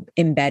issue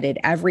embedded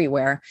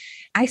everywhere.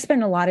 I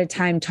spend a lot of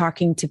time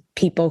talking to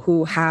people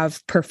who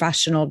have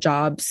professional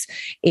jobs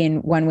in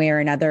one way or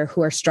another,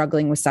 who are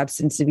struggling with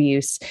substance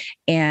abuse,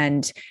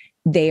 and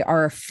they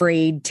are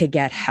afraid to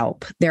get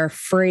help. They're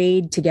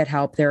afraid to get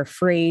help. They're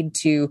afraid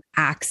to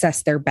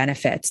access their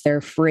benefits. They're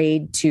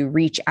afraid to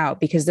reach out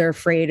because they're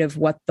afraid of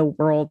what the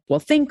world will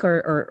think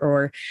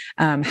or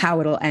how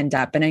it'll end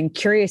up. And I'm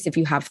curious if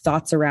you have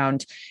thoughts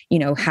around,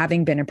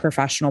 having been a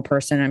professional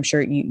person. I'm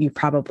sure you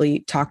probably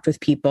talked with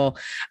people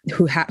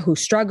who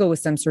struggle with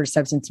some sort of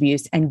substance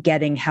abuse and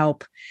getting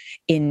help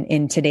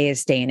in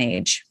today's day and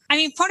age. I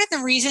mean, part of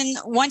the reason,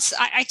 once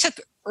I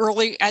took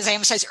early, as I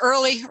emphasized,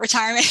 early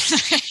retirement.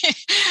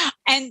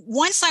 And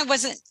once I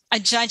wasn't a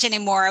judge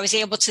anymore, I was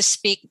able to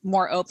speak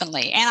more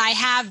openly. And I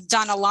have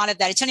done a lot of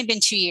that. It's only been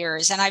 2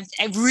 years. And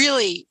I've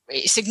really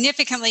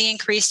significantly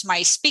increased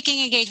my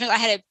speaking engagement. I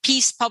had a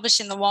piece published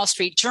in the Wall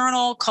Street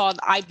Journal called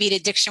I Beat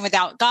Addiction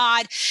Without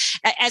God.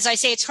 As I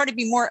say, it's hard to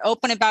be more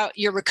open about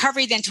your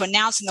recovery than to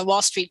announce in the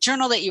Wall Street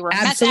Journal that you were a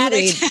meth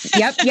addict.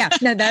 Yep. Yeah.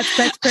 No, that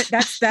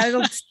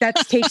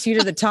takes you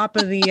to the top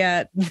of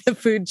the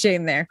food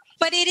chain there.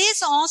 But it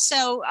is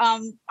also,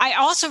 I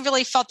also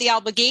really felt the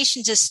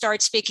obligation to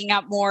start speaking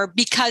up more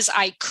because because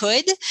I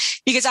could,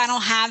 because I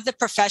don't have the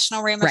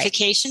professional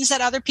ramifications that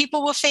other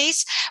people will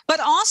face, but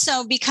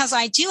also because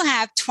I do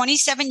have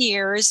 27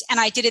 years and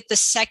I did it the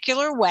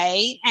secular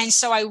way. And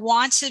so I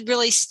want to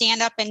really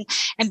stand up and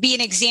be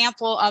an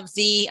example of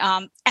the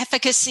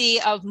efficacy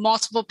of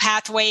multiple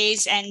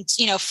pathways and,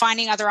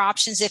 finding other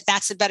options if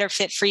that's a better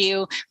fit for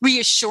you,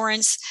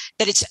 reassurance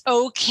that it's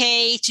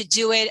okay to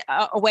do it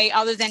a way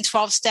other than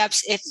 12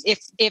 steps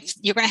if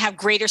you're going to have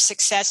greater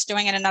success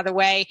doing it another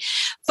way,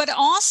 but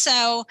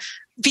also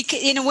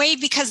in a way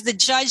because the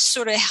judge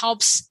sort of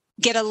helps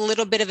get a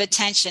little bit of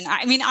attention.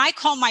 I mean, I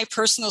call my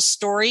personal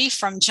story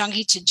from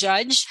junkie to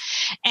judge,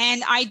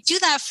 and I do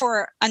that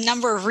for a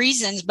number of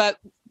reasons, but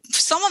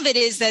some of it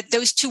is that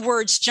those two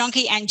words,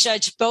 junkie and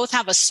judge, both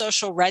have a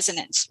social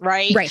resonance,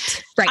 right? Right.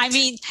 I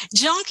mean,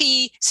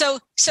 junkie. So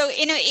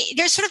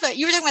there's sort of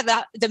you were talking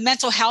about the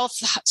mental health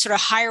sort of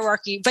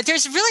hierarchy, but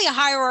there's really a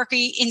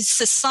hierarchy in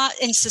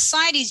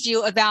society's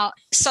view about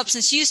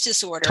substance use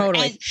disorder.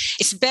 Totally. And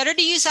it's better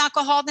to use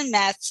alcohol than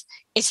meth.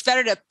 It's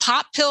better to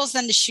pop pills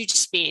than to shoot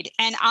speed.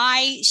 And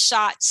I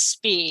shot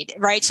speed,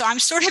 right? So I'm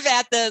sort of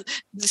at the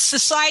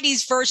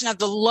society's version of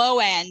the low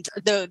end,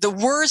 the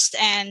worst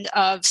end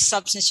of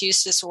substance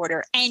use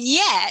disorder. And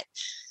yet,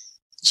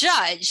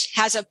 judge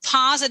has a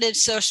positive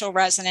social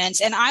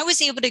resonance. And I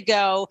was able to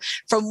go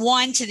from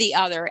one to the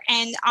other.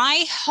 And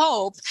I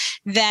hope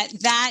that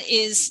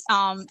is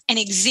an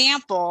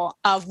example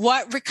of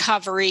what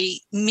recovery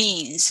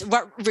means,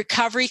 what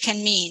recovery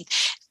can mean.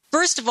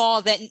 First of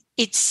all, that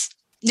it's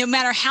no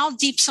matter how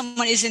deep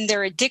someone is in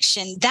their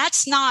addiction,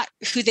 that's not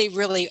who they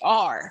really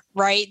are,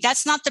 right?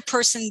 That's not the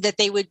person that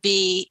they would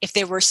be if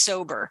they were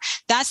sober.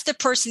 That's the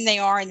person they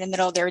are in the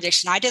middle of their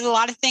addiction. I did a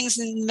lot of things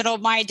in the middle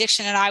of my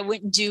addiction that I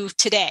wouldn't do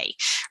today,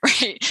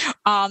 right?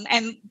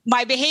 And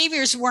my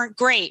behaviors weren't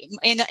great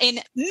in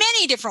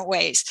many different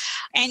ways.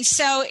 And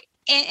so,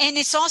 and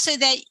it's also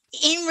that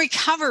in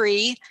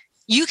recovery,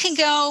 you can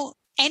go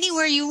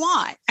anywhere you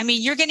want. I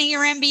mean, you're getting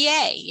your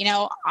MBA.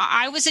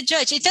 I was a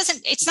judge.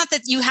 It's not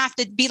that you have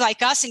to be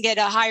like us and get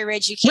a higher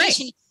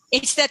education. Right.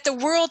 It's that the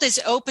world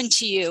is open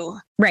to you.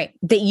 Right.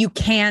 That you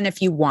can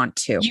if you want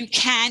to. You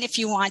can if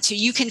you want to.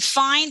 You can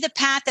find the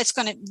path that's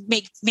going to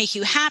make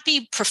you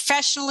happy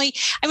professionally.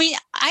 I mean,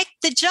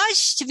 the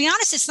judge, to be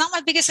honest, it's not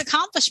my biggest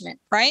accomplishment,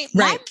 right?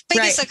 My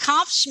biggest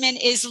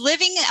accomplishment is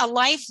living a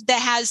life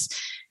that has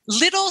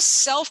little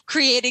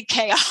self-created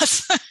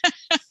chaos.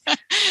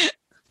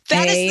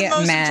 That is the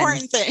most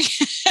important thing.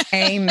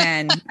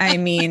 Amen. I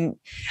mean,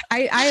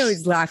 I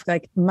always laugh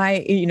like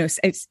I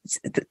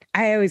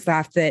always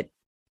laugh that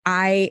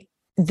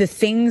the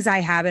things I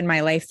have in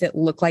my life that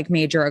look like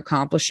major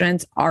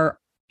accomplishments are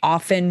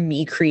often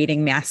me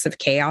creating massive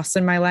chaos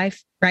in my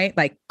life, right?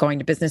 Like going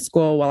to business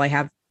school while I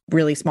have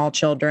really small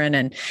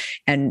children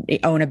and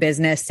own a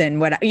business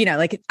and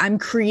like I'm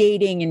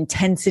creating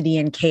intensity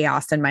and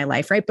chaos in my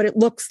life. Right. But it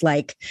looks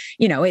like,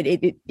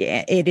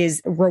 it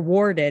is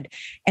rewarded.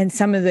 And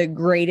some of the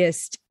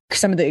greatest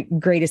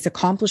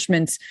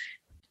accomplishments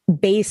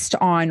based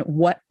on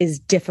what is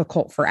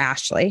difficult for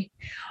Ashley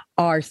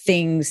are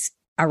things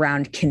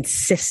around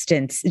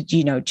consistency,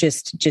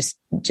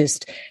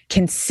 just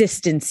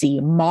consistency,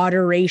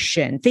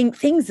 moderation,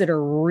 things that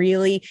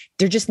are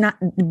they're just not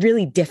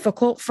really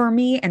difficult for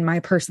me and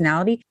my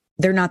personality.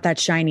 They're not that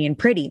shiny and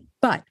pretty,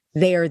 but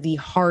they are the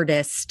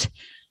hardest,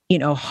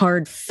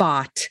 hard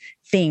fought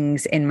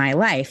things in my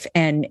life.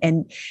 And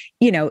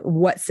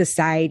what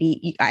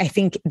society, I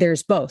think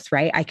there's both,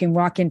 right? I can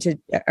walk into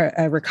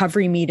a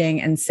recovery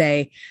meeting and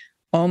say,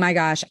 oh my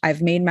gosh,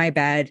 I've made my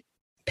bed,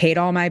 paid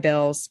all my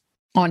bills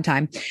on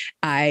time.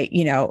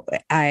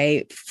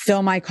 I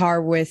fill my car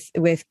with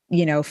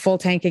full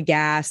tank of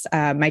gas.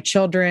 My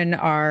children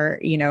are,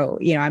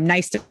 I'm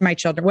nice to my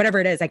children, whatever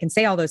it is. I can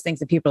say all those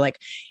things and people are like,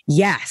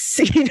 yes,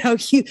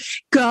 you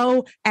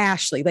go,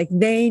 Ashley. Like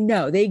they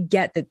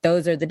get that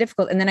those are the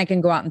difficult. And then I can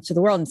go out into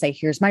the world and say,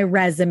 here's my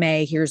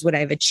resume. Here's what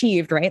I've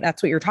achieved, right?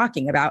 That's what you're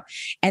talking about.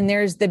 And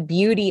there's the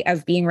beauty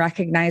of being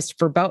recognized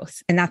for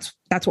both. And that's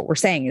what we're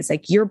saying is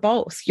like, you're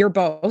both.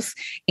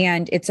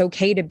 And it's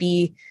okay to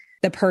be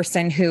the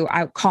person who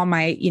I call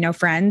my,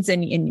 friends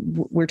and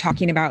we're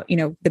talking about,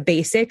 the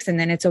basics, and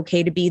then it's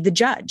okay to be the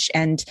judge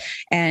and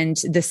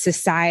the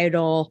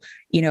societal,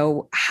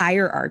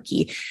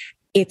 hierarchy.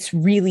 It's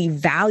really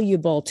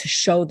valuable to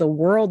show the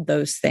world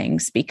those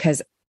things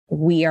because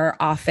we are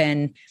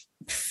often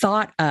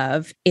thought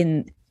of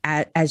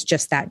as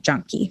just that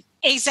junkie.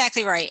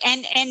 Exactly right.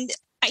 And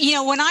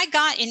when I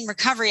got in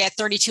recovery at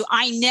 32,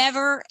 I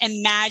never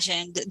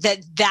imagined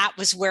that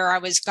was where I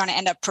was going to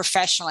end up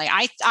professionally.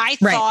 I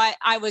thought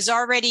I was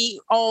already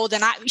old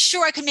and I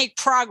could make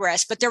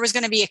progress, but there was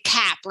going to be a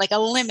cap, like a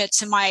limit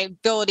to my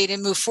ability to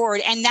move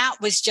forward. And that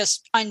was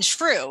just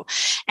untrue.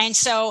 And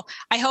so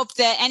I hope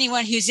that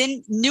anyone who's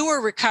in newer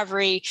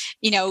recovery,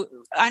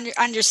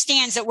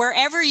 understands that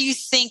wherever you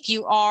think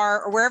you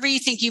are or wherever you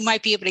think you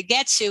might be able to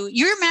get to,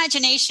 your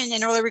imagination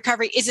in early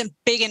recovery isn't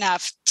big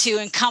enough to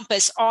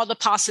encompass all the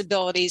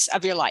possibilities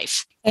of your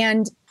life.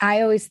 And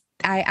I always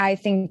I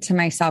think to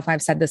myself,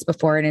 I've said this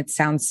before and it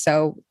sounds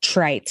so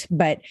trite,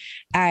 but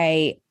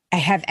I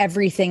have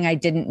everything I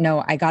didn't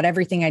know. I got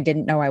everything I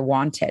didn't know I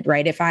wanted,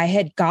 right? If I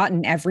had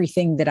gotten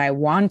everything that I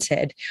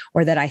wanted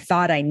or that I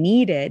thought I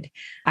needed,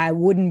 I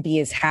wouldn't be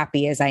as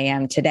happy as I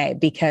am today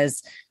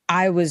because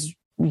I was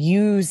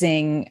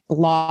using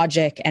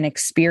logic and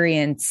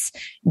experience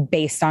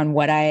based on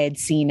what I had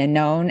seen and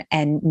known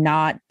and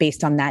not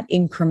based on that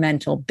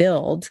incremental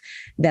build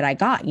that I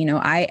got.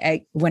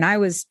 I when I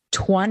was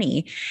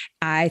 20,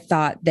 I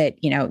thought that,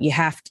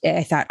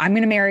 I thought I'm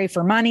going to marry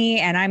for money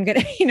and I'm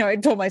going to, I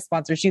told my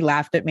sponsor, she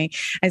laughed at me.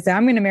 I said,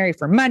 I'm going to marry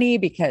for money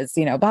because,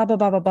 blah, blah,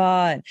 blah, blah,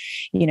 blah.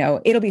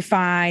 And, it'll be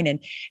fine.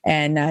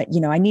 And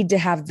I need to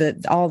have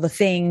all the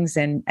things.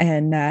 And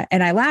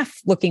I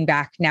laugh looking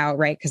back now,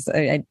 right? Because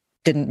I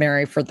didn't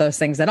marry for those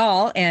things at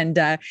all. And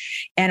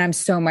I'm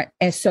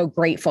so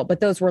grateful, but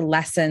those were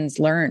lessons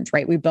learned,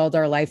 right? We build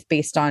our life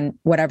based on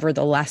whatever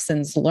the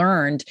lessons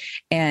learned.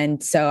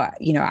 And so,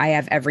 I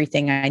have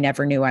everything I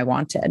never knew I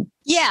wanted.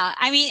 Yeah.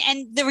 I mean,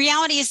 and the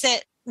reality is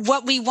that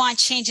what we want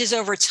changes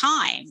over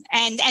time.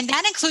 And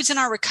that includes in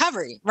our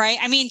recovery, right?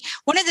 I mean,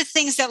 one of the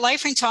things that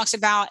LifeRing talks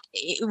about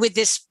with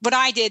this, what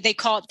I did,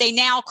 they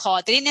now call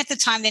it, they didn't at the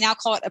time, they now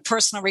call it a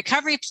personal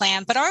recovery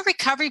plan, but our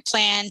recovery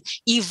plan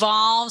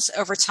evolves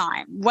over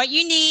time. What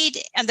you need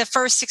in the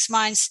first 6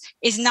 months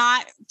is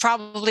not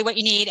probably what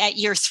you need at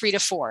year 3 to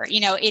 4.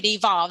 It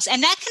evolves.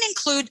 And that can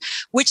include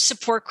which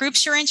support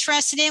groups you're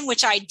interested in,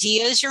 which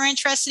ideas you're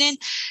interested in.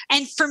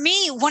 And for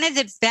me, one of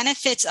the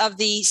benefits of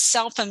the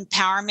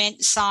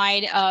self-empowerment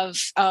side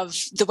of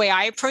the way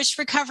I approached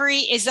recovery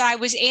is that I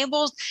was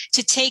able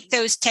to take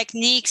those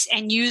techniques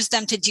and use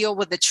them to deal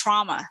with the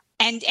trauma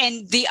and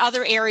the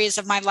other areas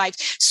of my life,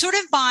 sort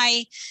of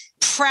by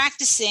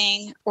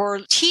practicing or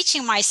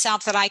teaching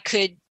myself that I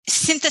could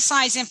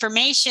synthesize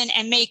information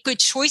and make good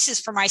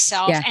choices for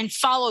myself and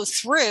follow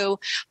through.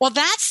 Well,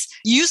 that's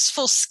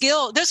useful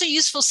skill. Those are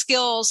useful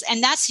skills,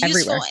 and that's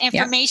useful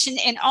information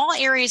in all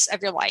areas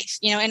of your life,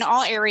 in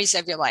all areas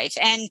of your life.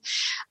 And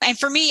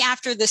for me,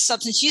 after the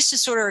substance use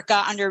disorder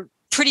got under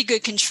pretty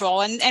good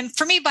control. And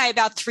for me, by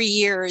about 3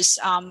 years,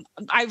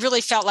 I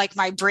really felt like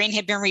my brain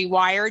had been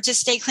rewired to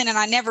stay clean. And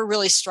I never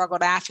really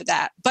struggled after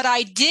that. But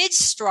I did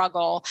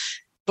struggle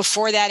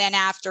before that and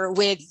after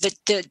with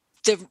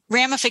the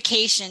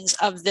ramifications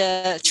of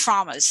the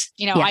traumas.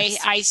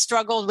 I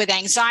struggled with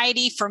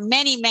anxiety for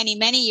many, many,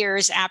 many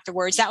years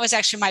afterwards. That was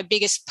actually my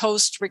biggest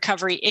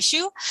post-recovery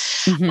issue.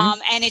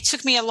 And it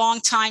took me a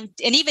long time.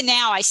 And even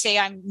now I say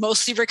I'm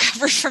mostly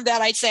recovered from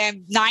that. I'd say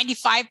I'm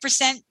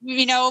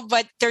 95%,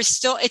 but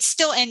it's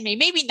still in me,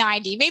 maybe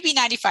 90, maybe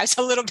 95. It's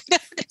a little bit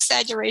of an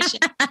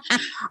exaggeration.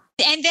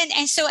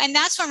 And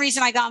that's one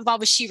reason I got involved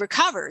with She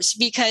Recovers,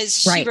 because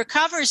She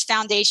Recovers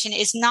Foundation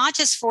is not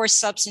just for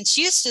substance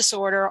use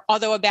disorder,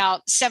 although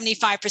about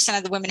 75%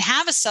 of the women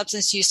have a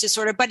substance use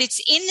disorder, but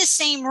it's in the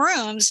same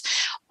rooms,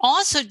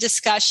 also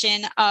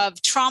discussion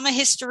of trauma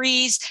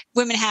histories.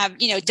 Women have,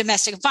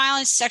 domestic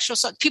violence, sexual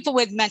assault, people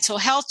with mental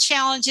health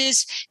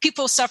challenges,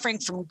 people suffering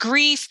from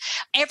grief.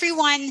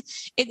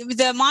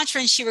 The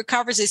mantra in She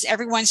Recovers is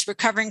everyone's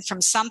recovering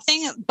from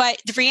something,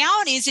 but the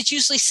reality is it's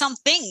usually some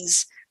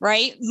things.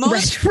 Right.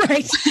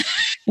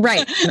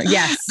 Right.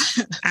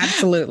 Yes,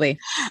 absolutely.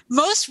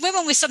 Most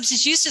women with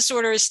substance use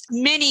disorders,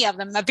 many of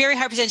them, a very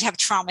high percentage, have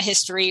trauma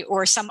history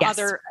or some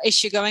other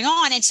issue going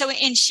on. And so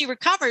in She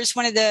Recovers,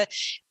 one of the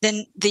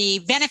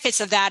benefits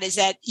of that is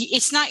that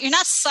you're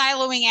not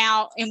siloing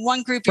out in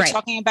one group. You're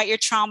talking about your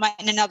trauma,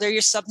 and another,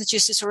 your substance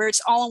use disorder.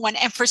 It's all in one.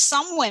 And for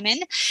some women,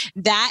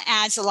 that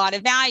adds a lot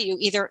of value,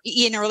 either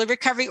in early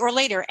recovery or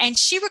later. And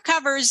She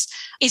Recovers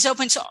is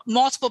open to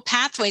multiple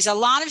pathways. A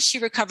lot of She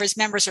Recovers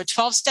members are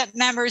 12-step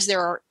members. There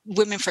are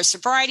women for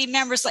sobriety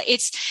members.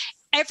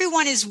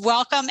 Everyone is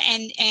welcome,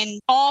 and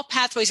all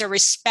pathways are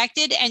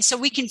respected. And so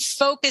we can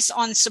focus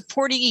on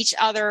supporting each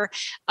other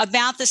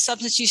about the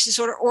substance use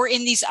disorder or in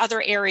these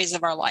other areas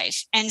of our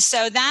life. And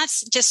so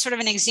that's just sort of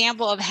an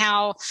example of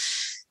how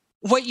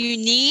what you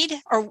need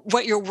or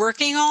what you're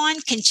working on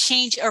can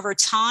change over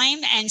time.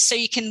 And so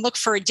you can look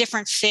for a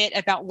different fit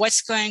about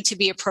what's going to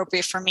be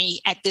appropriate for me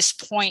at this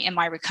point in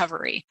my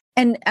recovery.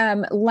 And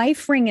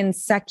LifeRing and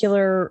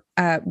secular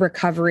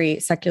recovery,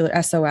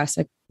 secular SOS,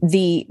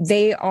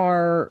 they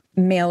are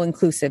male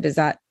inclusive. Is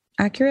that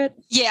accurate?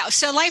 Yeah.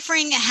 So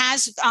LifeRing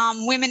has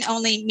women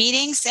only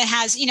meetings. It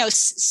has,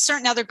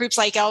 certain other groups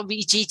like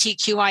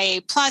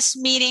LGBTQIA plus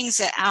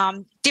meetings,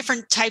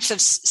 different types of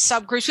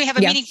subgroups. We have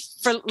a meeting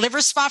for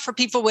liver spot for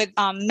people with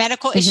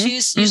medical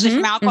issues, usually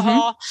from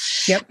alcohol.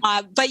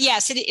 But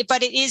yes,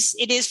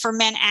 it is for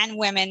men and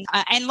women.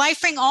 And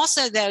LifeRing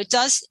also, though,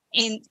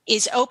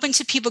 is open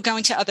to people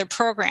going to other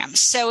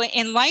programs. So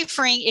in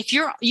LifeRing, if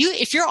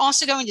you're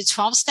also going to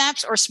 12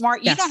 steps or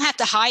SMART, you don't have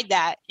to hide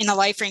that in a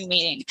LifeRing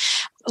meeting.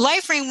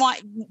 LifeRing,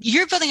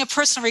 you're building a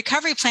personal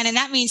recovery plan, and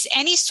that means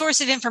any source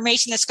of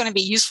information that's going to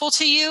be useful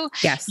to you.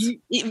 Yes.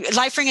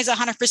 LifeRing is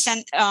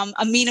 100%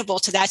 amenable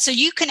to that. So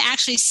you can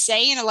actually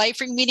say in a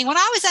LifeRing meeting, when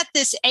I was at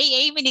this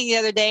AA meeting the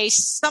other day,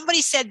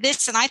 somebody said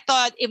this, and I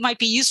thought it might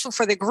be useful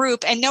for the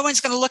group, and no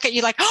one's going to look at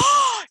you like,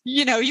 oh,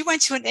 you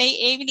went to an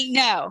AA meeting.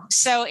 No.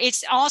 So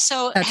it's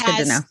also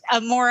has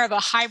a more of a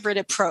hybrid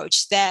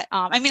approach that,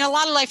 a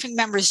lot of LifeRing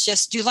members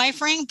just do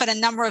LifeRing, but a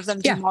number of them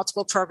do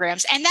multiple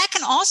programs. And that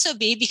can also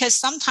be because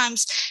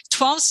sometimes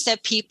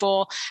 12-step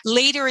people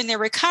later in their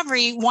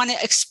recovery want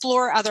to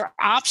explore other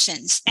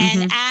options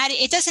and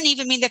it doesn't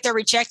even mean that they're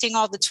rejecting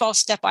all the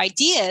 12-step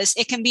ideas.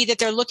 It can be that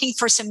they're looking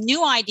for some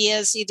new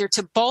ideas, either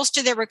to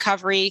bolster their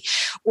recovery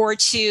or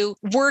to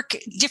work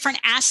different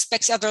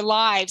aspects of their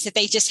lives that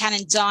they just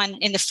hadn't done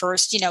in the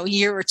first,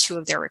 year or two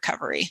of their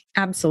recovery.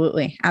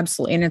 Absolutely.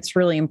 Absolutely. And it's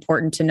really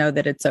important to know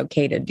that it's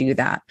okay to do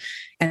that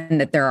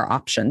and that there are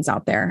options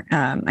out there.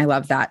 I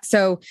love that.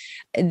 So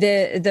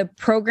the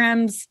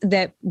programs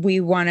that we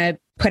want to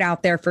put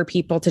out there for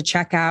people to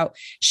check out,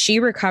 She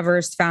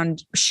Recovers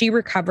Foundation,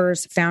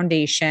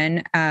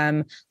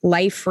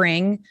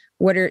 LifeRing.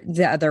 What are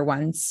the other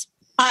ones?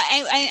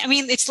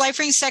 It's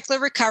LifeRing Secular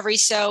Recovery.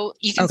 So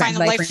you can find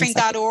them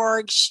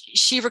lifering.org,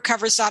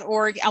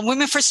 sherecovers.org.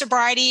 Women for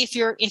Sobriety,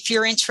 if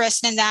you're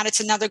interested in that, it's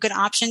another good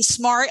option.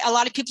 SMART, a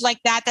lot of people like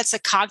that. That's a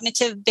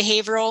cognitive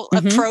behavioral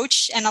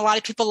approach. And a lot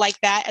of people like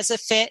that as a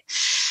fit.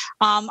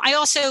 I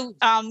also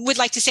would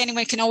like to say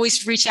anyone can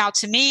always reach out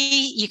to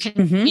me. You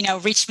can,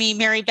 reach me,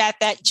 Mary Beth,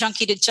 at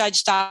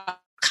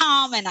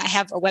junkietoJudge.com. And I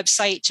have a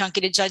website,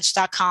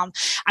 junkietoJudge.com.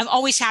 I'm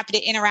always happy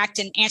to interact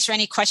and answer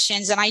any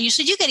questions. And I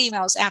usually do get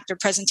emails after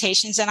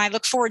presentations, and I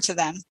look forward to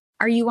them.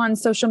 Are you on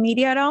social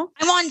media at all?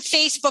 I'm on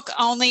Facebook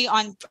only,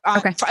 on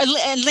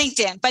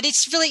LinkedIn, but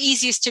it's really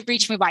easiest to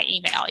reach me by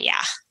email.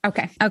 Yeah.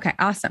 Okay.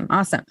 Awesome.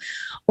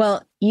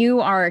 Well,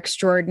 you are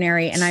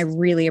extraordinary, and I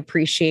really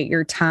appreciate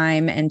your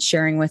time and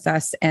sharing with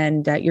us.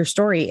 And your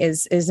story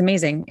is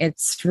amazing.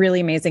 It's really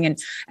amazing,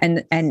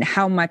 and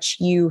how much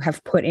you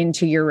have put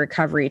into your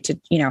recovery to,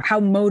 how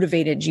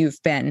motivated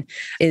you've been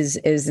is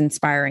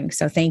inspiring.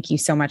 So thank you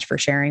so much for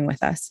sharing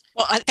with us.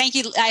 Well, thank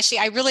you, Ashley.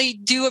 I really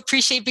do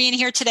appreciate being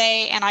here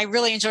today, and I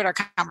really enjoyed our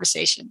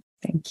conversation.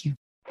 Thank you.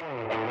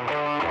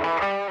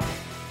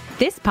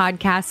 This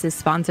podcast is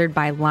sponsored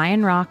by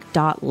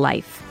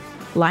lionrock.life.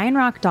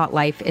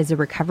 Lionrock.life is a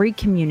recovery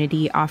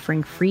community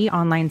offering free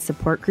online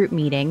support group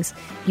meetings,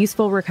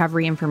 useful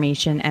recovery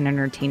information, and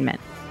entertainment.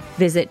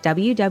 Visit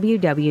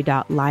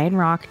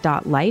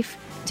www.lionrock.life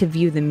to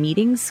view the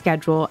meeting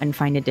schedule and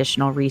find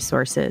additional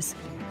resources.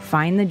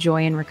 Find the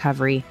joy in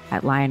recovery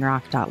at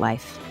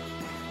lionrock.life.